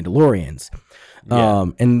of the Mandalorians. Yeah.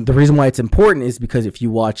 And the reason why it's important is because if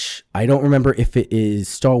you watch, I don't remember if it is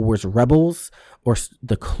Star Wars Rebels or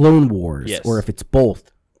the Clone Wars, or if it's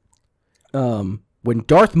both. When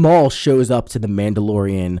Darth Maul shows up to the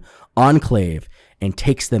Mandalorian Enclave and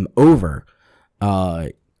takes them over,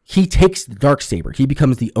 he takes the Darksaber. He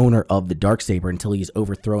becomes the owner of the Darksaber until he's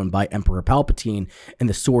overthrown by Emperor Palpatine and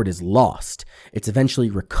the sword is lost. It's eventually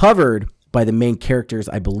recovered by the main characters,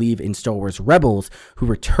 I believe, in Star Wars Rebels, who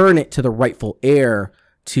return it to the rightful heir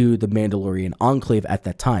to the Mandalorian Enclave at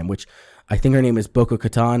that time, which I think her name is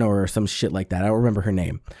Bo-Katan or some shit like that. I don't remember her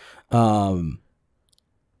name. From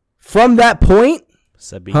that point...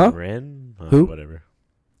 Sabine Wren? Who? Whatever.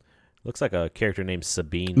 Looks like a character named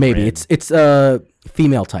Sabine Maybe. Wren. It's a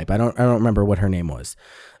female type. I don't remember what her name was.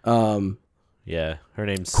 Yeah, her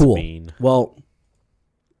name's cool. Sabine. Well,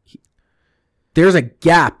 there's a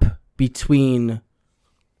gap between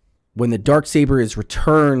when the Darksaber is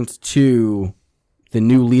returned to the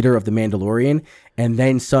new leader of the Mandalorian and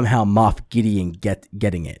then somehow Moff Gideon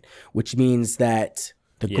getting it, which means that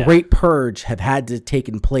the Great Purge have had to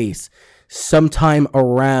taken place sometime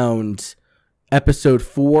around Episode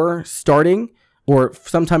 4 starting, or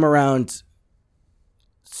sometime around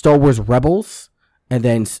Star Wars Rebels, and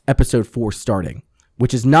then Episode 4 starting,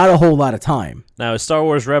 which is not a whole lot of time. Now, is Star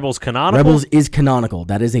Wars Rebels canonical? Rebels is canonical.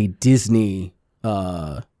 That is a Disney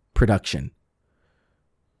production.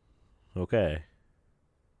 Okay.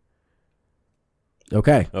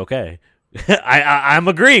 I'm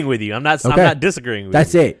agreeing with you. I'm not disagreeing with you.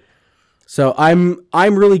 That's it. So I'm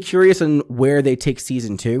really curious on where they take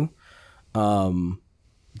season 2.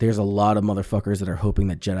 There's a lot of motherfuckers that are hoping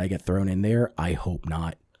that Jedi get thrown in there. I hope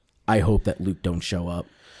not. I hope that Luke don't show up.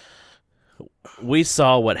 We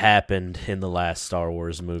saw what happened in the last Star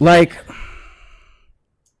Wars movie. Like,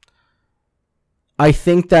 I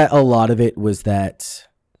think that a lot of it was that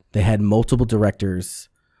they had multiple directors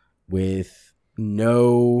with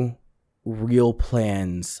no real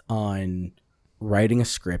plans on writing a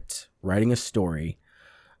script, writing a story.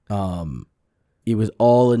 It was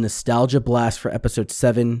all a nostalgia blast for episode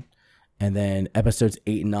 7, and then episodes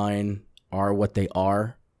 8 and 9 are what they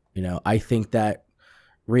are. I think that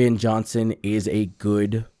Rian Johnson is a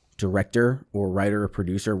good director or writer or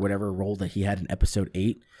producer, whatever role that he had in episode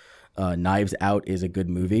 8. Knives Out is a good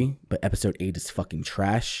movie, but episode 8 is fucking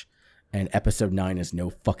trash, and episode 9 is no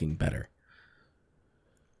fucking better.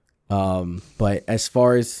 But as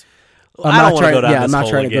far as I'm not trying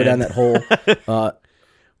to go down that hole.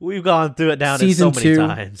 We've gone through it down season so many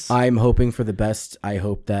times. I'm hoping for the best. I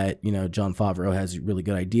hope that Jon Favreau has really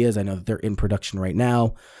good ideas. I know that they're in production right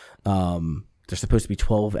now. There's supposed to be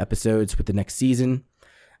 12 episodes with the next season.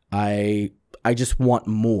 I just want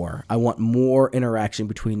more. I want more interaction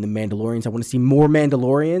between the Mandalorians. I want to see more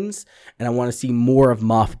Mandalorians, and I want to see more of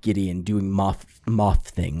Moff Gideon doing Moff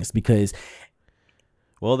things, because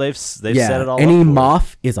Well, they've said it all. Any up for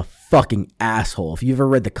Moff is a fucking asshole. If you've ever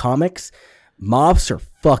read the comics, Moffs are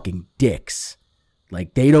fucking dicks.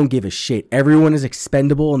 Like, they don't give a shit. Everyone is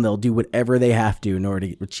expendable, and they'll do whatever they have to in order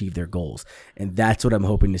to achieve their goals. And that's what I'm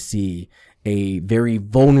hoping to see. A very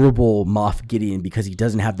vulnerable Moff Gideon, because he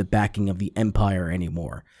doesn't have the backing of the Empire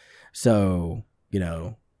anymore. So,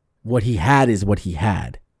 what he had is what he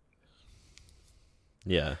had.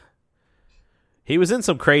 Yeah. He was in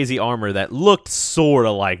some crazy armor that looked sort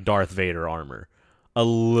of like Darth Vader armor. A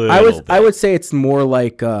little bit. I would say it's more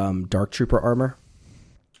like Dark Trooper armor.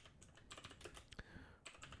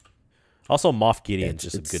 Also, Moff Gideon's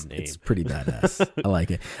just a good name. It's pretty badass. I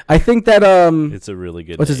like it. I think that it's a really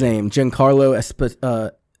good what's name. his name? Giancarlo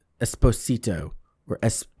Esposito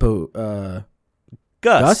or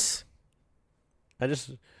Gus.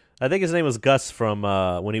 I think his name was Gus from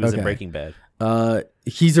when he was in Breaking Bad.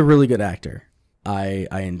 He's a really good actor. I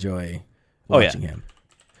enjoy watching him.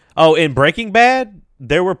 Oh, in Breaking Bad,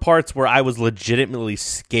 there were parts where I was legitimately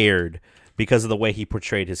scared because of the way he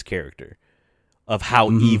portrayed his character, of how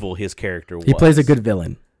evil his character was. He plays a good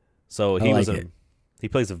villain. So he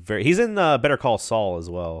plays he's in Better Call Saul as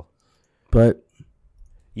well. But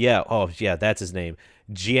yeah, that's his name.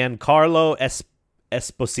 Giancarlo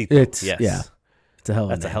Esposito. It's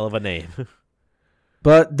a hell of a name.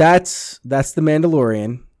 But that's The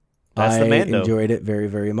Mandalorian. That's the Mando. I enjoyed it very,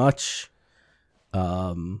 very much.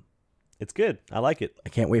 It's good. I like it. I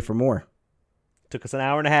can't wait for more. Took us an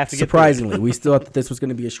hour and a half to Surprisingly, we still thought that this was going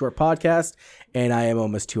to be a short podcast, and I am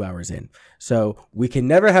almost 2 hours in. So we can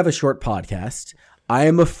never have a short podcast. I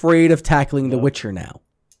am afraid of tackling The Witcher now.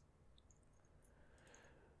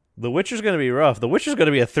 The Witcher's going to be rough. The Witcher's going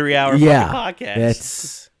to be a 3-hour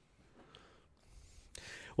podcast.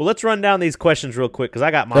 Well, let's run down these questions real quick because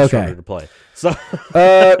I got Monster Hunter to play. So,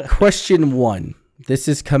 question 1. This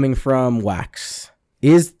is coming from Wax.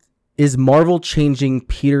 Is Marvel changing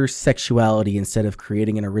Peter's sexuality instead of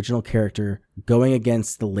creating an original character, going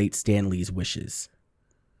against the late Stan Lee's wishes?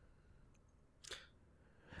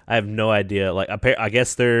 I have no idea. Like, I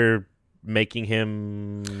guess they're making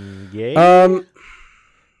him gay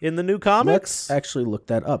in the new comics. Let's actually look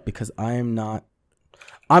that up because I'm not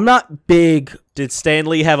big. Did Stan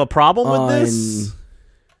Lee have a problem with this?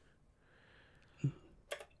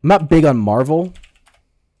 I'm not big on Marvel.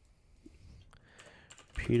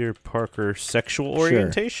 Peter Parker sexual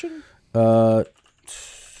orientation? Tom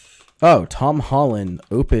Holland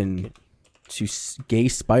open to gay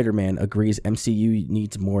Spider-Man agrees MCU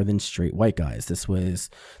needs more than straight white guys. This was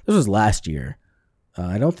last year.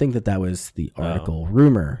 I don't think that was the article.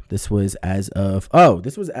 Rumor. This was as of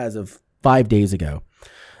 5 days ago.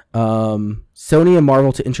 Sony and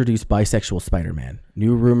Marvel to introduce bisexual Spider-Man.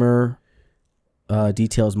 New rumor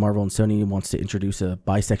details Marvel and Sony wants to introduce a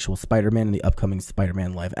bisexual Spider-Man in the upcoming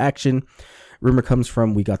Spider-Man live action. Rumor comes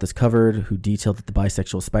from We Got This Covered, who detailed that the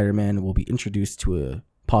bisexual Spider-Man will be introduced to a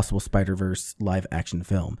possible Spider-Verse live action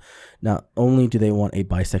film. Not only do they want a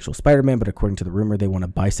bisexual Spider-Man, but according to the rumor, they want a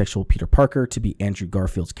bisexual Peter Parker to be Andrew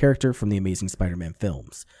Garfield's character from the Amazing Spider-Man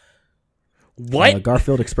films. What?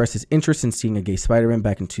 Garfield expressed his interest in seeing a gay Spider-Man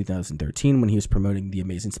back in 2013 when he was promoting The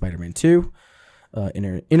Amazing Spider-Man 2. In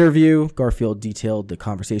an interview, Garfield detailed the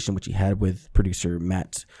conversation which he had with producer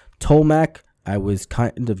Matt Tolmack. I was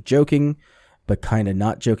kind of joking, but kind of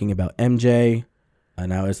not joking about MJ.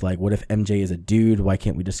 And I was like, what if MJ is a dude? Why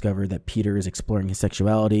can't we discover that Peter is exploring his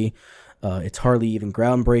sexuality? It's hardly even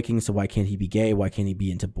groundbreaking, so why can't he be gay? Why can't he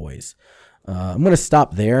be into boys? I'm going to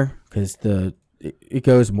stop there because it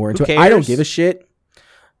goes more into it. I don't give a shit.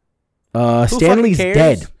 Stan Lee's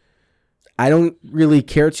dead. I don't really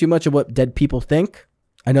care too much of what dead people think.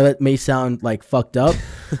 I know that may sound like fucked up,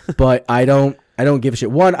 but I don't give a shit.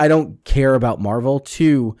 1, I don't care about Marvel.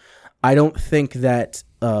 2, I don't think that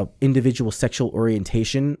individual sexual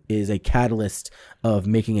orientation is a catalyst of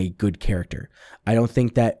making a good character. I don't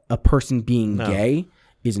think that a person being gay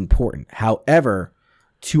is important. However,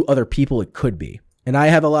 to other people, it could be. And I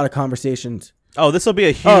have a lot of conversations. Oh, this will be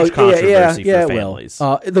a huge controversy for families.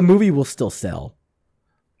 The movie will still sell,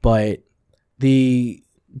 but the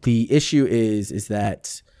issue is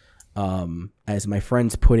that, as my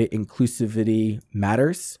friends put it, inclusivity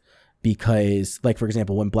matters because, like, for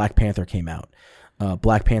example, when Black Panther came out,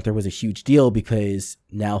 Black Panther was a huge deal because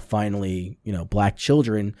now finally, black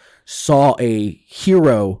children saw a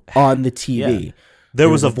hero on the TV. Yeah. There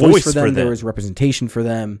was a voice for them. There was representation for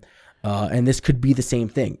them. And this could be the same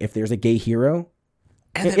thing. If there's a gay hero.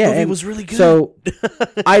 And that movie was really good. So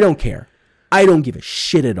I don't care. I don't give a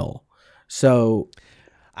shit at all. So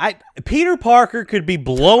Peter Parker could be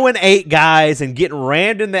blowing 8 guys and getting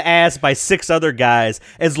rammed in the ass by 6 other guys.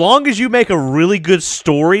 As long as you make a really good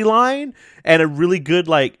storyline and a really good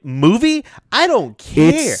movie, I don't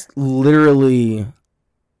care. It's literally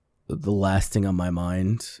the last thing on my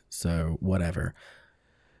mind. So whatever.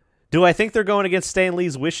 Do I think they're going against Stan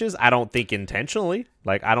Lee's wishes? I don't think intentionally.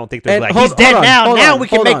 I don't think they're he's dead now. Now we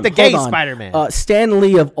can make the gay Spider-Man. Stan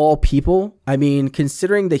Lee, of all people, I mean,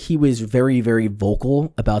 considering that he was very, very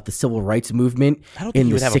vocal about the civil rights movement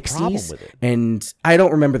in the 60s, and I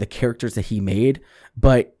don't remember the characters that he made,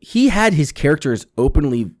 but he had his characters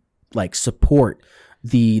openly support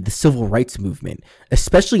the civil rights movement,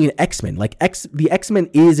 especially in X-Men. The X-Men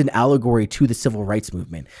is an allegory to the civil rights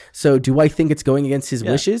movement. So do I think it's going against his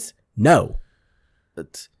wishes? No.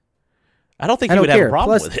 I don't think he would have a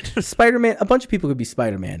problem with it. Spider-Man, a bunch of people could be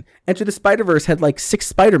Spider-Man. Enter the Spider-Verse had 6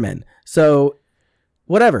 Spider-Men. So,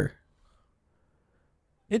 whatever.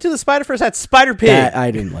 Into the Spider-Verse had Spider-Pig.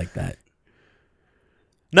 I didn't like that.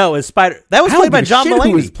 No, it's Spider... That was played by John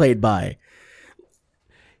Mulaney. Who was played by?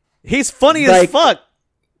 He's funny as fuck.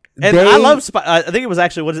 And I love... I think it was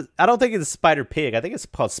actually... I don't think it's Spider-Pig. I think it's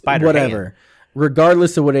called Spider-Man. Whatever.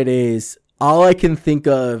 Regardless of what it is, all I can think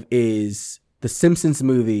of is the Simpsons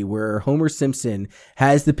movie where Homer Simpson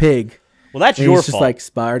has the pig. Well, that's your fault. It's just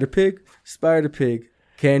Spider-Pig,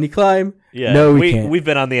 can he climb? Yeah, no, he can't. We've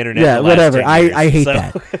been on the internet. Yeah, whatever. I hate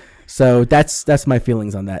that. So that's my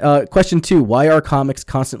feelings on that. Question 2: why are comics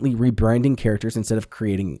constantly rebranding characters instead of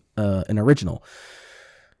creating an original?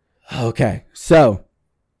 Okay, so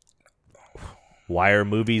why are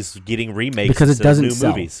movies getting remakes because it doesn't new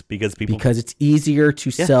sell. Movies? Because it's easier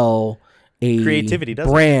to sell a creativity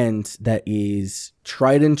brand that is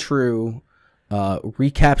tried and true,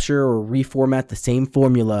 recapture or reformat the same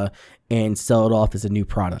formula and sell it off as a new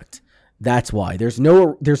product. That's why there's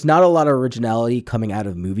not a lot of originality coming out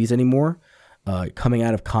of movies anymore, coming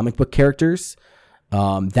out of comic book characters.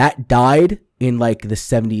 That died in the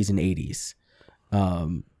 70s and 80s.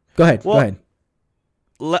 Go ahead.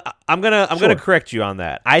 I'm gonna correct you on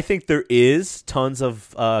that. I think there is tons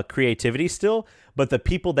of creativity still, but the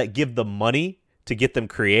people that give the money to get them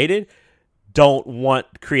created don't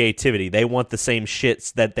want creativity. They want the same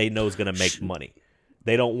shits that they know is gonna make money.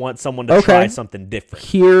 They don't want someone to try something different.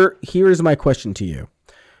 Here's my question to you.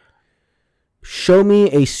 Show me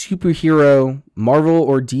a superhero, Marvel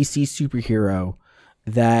or DC superhero,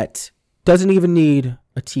 that doesn't even need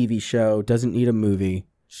a TV show, doesn't need a movie,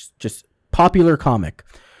 just popular comic.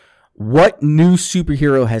 What new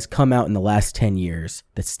superhero has come out in the last 10 years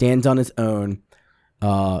that stands on its own,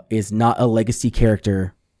 is not a legacy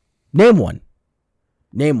character? Name one.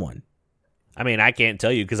 I mean, I can't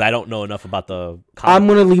tell you because I don't know enough about the comic. I'm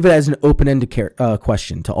going to leave it as an open-ended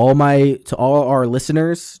question to all our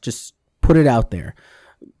listeners. Just put it out there.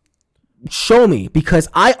 Show me, because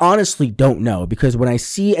I honestly don't know. Because when I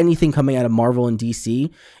see anything coming out of Marvel and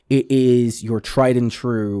DC, it is your tried and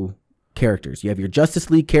true characters. You have your Justice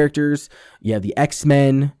League characters, you have the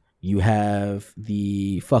X-Men, you have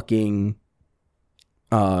the fucking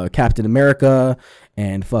Captain America,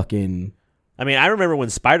 and fucking... I mean, I remember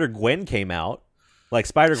when Spider-Gwen came out.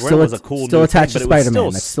 Spider-Gwen was a cool still new attached thing, to but Spider-Man. it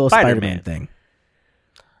was That's still a Spider-Man thing.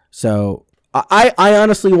 So I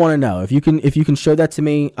honestly want to know if you can show that to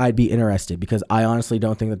me. I'd be interested, because I honestly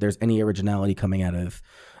don't think that there's any originality coming out of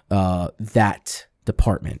that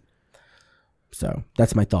department. So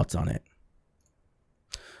that's my thoughts on it.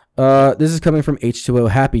 This is coming from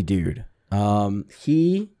H2O Happy Dude.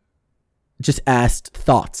 He just asked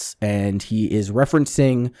thoughts, and he is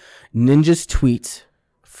referencing Ninja's tweet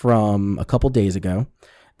from a couple days ago.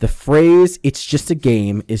 The phrase, "it's just a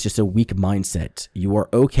game," is just a weak mindset. You are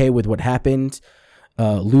okay with what happened,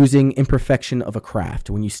 losing imperfection of a craft.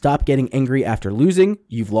 When you stop getting angry after losing,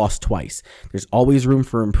 you've lost twice. There's always room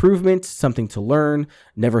for improvement, something to learn,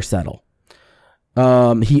 never settle.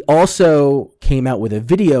 He also came out with a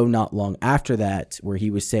video not long after that where he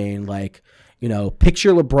was saying,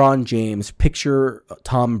 picture LeBron James, picture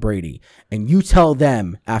Tom Brady, and you tell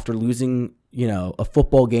them after losing, a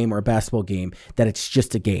football game or a basketball game that it's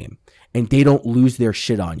just a game, and they don't lose their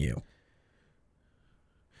shit on you.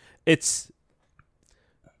 It's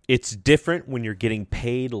different when you're getting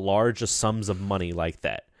paid large sums of money like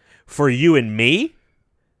that. For you and me,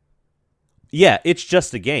 yeah, it's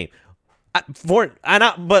just a game.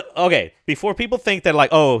 But okay, before people think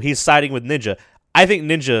that he's siding with Ninja, I think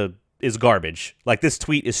Ninja is garbage. This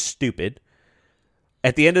tweet is stupid.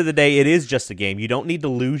 At the end of the day, it is just a game. You don't need to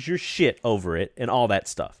lose your shit over it and all that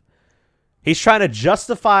stuff. He's trying to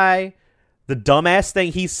justify the dumbass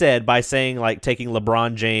thing he said by saying taking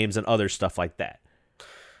LeBron James and other stuff like that.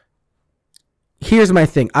 here's my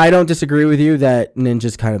thing. I don't disagree with you that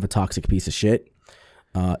Ninja's kind of a toxic piece of shit.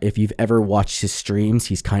 If you've ever watched his streams,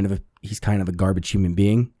 he's kind of a garbage human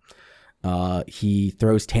being. He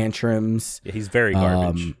throws tantrums. Yeah, he's very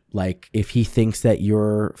garbage. Like if he thinks that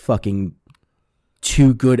you're fucking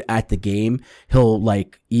too good at the game, he'll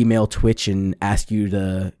like email Twitch and ask you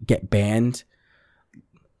to get banned.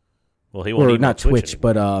 Well, he won't or not Twitch,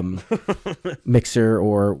 but Mixer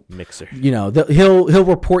or Mixer. You know, he'll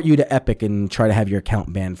report you to Epic and try to have your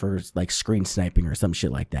account banned for like screen sniping or some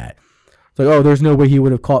shit like that. It's like, oh, there's no way he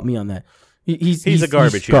would have caught me on that. He's a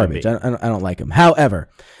garbage. He's garbage. I don't like him. However,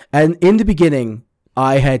 and in the beginning,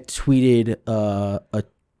 I had tweeted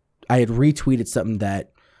I had retweeted something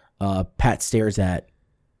that Pat Stares At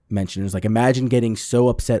mentioned. It was like, imagine getting so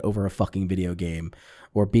upset over a fucking video game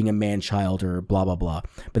or being a man-child or blah, blah, blah.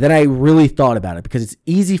 But then I really thought about it because it's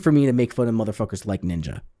easy for me to make fun of motherfuckers like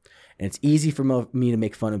Ninja. And it's easy for me to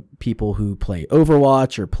make fun of people who play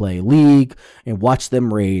Overwatch or play League and watch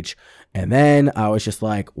them rage. And then I was just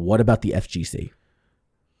like, what about the FGC?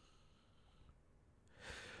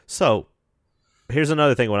 So here's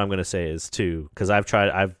another thing. What I'm going to say is too, because I've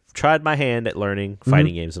tried my hand at learning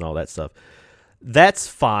fighting games and all that stuff. That's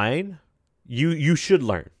fine. You should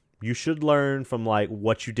learn. You should learn from like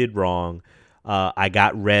what you did wrong. I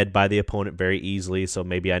got read by the opponent very easily, so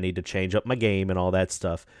maybe I need to change up my game and all that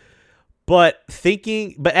stuff. But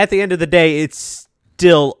at the end of the day, it's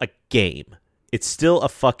still a game. It's still a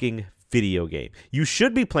fucking video game. You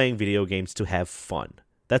should be playing video games to have fun.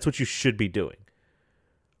 That's what you should be doing.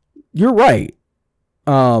 You're right.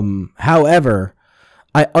 However,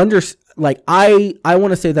 I want to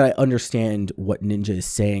say that I understand what Ninja is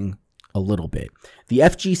saying a little bit. The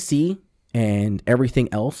FGC and everything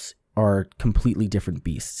else are completely different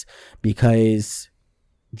beasts because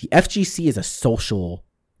the FGC is a social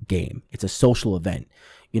game. It's a social event.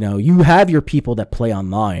 You know, you have your people that play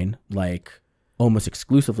online, like almost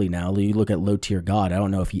exclusively now. You look at Low Tier God. I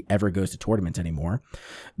don't know if he ever goes to tournaments anymore,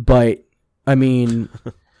 but I mean,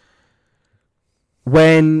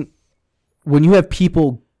 when you have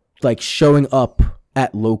people like showing up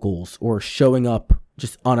at locals or showing up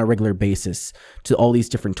just on a regular basis to all these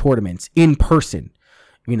different tournaments in person,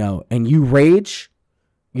 you know, and you rage,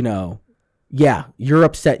 you know, yeah, you're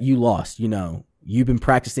upset you lost, you know, you've been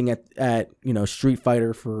practicing at you know, Street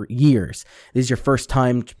Fighter for years. This is your first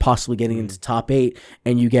time possibly getting into top 8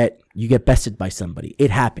 and you get bested by somebody. It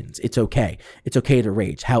happens. It's okay. It's okay to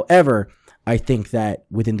rage. However, I think that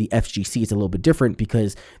within the FGC it's a little bit different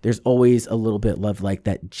because there's always a little bit of like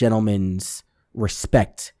that gentleman's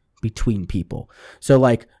respect between people. So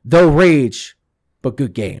like they'll rage, but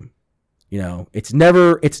good game. You know, it's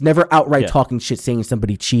never outright talking shit, saying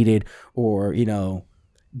somebody cheated or, you know,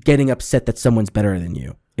 getting upset that someone's better than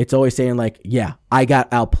you. It's always saying like, yeah, I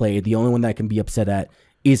got outplayed. The only one that I can be upset at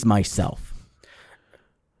is myself.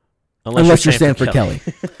 Unless you're Sanford Kelly.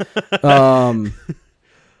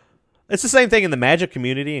 It's the same thing in the Magic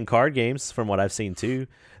community and card games from what I've seen too.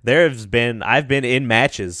 I've been in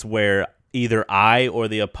matches where either I or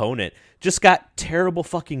the opponent just got terrible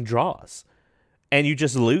fucking draws and you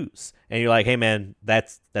just lose. And you're like, hey man,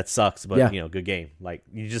 that sucks, but you know, good game. Like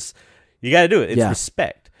you got to do it. It's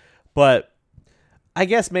respect. But I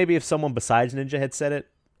guess maybe if someone besides Ninja had said it,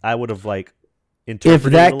 I would have like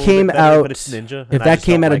interpreted it a little bit better, but it's Ninja. If that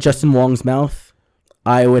came out of Justin Wong's mouth,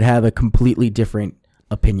 I would have a completely different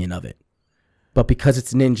opinion of it. But because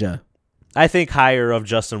it's Ninja, I think higher of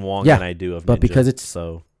Justin Wong than I do of Ninja. But because it's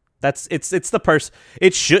so it's the person.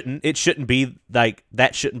 It shouldn't be like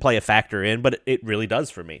that. Shouldn't play a factor in, but it really does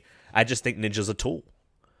for me. I just think Ninja's a tool.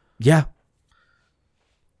 Yeah,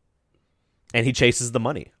 and he chases the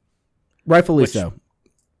money, rightfully so.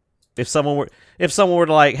 If someone were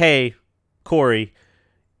to like, hey, Corey,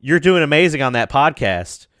 you're doing amazing on that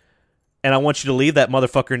podcast, and I want you to leave that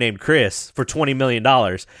motherfucker named Chris for $20 million.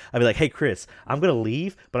 I'd be like, hey, Chris, I'm going to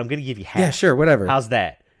leave, but I'm going to give you half. Yeah, sure, whatever. How's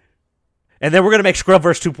that? And then we're going to make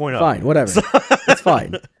Scrubverse 2.0. Fine, whatever. It's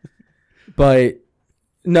fine. But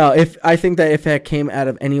no, I think that if that came out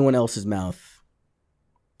of anyone else's mouth,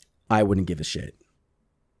 I wouldn't give a shit.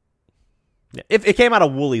 If it came out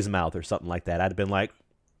of Woolie's mouth or something like that, I'd have been like,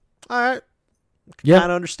 all right, kind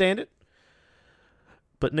of understand it.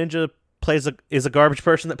 But Ninja is a garbage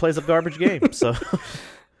person that plays a garbage game. So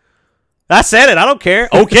I said it. I don't care.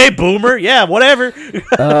 Okay, boomer. Yeah, whatever.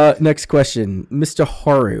 Next question. Mr.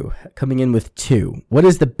 Haru coming in with 2. What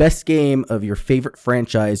is the best game of your favorite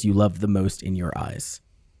franchise you love the most in your eyes?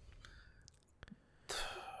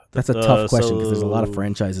 That's a tough question because there's a lot of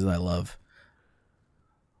franchises I love.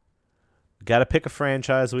 Got to pick a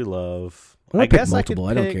franchise we love. I guess multiple.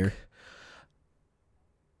 I don't care.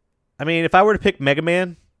 I mean, if I were to pick Mega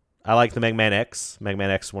Man, I like the Mega Man X. Mega Man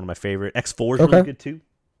X is one of my favorite. X4 is really good too.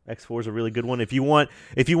 X4 is a really good one. If you want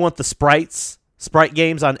the sprite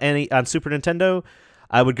games on Super Nintendo,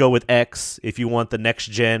 I would go with X. If you want the next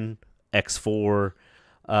gen, X4.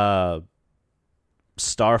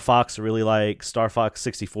 Star Fox, I really like. Star Fox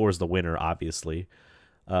 64 is the winner, obviously.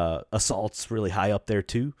 Assault's really high up there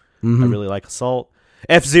too. I really like Assault.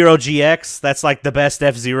 F-Zero GX, that's like the best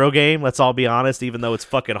F-Zero game, let's all be honest, even though it's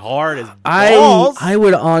fucking hard as balls. I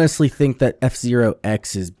would honestly think that F-Zero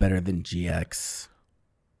X is better than GX.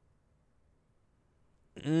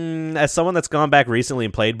 As someone that's gone back recently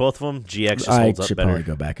and played both of them, GX just holds up better. I should probably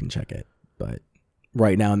go back and check it, but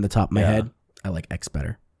right now in the top of my head, I like X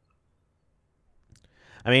better.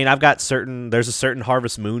 I mean, there's a certain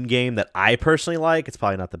Harvest Moon game that I personally like. It's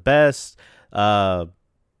probably not the best.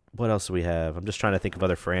 What else do we have? I'm just trying to think of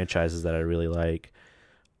other franchises that I really like.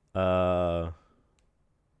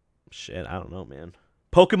 Shit, I don't know, man.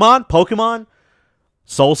 Pokemon.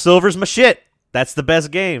 Soul Silver's my shit. That's the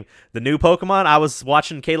best game. The new Pokemon. I was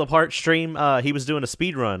watching Caleb Hart stream. He was doing a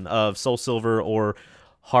speed run of Soul Silver or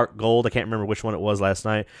Heart Gold. I can't remember which one it was last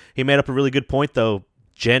night. He made up a really good point though.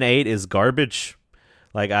 Gen 8 is garbage.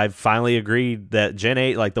 Like, I've finally agreed that Gen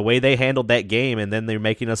 8, like, the way they handled that game and then they're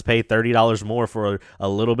making us pay $30 more for a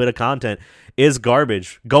little bit of content is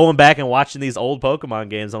garbage. Going back and watching these old Pokemon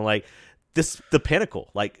games, I'm like, this the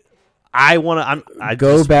pinnacle. Like, I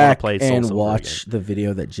go back and watch the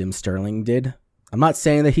video that Jim Sterling did. I'm not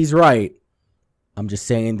saying that he's right. I'm just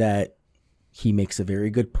saying that he makes a very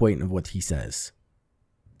good point of what he says.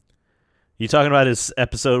 You talking about his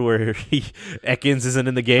episode where Ekans isn't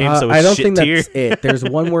in the game, so it's I don't shit think tier? That's it. There's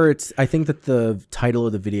one where I think that the title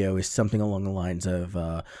of the video is something along the lines of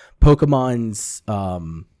Pokemon's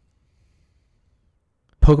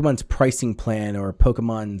pricing plan or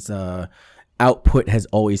Pokemon's output has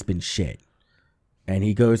always been shit, and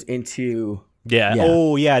he goes into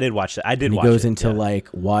Oh yeah, I did watch that. He goes into like,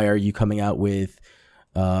 why are you coming out with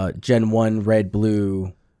Gen 1 red,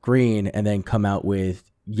 blue, green, and then come out with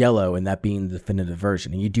yellow, and that being the definitive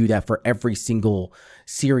version, and you do that for every single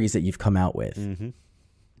series that you've come out with.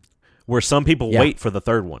 Where some people wait for the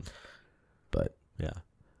third one, but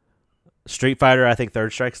Street Fighter, I think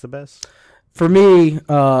Third Strike's the best for me.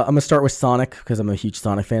 I'm gonna start with Sonic because I'm a huge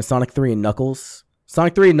Sonic fan. Sonic 3 and Knuckles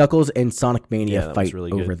and Sonic Mania fight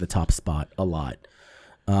really over the top spot a lot.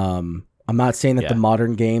 I'm not saying that the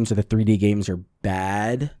modern games or the 3D games are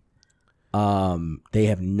bad. They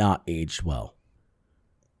have not aged well.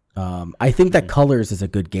 I think that Colors is a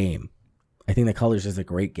good game. I think that Colors is a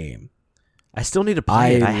great game. I still need to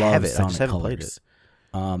play it. I have it. Sonic I just haven't Colors.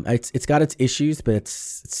 played it. It's got its issues, but it's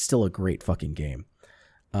still a great fucking game.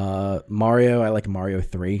 Mario, I like Mario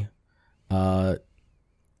 3.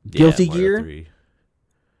 Guilty Gear. 3.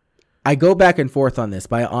 I go back and forth on this,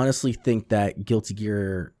 but I honestly think that Guilty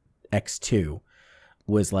Gear X2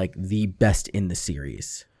 was like the best in the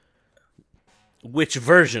series. Which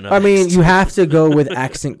version of X2? You have to go with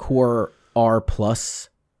Accent Core R+, because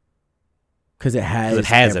it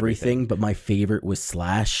has everything, but my favorite was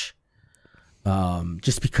Slash.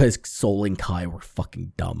 Just because Soul and Kai were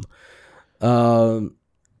fucking dumb. I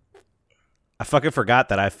fucking forgot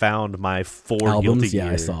that I found my 4 albums. Guilty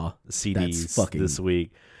Gear I saw CDs this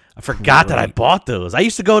week. I forgot that I bought those. I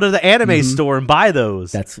used to go to the anime store and buy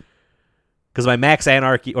those. That's because my Max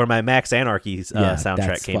Anarchy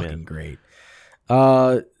soundtrack came in. Great.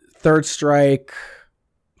 Third Strike.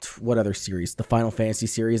 What other series? The Final Fantasy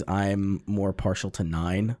series. I'm more partial to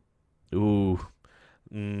 9. Ooh.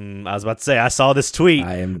 I was about to say I saw this tweet.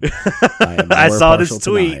 I saw this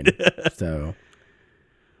tweet. 9, so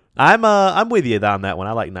I'm with you on that one.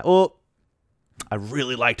 I like that. Well, I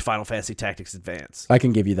really liked Final Fantasy Tactics Advance. I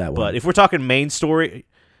can give you that one. But if we're talking main story,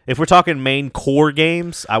 if we're talking main core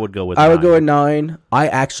games, I would go with 9. I would go with 9. I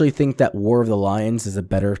actually think that War of the Lions is a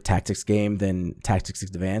better tactics game than Tactics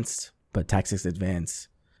Advanced, but Tactics Advance.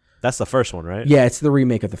 That's the first one, right? Yeah, it's the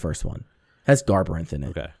remake of the first one. It has Garbranth in it.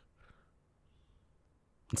 Okay.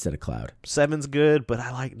 Instead of Cloud. 7's good, but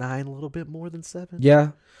I like 9 a little bit more than 7.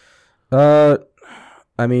 Yeah. I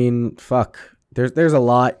mean, fuck. There's a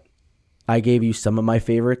lot. I gave you some of my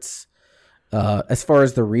favorites. As far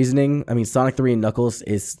as the reasoning, I mean, Sonic 3 and Knuckles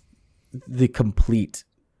is the complete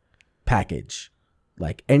package.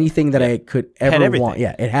 Like anything that I could ever want.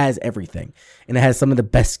 Yeah, it has everything. And it has some of the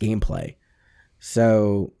best gameplay.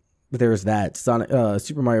 So there's that.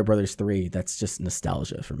 Super Mario Brothers 3, that's just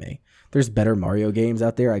nostalgia for me. There's better Mario games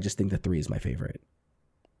out there. I just think that 3 is my favorite.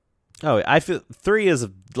 Oh, I feel 3 is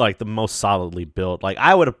like the most solidly built. Like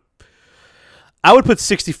I would put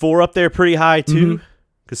 64 up there pretty high too,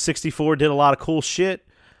 because 64 did a lot of cool shit.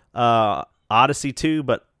 Odyssey 2,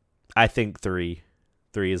 but I think 3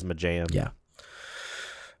 is my jam. Yeah.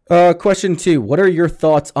 Question 2. What are your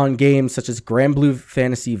thoughts on games such as Granblue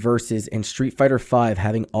Fantasy Versus and Street Fighter V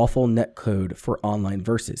having awful netcode for online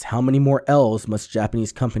versus? How many more L's must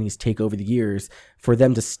Japanese companies take over the years for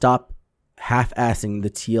them to stop half-assing the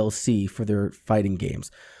TLC for their fighting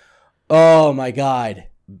games? Oh my god.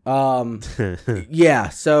 Yeah,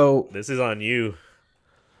 so this is on you.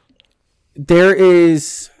 There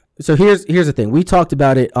is... So here's the thing. We talked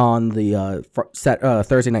about it on the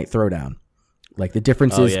Thursday Night Throwdown. Like the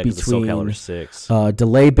differences between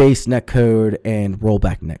delay-based netcode and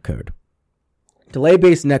rollback netcode.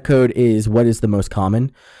 Delay-based netcode is what is the most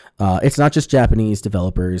common. It's not just Japanese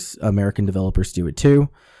developers. American developers do it too.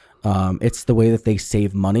 It's the way that they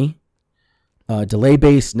save money.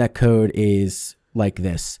 Delay-based netcode is like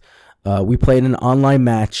this. We played an online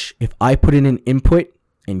match. If I put in an input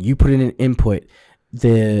and you put in an input,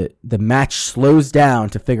 the match slows down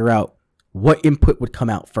to figure out what input would come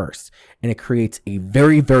out first, and it creates a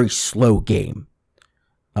very, very slow game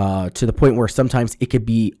to the point where sometimes it could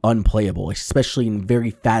be unplayable, especially in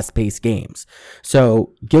very fast-paced games.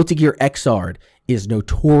 So Guilty Gear Xrd is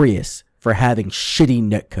notorious for having shitty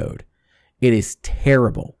netcode. It is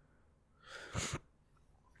terrible.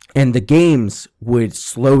 And the games would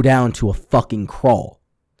slow down to a fucking crawl.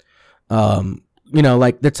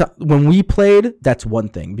 Like that's when we played, that's one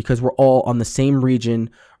thing because we're all on the same region.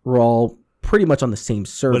 We're all pretty much on the same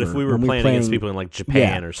server. But if we were playing against people in like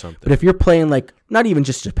Japan or something. But if you're playing like not even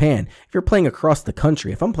just Japan, if you're playing across the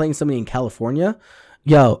country, if I'm playing somebody in California,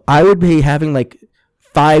 I would be having like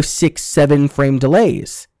 5, 6, 7 frame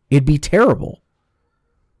delays. It'd be terrible.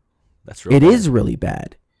 That's really bad. Is really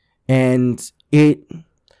bad. And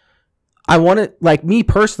I want to, like me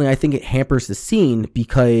personally, I think it hampers the scene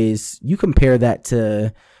because you compare that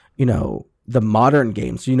to, the modern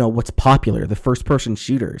games, what's popular, the first person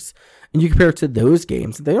shooters. And you compare it to those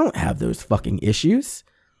games, they don't have those fucking issues.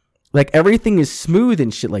 Like everything is smooth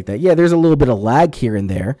and shit like that. Yeah, there's a little bit of lag here and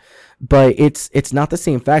there, but it's not the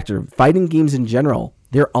same factor. Fighting games in general,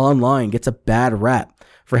 their online gets a bad rap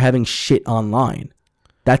for having shit online.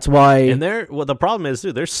 That's why. And the problem is,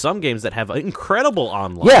 dude, there's some games that have incredible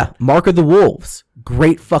online. Yeah, Mark of the Wolves,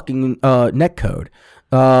 great fucking netcode.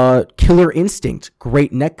 Killer Instinct,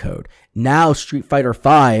 great netcode. Now Street Fighter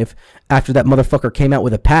V, after that motherfucker came out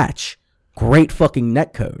with a patch, great fucking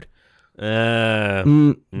netcode.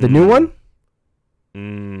 The new one?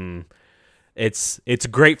 It's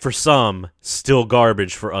great for some, still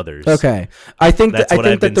garbage for others. Okay, I think that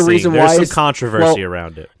the reason why there's some controversy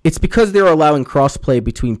around it. It's because they're allowing crossplay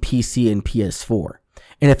between PC and PS4.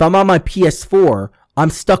 And if I'm on my PS4, I'm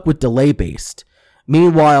stuck with delay based.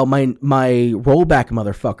 Meanwhile, my rollback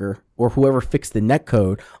motherfucker or whoever fixed the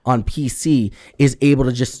netcode on PC is able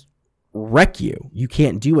to just wreck you. You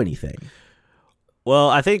can't do anything. Well,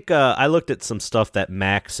 I think I looked at some stuff that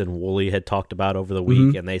Max and Wooly had talked about over the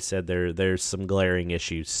week, and they said there's some glaring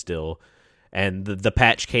issues still. And the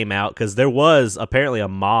patch came out because there was apparently a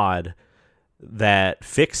mod that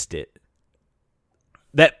fixed it.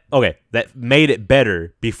 That made it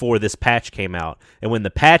better before this patch came out. And when the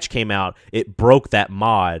patch came out, it broke that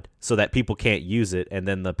mod so that people can't use it, and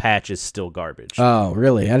then the patch is still garbage. Oh,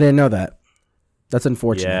 really? I didn't know that. That's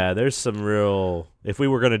unfortunate. Yeah, there's some real... If we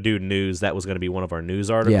were going to do news, that was going to be one of our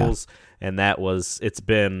news articles, and it's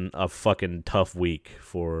been a fucking tough week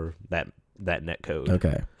for that netcode.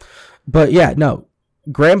 Okay. But yeah, no.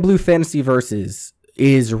 Granblue Fantasy Versus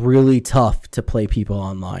is really tough to play people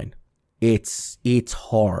online. It's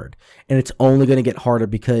hard, and it's only going to get harder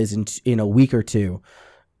because in a week or two,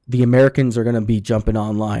 the Americans are going to be jumping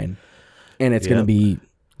online, and it's going to be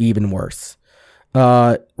even worse.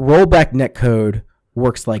 Rollback netcode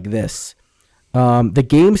works like this. The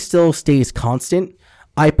game still stays constant.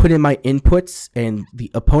 I put in my inputs, and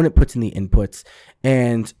the opponent puts in the inputs,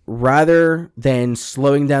 and rather than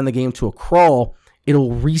slowing down the game to a crawl,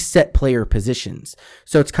 it'll reset player positions.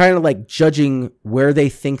 So it's kind of like judging where they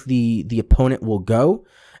think the opponent will go.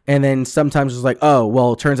 And then sometimes it's like, oh,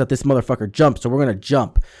 well, it turns out this motherfucker jumped, so we're going to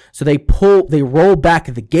jump. So they roll back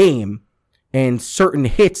the game, and certain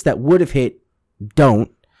hits that would have hit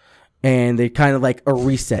don't. And they kind of like a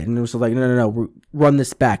reset. And it was like, no, run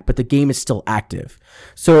this back. But the game is still active.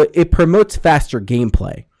 So it promotes faster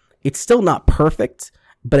gameplay. It's still not perfect,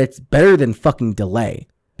 but it's better than fucking delay.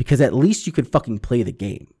 Because at least you could fucking play the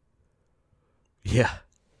game. Yeah.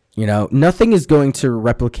 Nothing is going to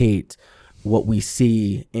replicate what we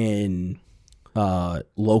see in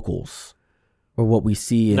locals or what we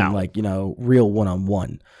see in real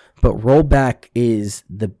one-on-one. But rollback is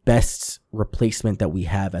the best replacement that we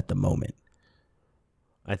have at the moment.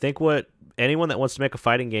 I think what anyone that wants to make a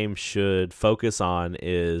fighting game should focus on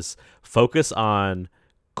is focus on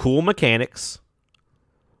cool mechanics.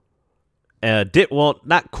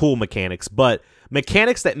 Not cool mechanics, but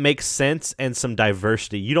mechanics that make sense and some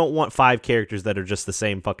diversity. You don't want 5 characters that are just the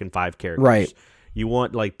same fucking 5 characters. Right. You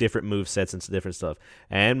want like different move sets and different stuff.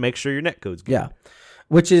 And make sure your netcode's good. Yeah.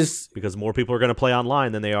 Which is because more people are going to play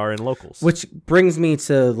online than they are in locals. Which brings me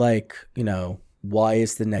to like, why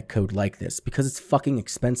is the netcode like this? Because it's fucking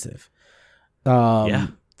expensive. Yeah,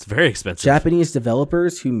 it's very expensive. Japanese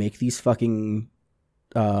developers who make these fucking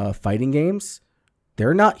fighting games,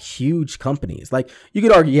 they're not huge companies. Like, you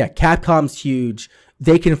could argue, yeah, Capcom's huge.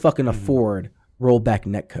 They can fucking afford rollback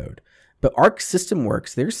netcode. But Arc System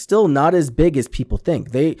Works, they're still not as big as people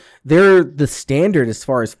think. They're the standard as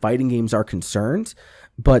far as fighting games are concerned,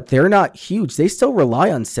 but they're not huge. They still rely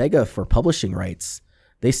on Sega for publishing rights.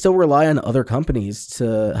 They still rely on other companies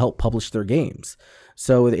to help publish their games.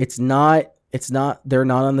 So they're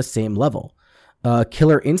not on the same level.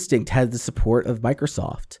 Killer Instinct had the support of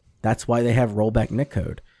Microsoft. That's why they have rollback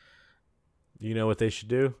netcode. You know what they should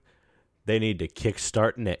do? They need to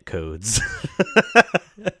kickstart netcodes.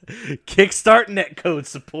 Kickstart netcode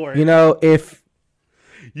support. If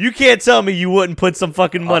you can't tell me you wouldn't put some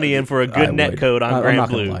fucking money in for a good netcode on Grand Blue. I'm not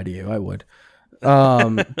going to lie to you. I would.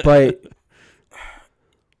 But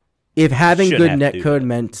if having good netcode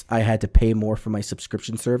meant I had to pay more for my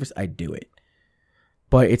subscription service, I'd do it.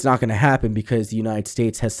 But it's not going to happen because the United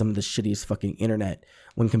States has some of the shittiest fucking internet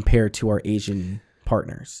when compared to our Asian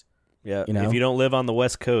partners. Yeah, if you don't live on the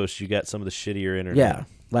West Coast, you got some of the shittier internet. Yeah,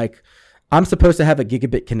 like I'm supposed to have a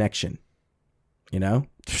gigabit connection,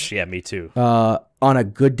 Yeah, me too. On a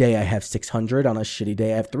good day, I have 600. On a shitty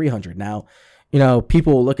day, I have 300. Now,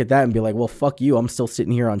 people will look at that and be like, well, fuck you. I'm still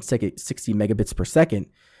sitting here on 60 megabits per second.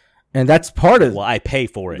 And that's part of... Well, I pay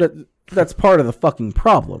for it. That's part of the fucking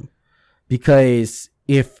problem. Because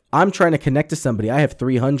if I'm trying to connect to somebody, I have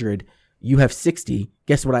 300, you have 60.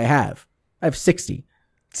 Guess what I have? I have 60.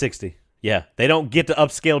 60. Yeah. They don't get to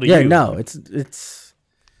upscale to you. Yeah, no. It's...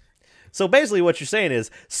 So basically what you're saying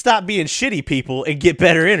is stop being shitty people and get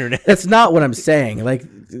better internet. That's not what I'm saying. Like,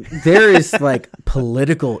 there is like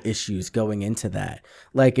political issues going into that.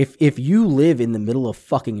 Like, if you live in the middle of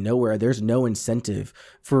fucking nowhere, there's no incentive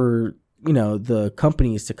for, the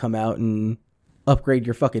companies to come out and upgrade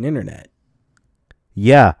your fucking internet.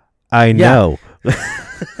 Yeah, I know.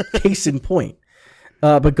 Case in point.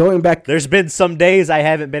 But going back... There's been some days I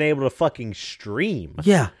haven't been able to fucking stream.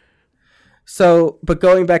 Yeah. So, but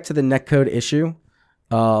going back to the netcode issue,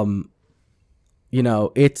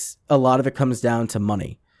 it's a lot of it comes down to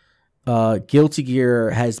money. Guilty Gear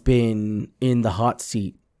has been in the hot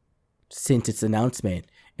seat since its announcement,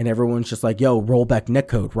 and everyone's just like, yo, roll back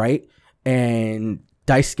netcode, right? And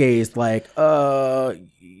Daisuke is like,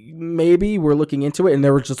 maybe we're looking into it. And they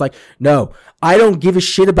were just like, no, I don't give a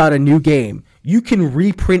shit about a new game. You can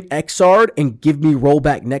reprint Xrd and give me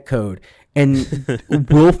rollback netcode. And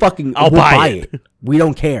we'll buy it. We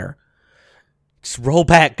don't care. Just roll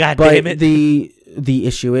back, goddamn it. The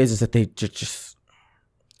issue is that they just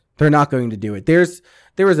they're not going to do it. There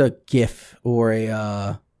was a GIF or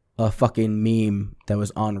a fucking meme that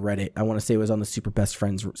was on Reddit. I want to say it was on the Super Best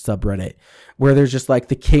Friends subreddit, where there's just like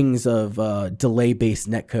the kings of delay based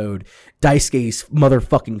netcode. Daisuke's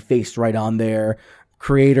motherfucking face right on there.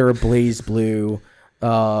 Creator of Blaze Blue.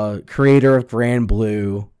 Creator of Grand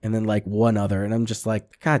Blue, and then like one other, and I'm just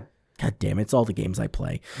like, God damn it, it's all the games I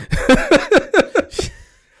play.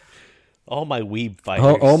 All my weeb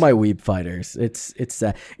fighters. All my weeb fighters. It's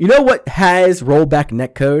you know what has rollback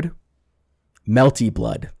netcode? Melty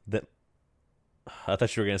Blood. I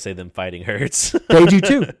thought you were gonna say them fighting hurts. They do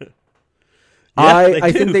too.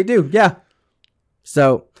 I think they do. Yeah.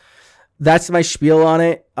 So that's my spiel on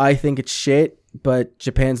it. I think it's shit, but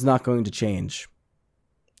Japan's not going to change.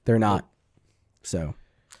 They're not. So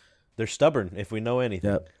they're stubborn, if we know anything.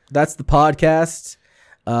 Yep. That's the podcast.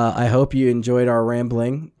 I hope you enjoyed our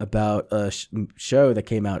rambling about a show that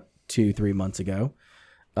came out 2-3 months ago.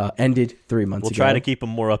 Ended 3 months ago. We'll try to keep them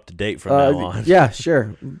more up to date from now on. Yeah,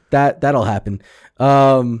 sure. That'll happen.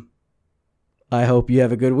 I hope you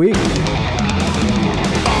have a good week.